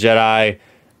become a Jedi?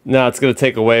 No, it's going to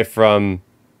take away from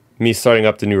me starting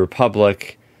up the New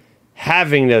Republic.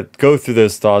 Having to go through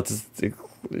those thoughts is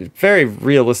very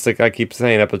realistic. I keep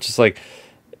saying it, but just like,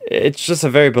 it's just a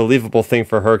very believable thing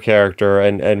for her character,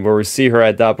 and where we see her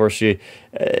end up, where she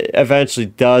eventually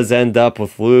does end up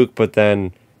with Luke, but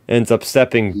then ends up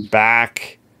stepping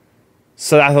back.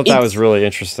 So I thought that was really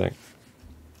interesting.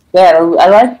 Yeah, I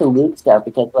like the Luke stuff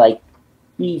because, like,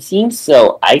 he seems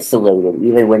so isolated,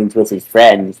 even when he's with his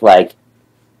friends. Like,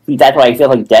 that's why I feel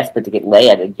like desperate to get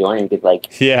Leia to join him, because,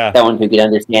 like, someone who could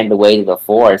understand the weight of the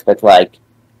Force, but, like,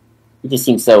 he just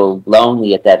seems so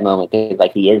lonely at that moment, 'cause,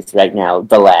 like he is right now,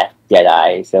 the last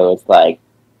Jedi. So it's like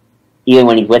even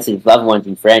when he's with his loved ones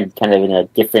and friends, kind of in a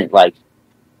different like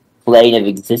plane of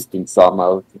existence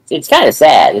almost. It's kind of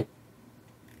sad.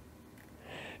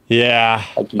 Yeah.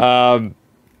 Like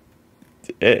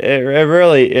It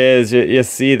really is. You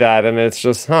see that, and it's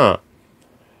just, huh.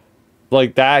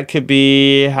 Like, that could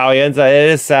be how he ends up.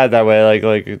 It is sad that way.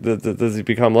 Does he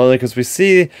become lonely? Because we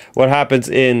see what happens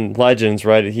in Legends,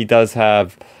 right? He does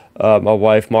have a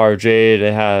wife, Mara Jade,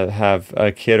 and have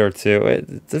a kid or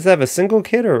two. Does he have a single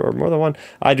kid or more than one?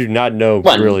 I do not know,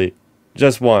 one, really.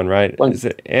 Just one, right? one. Is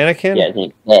it Anakin? Yeah, I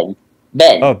think Ben.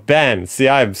 Ben. Oh, Ben. See,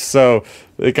 I'm so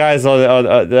the guys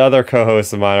on the other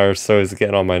co-hosts of mine are so is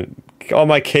getting on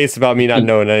my case about me not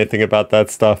knowing anything about that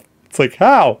stuff. It's like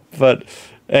how, but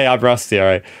hey, I'm rusty, all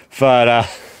right. But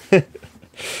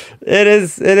it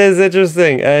is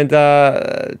interesting, and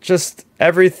just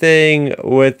everything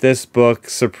with this book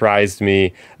surprised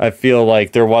me. I feel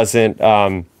like there wasn't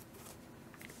anything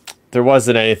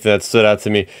that stood out to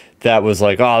me that was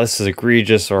like, oh, this is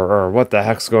egregious, or what the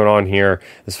heck's going on here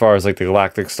as far as like the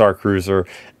Galactic Star Cruiser.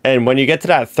 And when you get to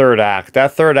that third act,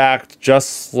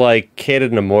 just like Cade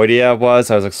and Nemoidia I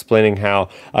was explaining how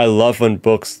I love when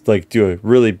books like do a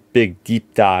really big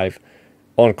deep dive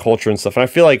on culture and stuff. And I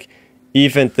feel like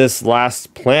even this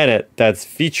last planet that's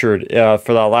featured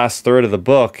for the last third of the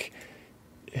book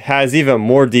has even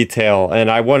more detail, and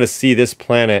I want to see this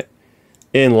planet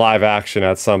in live action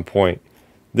at some point.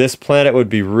 This planet would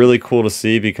be really cool to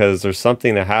see because there's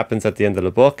something that happens at the end of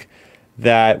the book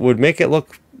that would make a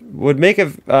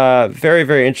very,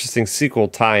 very interesting sequel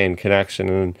tie-in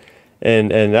connection,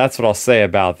 and that's what I'll say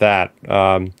about that.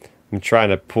 I'm trying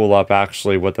to pull up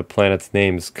actually what the planet's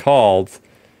name is called.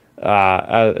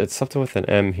 It's something with an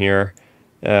M here,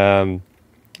 but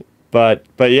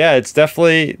yeah, it's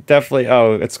definitely.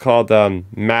 Oh, it's called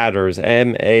Matters.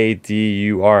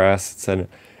 Madurs.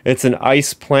 It's an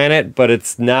ice planet, but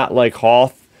it's not like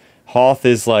Hoth. Hoth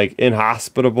is like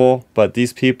inhospitable, but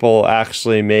these people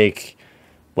actually make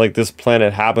like this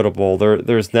planet habitable.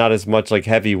 There's not as much like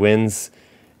heavy winds,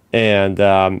 and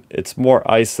it's more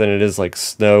ice than it is like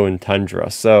snow and tundra.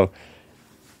 So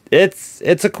it's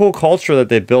a cool culture that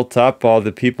they built up. All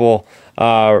the people,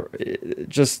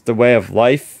 just the way of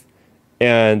life,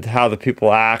 and how the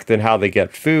people act, and how they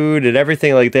get food and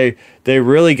everything. Like they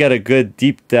really get a good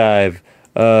deep dive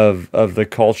of the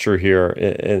culture here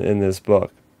in this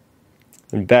book.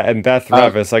 And Beth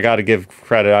Revis, I got to give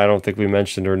credit. I don't think we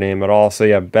mentioned her name at all. So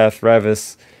yeah, Beth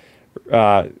Revis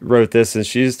wrote this, and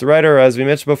she's the writer, as we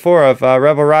mentioned before, of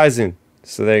Rebel Rising.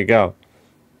 So there you go.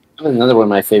 That was another one of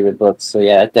my favorite books. So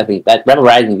yeah, definitely that Rebel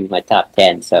Rising would be my top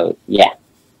 10. So yeah,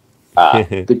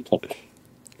 good pick.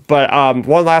 But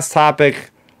one last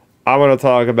topic I want to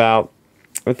talk about.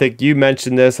 I think you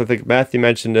mentioned this. I think Matthew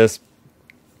mentioned this.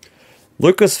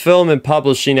 Lucasfilm and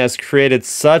Publishing has created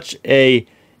such a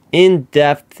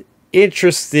in-depth,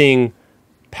 interesting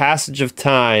passage of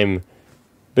time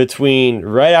between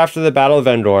right after the Battle of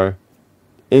Endor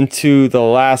into the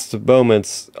last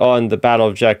moments on the Battle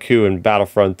of Jakku and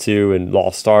Battlefront 2 and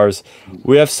Lost Stars.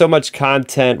 We have so much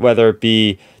content, whether it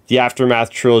be the Aftermath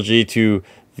trilogy to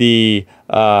the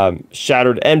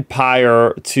Shattered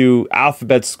Empire to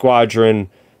Alphabet Squadron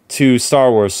to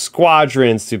Star Wars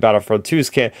Squadrons to Battlefront 2's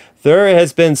canon. There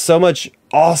has been so much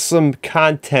awesome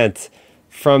content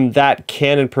from that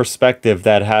canon perspective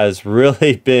that has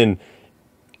really been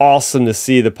awesome to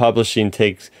see the publishing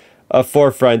take a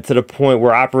forefront to the point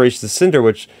where Operation Cinder,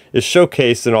 which is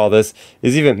showcased in all this,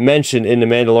 is even mentioned in The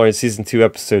Mandalorian Season 2,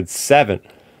 Episode 7.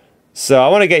 So I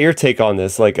want to get your take on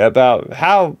this, like about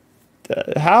how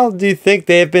do you think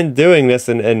they have been doing this,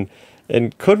 and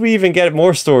could we even get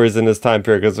more stories in this time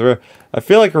period? Because I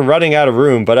feel like we're running out of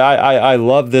room, but I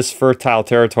love this fertile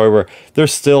territory where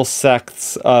there's still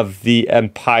sects of the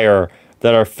Empire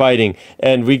that are fighting,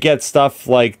 and we get stuff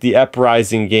like the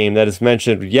Uprising game that is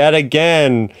mentioned yet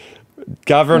again.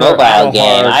 Governor mobile Adelhard.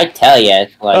 Game, I tell you.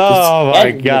 Like, oh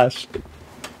my gosh.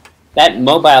 That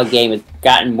mobile game has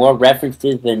gotten more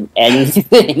references than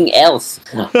anything else.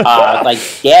 Like,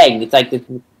 dang, it's like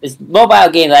this mobile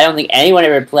game that I don't think anyone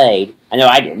ever played. I know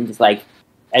I didn't. It's like,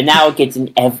 and now it gets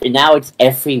now it's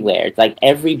everywhere. It's like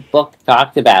every book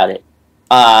talks about it.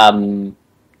 I don't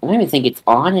even think it's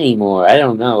on anymore. I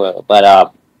don't know,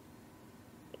 but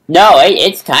no,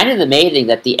 it's kind of amazing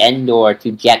that the Endor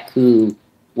to Jakku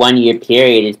 1 year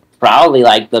period is probably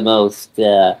like the most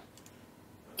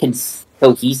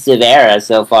cohesive era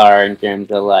so far in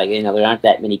terms of like, there aren't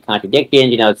that many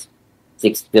contradictions.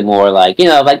 It's the more like,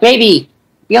 like maybe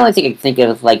the only thing I can think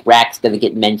of is like Rack's going to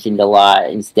get mentioned a lot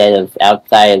instead of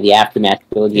outside of the Aftermath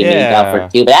trilogy and maybe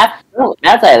Battlefront 2. But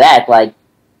outside of that, like,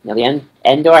 you know, the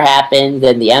Endor happens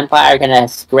and the Empire kind of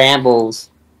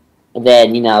scrambles. And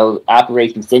then, you know,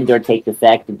 Operation Sindor takes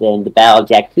effect, and then the Battle of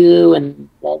Jakku, and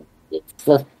then it's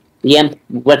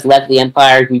what's left of the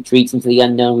Empire retreats into the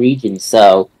unknown regions.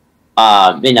 So,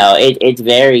 you know, it's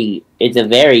a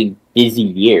very busy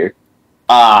year.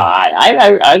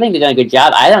 I think they're doing a good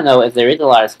job. I don't know if there is a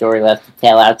lot of story left to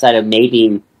tell outside of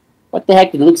maybe what the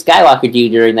heck did Luke Skywalker do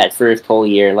during that first whole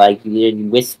year? Like, he did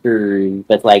Whisper,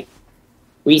 but like,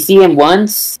 we see him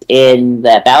once in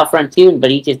the Battlefront 2, but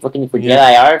he's just looking for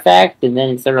Jedi artifacts, and then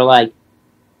it's sort of like,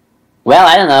 well,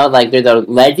 I don't know, like, there's a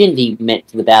legend he meant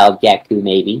to the Battle of Jakku,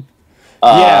 maybe.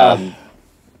 Yeah.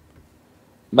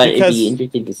 But it'd be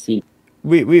interesting to see.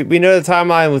 We know the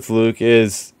timeline with Luke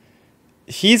is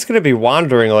he's going to be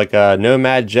wandering like a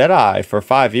nomad Jedi for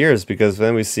 5 years, because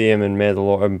then we see him in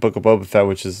Book of Boba Fett,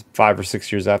 which is 5 or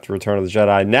 6 years after Return of the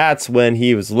Jedi. And that's when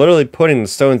he was literally putting the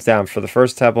stones down for the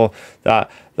first temple. The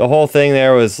whole thing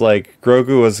there was like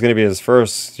Grogu was going to be his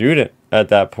first student at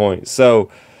that point. So,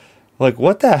 like,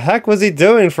 what the heck was he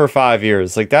doing for 5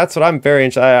 years? Like, that's what I'm very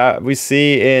interested. We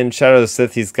see in Shadow of the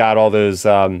Sith, he's got all those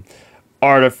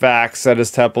artifacts at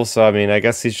his temple. So, I mean, I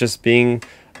guess he's just being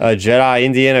Jedi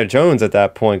Indiana Jones at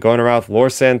that point, going around with Lor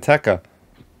San Tekka.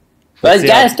 But it's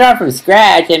got to start from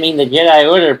scratch. I mean, the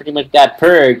Jedi Order pretty much got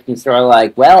purged, and sort of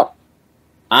like, well,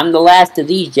 I'm the last of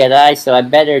these Jedi, so I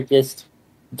better just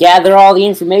gather all the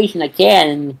information I can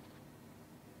and,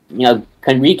 you know,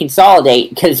 can reconsolidate,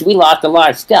 because we lost a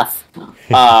lot of stuff.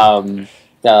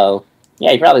 So,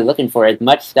 yeah, you're probably looking for as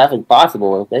much stuff as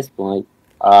possible at this point.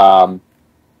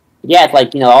 Yeah, it's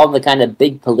like, you know, all the kind of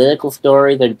big political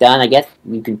stories are done. I guess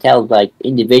you can tell, like,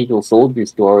 individual soldier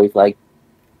stories, like,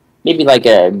 maybe like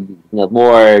a, you know,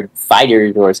 more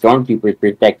fighters or stormtroopers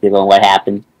perspective on what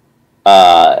happened.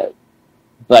 Yeah,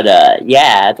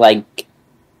 it's like,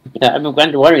 you know, I'm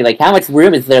wondering, like, how much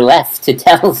room is there left to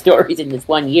tell stories in this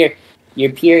 1 year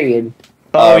period?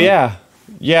 Yeah.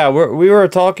 Yeah, we were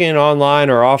talking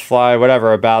online or offline,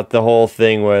 whatever, about the whole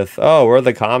thing with, where are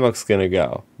the comics going to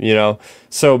go? You know?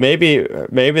 So maybe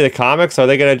the comics, are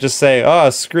they going to just say,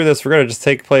 screw this, we're going to just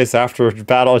take place after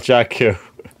Battle of Jakku?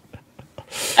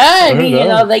 I mean,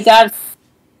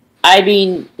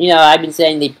 you know, I've been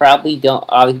saying they probably don't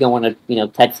want to, you know,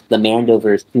 touch the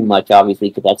Mandoverse too much, obviously,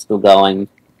 because that's still going.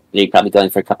 They're probably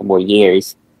going for a couple more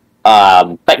years.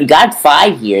 But you got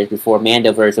 5 years before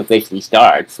Mandoverse officially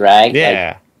starts, right? Yeah.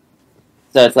 Like,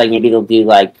 so it's like maybe they'll do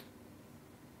like,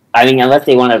 I mean, unless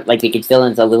they want to, like, they could fill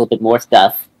in a little bit more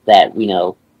stuff that, you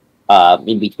know,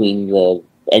 in between the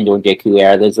Endor Jakku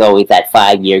era. There's always that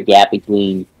 5 year gap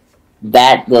between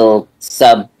that little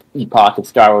sub-epoch of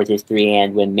Star Wars history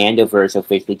and when Mandoverse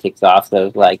officially kicks off. So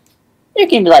it's like, there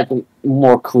can be like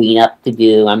more cleanup to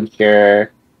do, I'm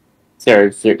sure.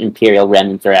 Certain Imperial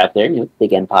remnants are out there, you know,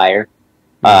 big Empire.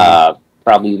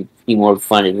 Probably be more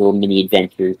fun as little mini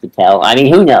adventures to tell. I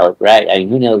mean, who knows, right? I mean,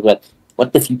 who knows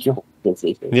what the future holds.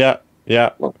 Yeah.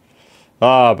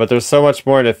 Well, but there's so much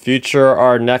more in the future.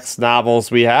 Our next novels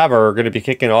we have are going to be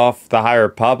kicking off The High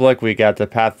Republic. We got The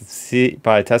Path of Sea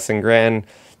by Tessin Grant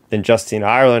and Justine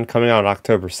Ireland coming out on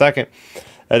October 2nd.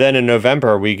 And then in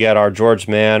November, we get our George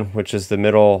Mann, which is the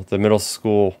middle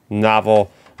school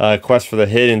novel, Quest for the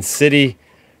Hidden City.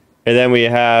 And then we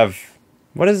have,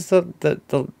 what is the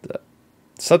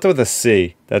something with a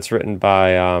C, that's written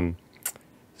by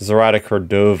Zoraida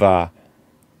Cordova.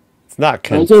 It's not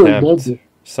Contempt,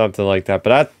 something like that.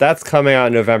 But that's coming out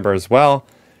in November as well.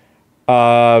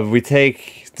 We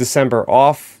take December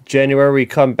off. January, we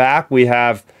come back. We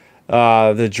have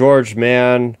the George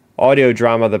Mann audio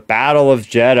drama, The Battle of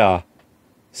Jedha.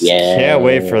 Yeah, can't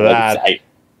wait for that.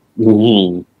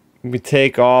 We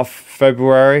take off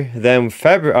February. Then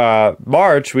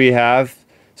March, we have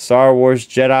Star Wars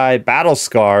Jedi Battle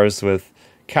Scars with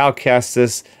Cal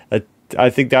Kestis.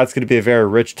 I think that's going to be a very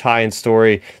rich tie-in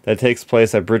story that takes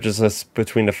place, that bridges us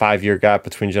between the 5 year gap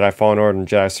between Jedi Fallen Order and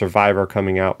Jedi Survivor,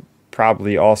 coming out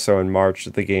probably also in March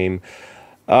of the game.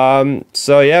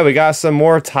 So yeah, we got some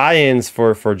more tie-ins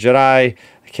for Jedi.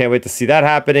 Can't wait to see that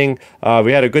happening.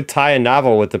 We had a good tie-in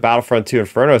novel with the Battlefront 2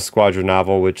 Inferno Squadron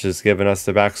novel, which has given us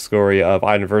the backstory of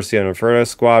Iden Versio and Inferno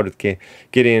Squad with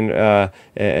Gideon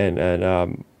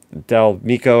and Del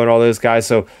Miko and all those guys.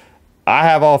 So I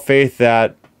have all faith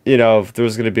that, you know,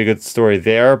 there's going to be a good story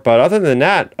there. But other than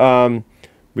that,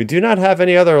 we do not have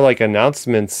any other like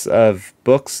announcements of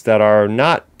books that are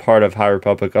not part of High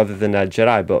Republic other than that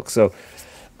Jedi book. So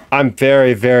I'm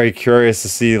very, very curious to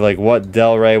see like what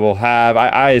Del Rey will have.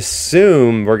 I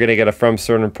assume we're gonna get a From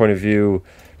Certain Point of View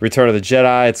Return of the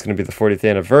Jedi. It's gonna be the 40th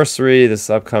anniversary this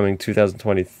upcoming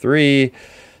 2023.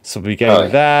 So we'll be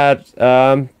getting that.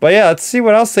 But yeah, let's see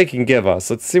what else they can give us.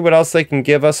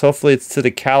 Hopefully it's to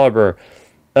the caliber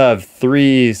of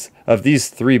these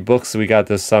three books that we got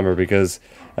this summer, because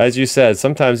as you said,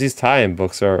 sometimes these tie-in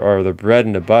books are the bread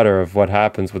and the butter of what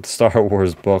happens with the Star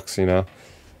Wars books, you know?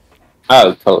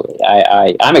 Oh, totally.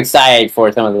 I'm excited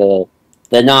for some of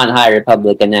the non-High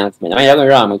Republic announcement. I mean, don't get me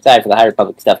wrong, I'm excited for the High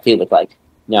Republic stuff too, but like,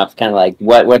 it's kind of like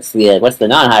what's the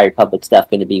non-High Republic stuff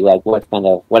going to be like? What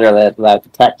are they allowed to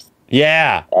touch?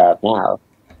 Yeah. Now.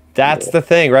 That's the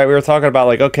thing, right? We were talking about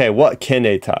like, okay, what can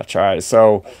they touch? All right,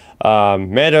 so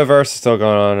Mandoverse is still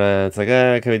going on, and it's like,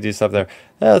 can we do stuff there?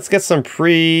 Let's get some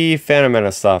pre-Phantom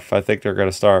Menace stuff. I think they're going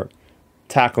to start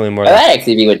tackling more. That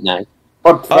actually be nice.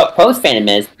 Or post-Phantom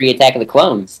Menace, pre-Attack of the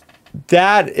Clones.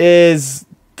 That is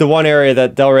the one area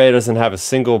that Del Rey doesn't have a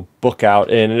single book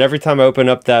out in, and every time I open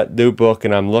up that new book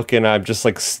and I'm looking, I'm just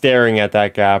like staring at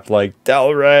that gap, like,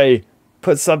 Del Rey,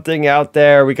 put something out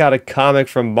there. We got a comic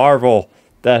from Marvel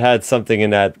that had something in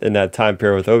that time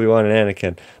period with Obi-Wan and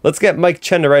Anakin. Let's get Mike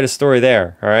Chen to write a story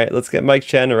there. All right, let's get Mike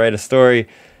Chen to write a story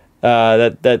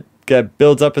that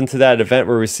builds up into that event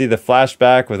where we see the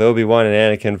flashback with Obi-Wan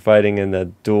and Anakin fighting in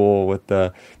the duel with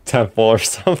the temple or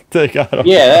something.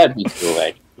 That'd be cool,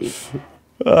 actually.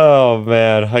 Oh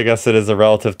man, I guess it is a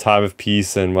relative time of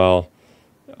peace, and well,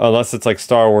 unless it's like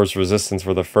Star Wars Resistance,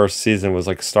 where the first season was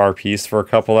like Star Peace for a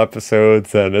couple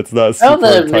episodes, and it's not super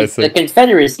enticing. The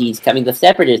Confederacy's coming. The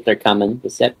Separatists are coming.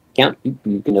 Count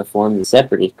Dooku going to form the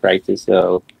Separatist Crisis,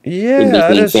 so yeah,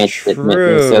 that is true.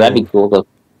 So that'd be cool.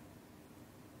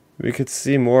 We could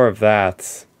see more of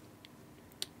that,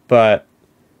 but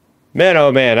man,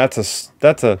 oh man, that's a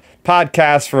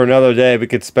podcast for another day. We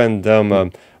could spend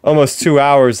almost 2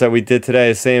 hours that we did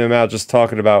today, same amount, just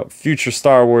talking about future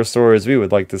Star Wars stories we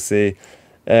would like to see,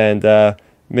 and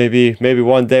maybe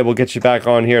one day we'll get you back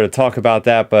on here to talk about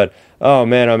that. But oh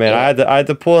man, I had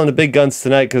to pull in the big guns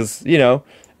tonight because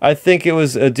I think it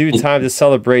was a due time to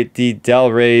celebrate the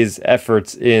Del Rey's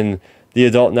efforts in the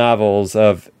adult novels,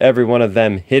 of every one of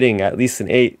them hitting at least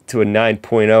an 8 to a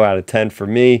 9.0 out of 10 for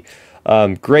me.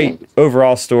 Great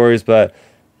overall stories, but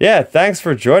yeah, thanks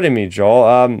for joining me,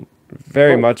 Joel.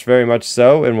 Very much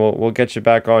so, and we'll get you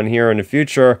back on here in the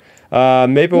future.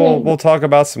 Maybe we'll talk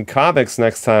about some comics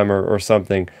next time or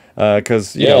something,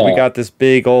 because we got this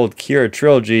big old Kira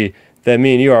trilogy that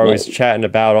me and you are always chatting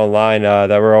about online, that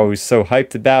we're always so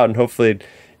hyped about, and hopefully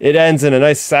it ends in a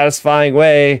nice, satisfying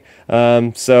way.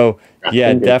 So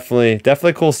yeah, definitely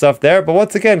cool stuff there. But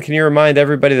once again, can you remind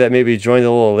everybody that maybe joined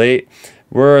a little late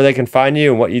where they can find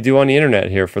you and what you do on the internet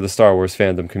here for the Star Wars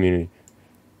fandom community?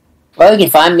 Well, you can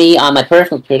find me on my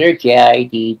personal Twitter,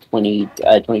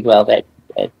 JID2012.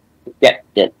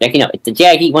 It's the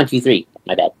JID123.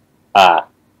 My bad.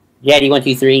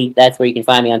 JID123. That's where you can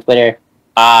find me on Twitter.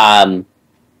 I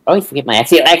always forget my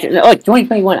actual. Oh,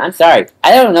 2021. I'm sorry. I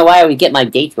don't know why I always get my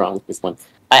dates wrong with this one.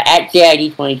 At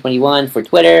JID2021 for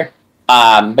Twitter.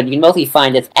 But you can mostly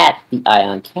find us at the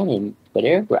Ion Canon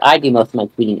Twitter, where I do most of my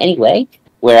tweeting anyway,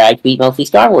 where I tweet mostly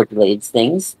Star Wars related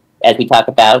things, as we talk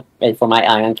about for my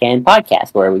Ion Canon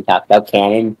podcast, where we talk about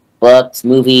canon, books,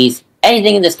 movies,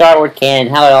 anything in the Star Wars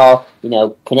canon, how it all,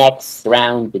 connects,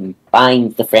 surrounds, and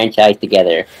binds the franchise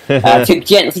together to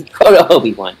gently go to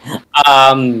Obi-Wan.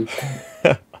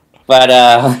 But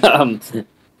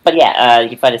yeah, you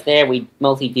can find us there. We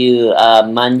mostly do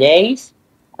Mondays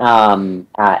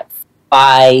at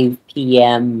 5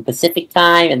 p.m. Pacific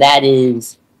time, and that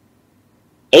is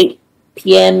 8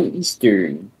 p.m.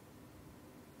 Eastern.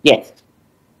 Yes.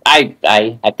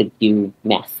 I have to do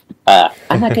math.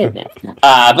 I'm not good at math.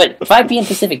 But 5 p.m.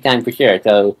 Pacific time for sure.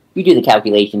 So you do the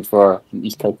calculations for you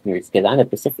East Coasters, because I'm a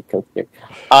Pacific Coaster.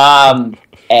 And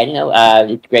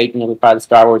it's great. We're part of the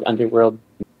Star Wars Underworld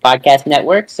podcast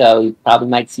network, so you probably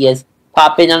might see us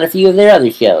pop in on a few of their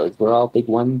other shows. We're all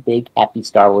one big happy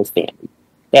Star Wars family.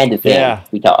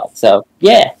 We talk. So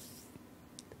yeah.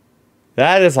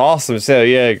 That is awesome. So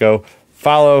yeah, go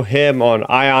follow him on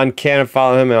Ion Canon,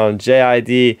 follow him on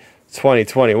JID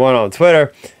 2021 on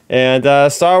Twitter, and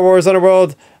Star Wars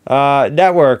Underworld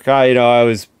Network. I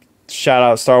always shout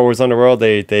out Star Wars Underworld.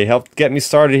 They helped get me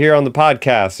started here on the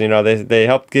podcast. They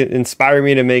helped inspire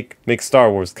me to make Star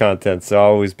Wars content. So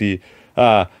I'll always be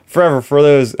forever for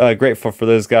those grateful for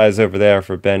those guys over there,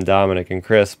 for Ben, Dominic, and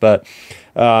Chris. But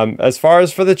as far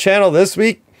as for the channel this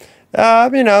week, we're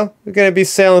going to be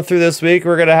sailing through this week.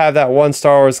 We're going to have that one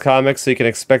Star Wars comic, so you can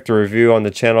expect a review on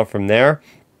the channel from there.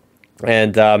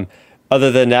 And Other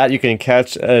than that, you can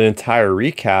catch an entire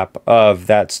recap of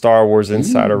that Star Wars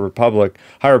Insider Republic,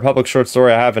 High Republic short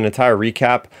story. I have an entire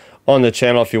recap on the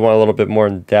channel if you want a little bit more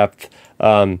in-depth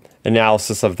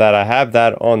analysis of that. I have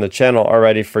that on the channel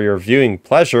already for your viewing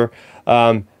pleasure.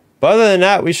 But other than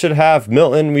that, we should have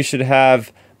Milton, we should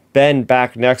have Ben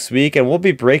back next week, and we'll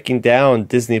be breaking down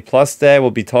Disney Plus Day.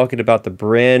 We'll be talking about the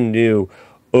brand new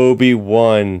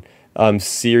Obi-Wan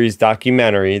series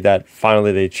documentary that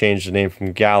finally they changed the name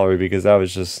from Gallery because that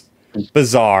was just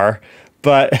bizarre.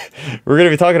 But we're going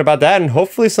to be talking about that and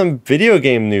hopefully some video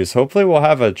game news. Hopefully we'll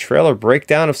have a trailer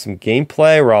breakdown of some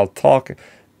gameplay where I'll talk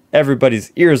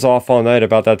everybody's ears off all night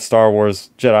about that Star Wars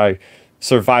Jedi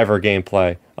Survivor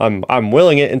gameplay. I'm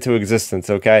willing it into existence,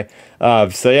 okay?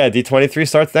 So yeah, D23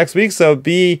 starts next week, so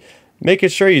be making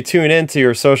sure you tune in to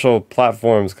your social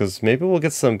platforms because maybe we'll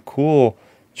get some cool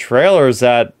trailers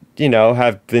that, you know,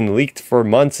 have been leaked for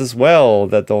months as well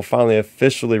that they'll finally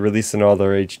officially release in all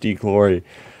their HD glory.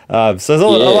 So there's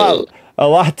a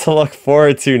lot to look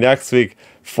forward to next week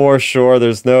for sure.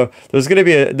 There's going to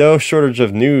be no shortage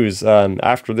of news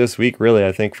after this week, really.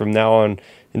 I think from now on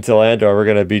until Andor, we're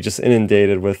going to be just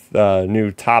inundated with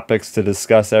new topics to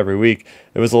discuss every week.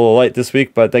 It was a little light this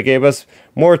week, but they gave us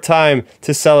more time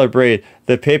to celebrate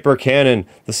the paper canon,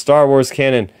 the Star Wars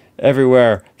canon,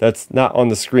 everywhere that's not on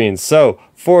the screen. So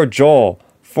for Joel,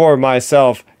 for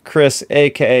myself, Chris,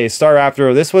 aka Star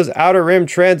Raptor, this was Outer Rim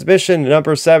Transmission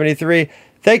number 73.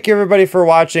 Thank you everybody for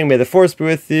watching. May the Force be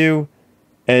with you.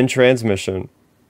 End transmission.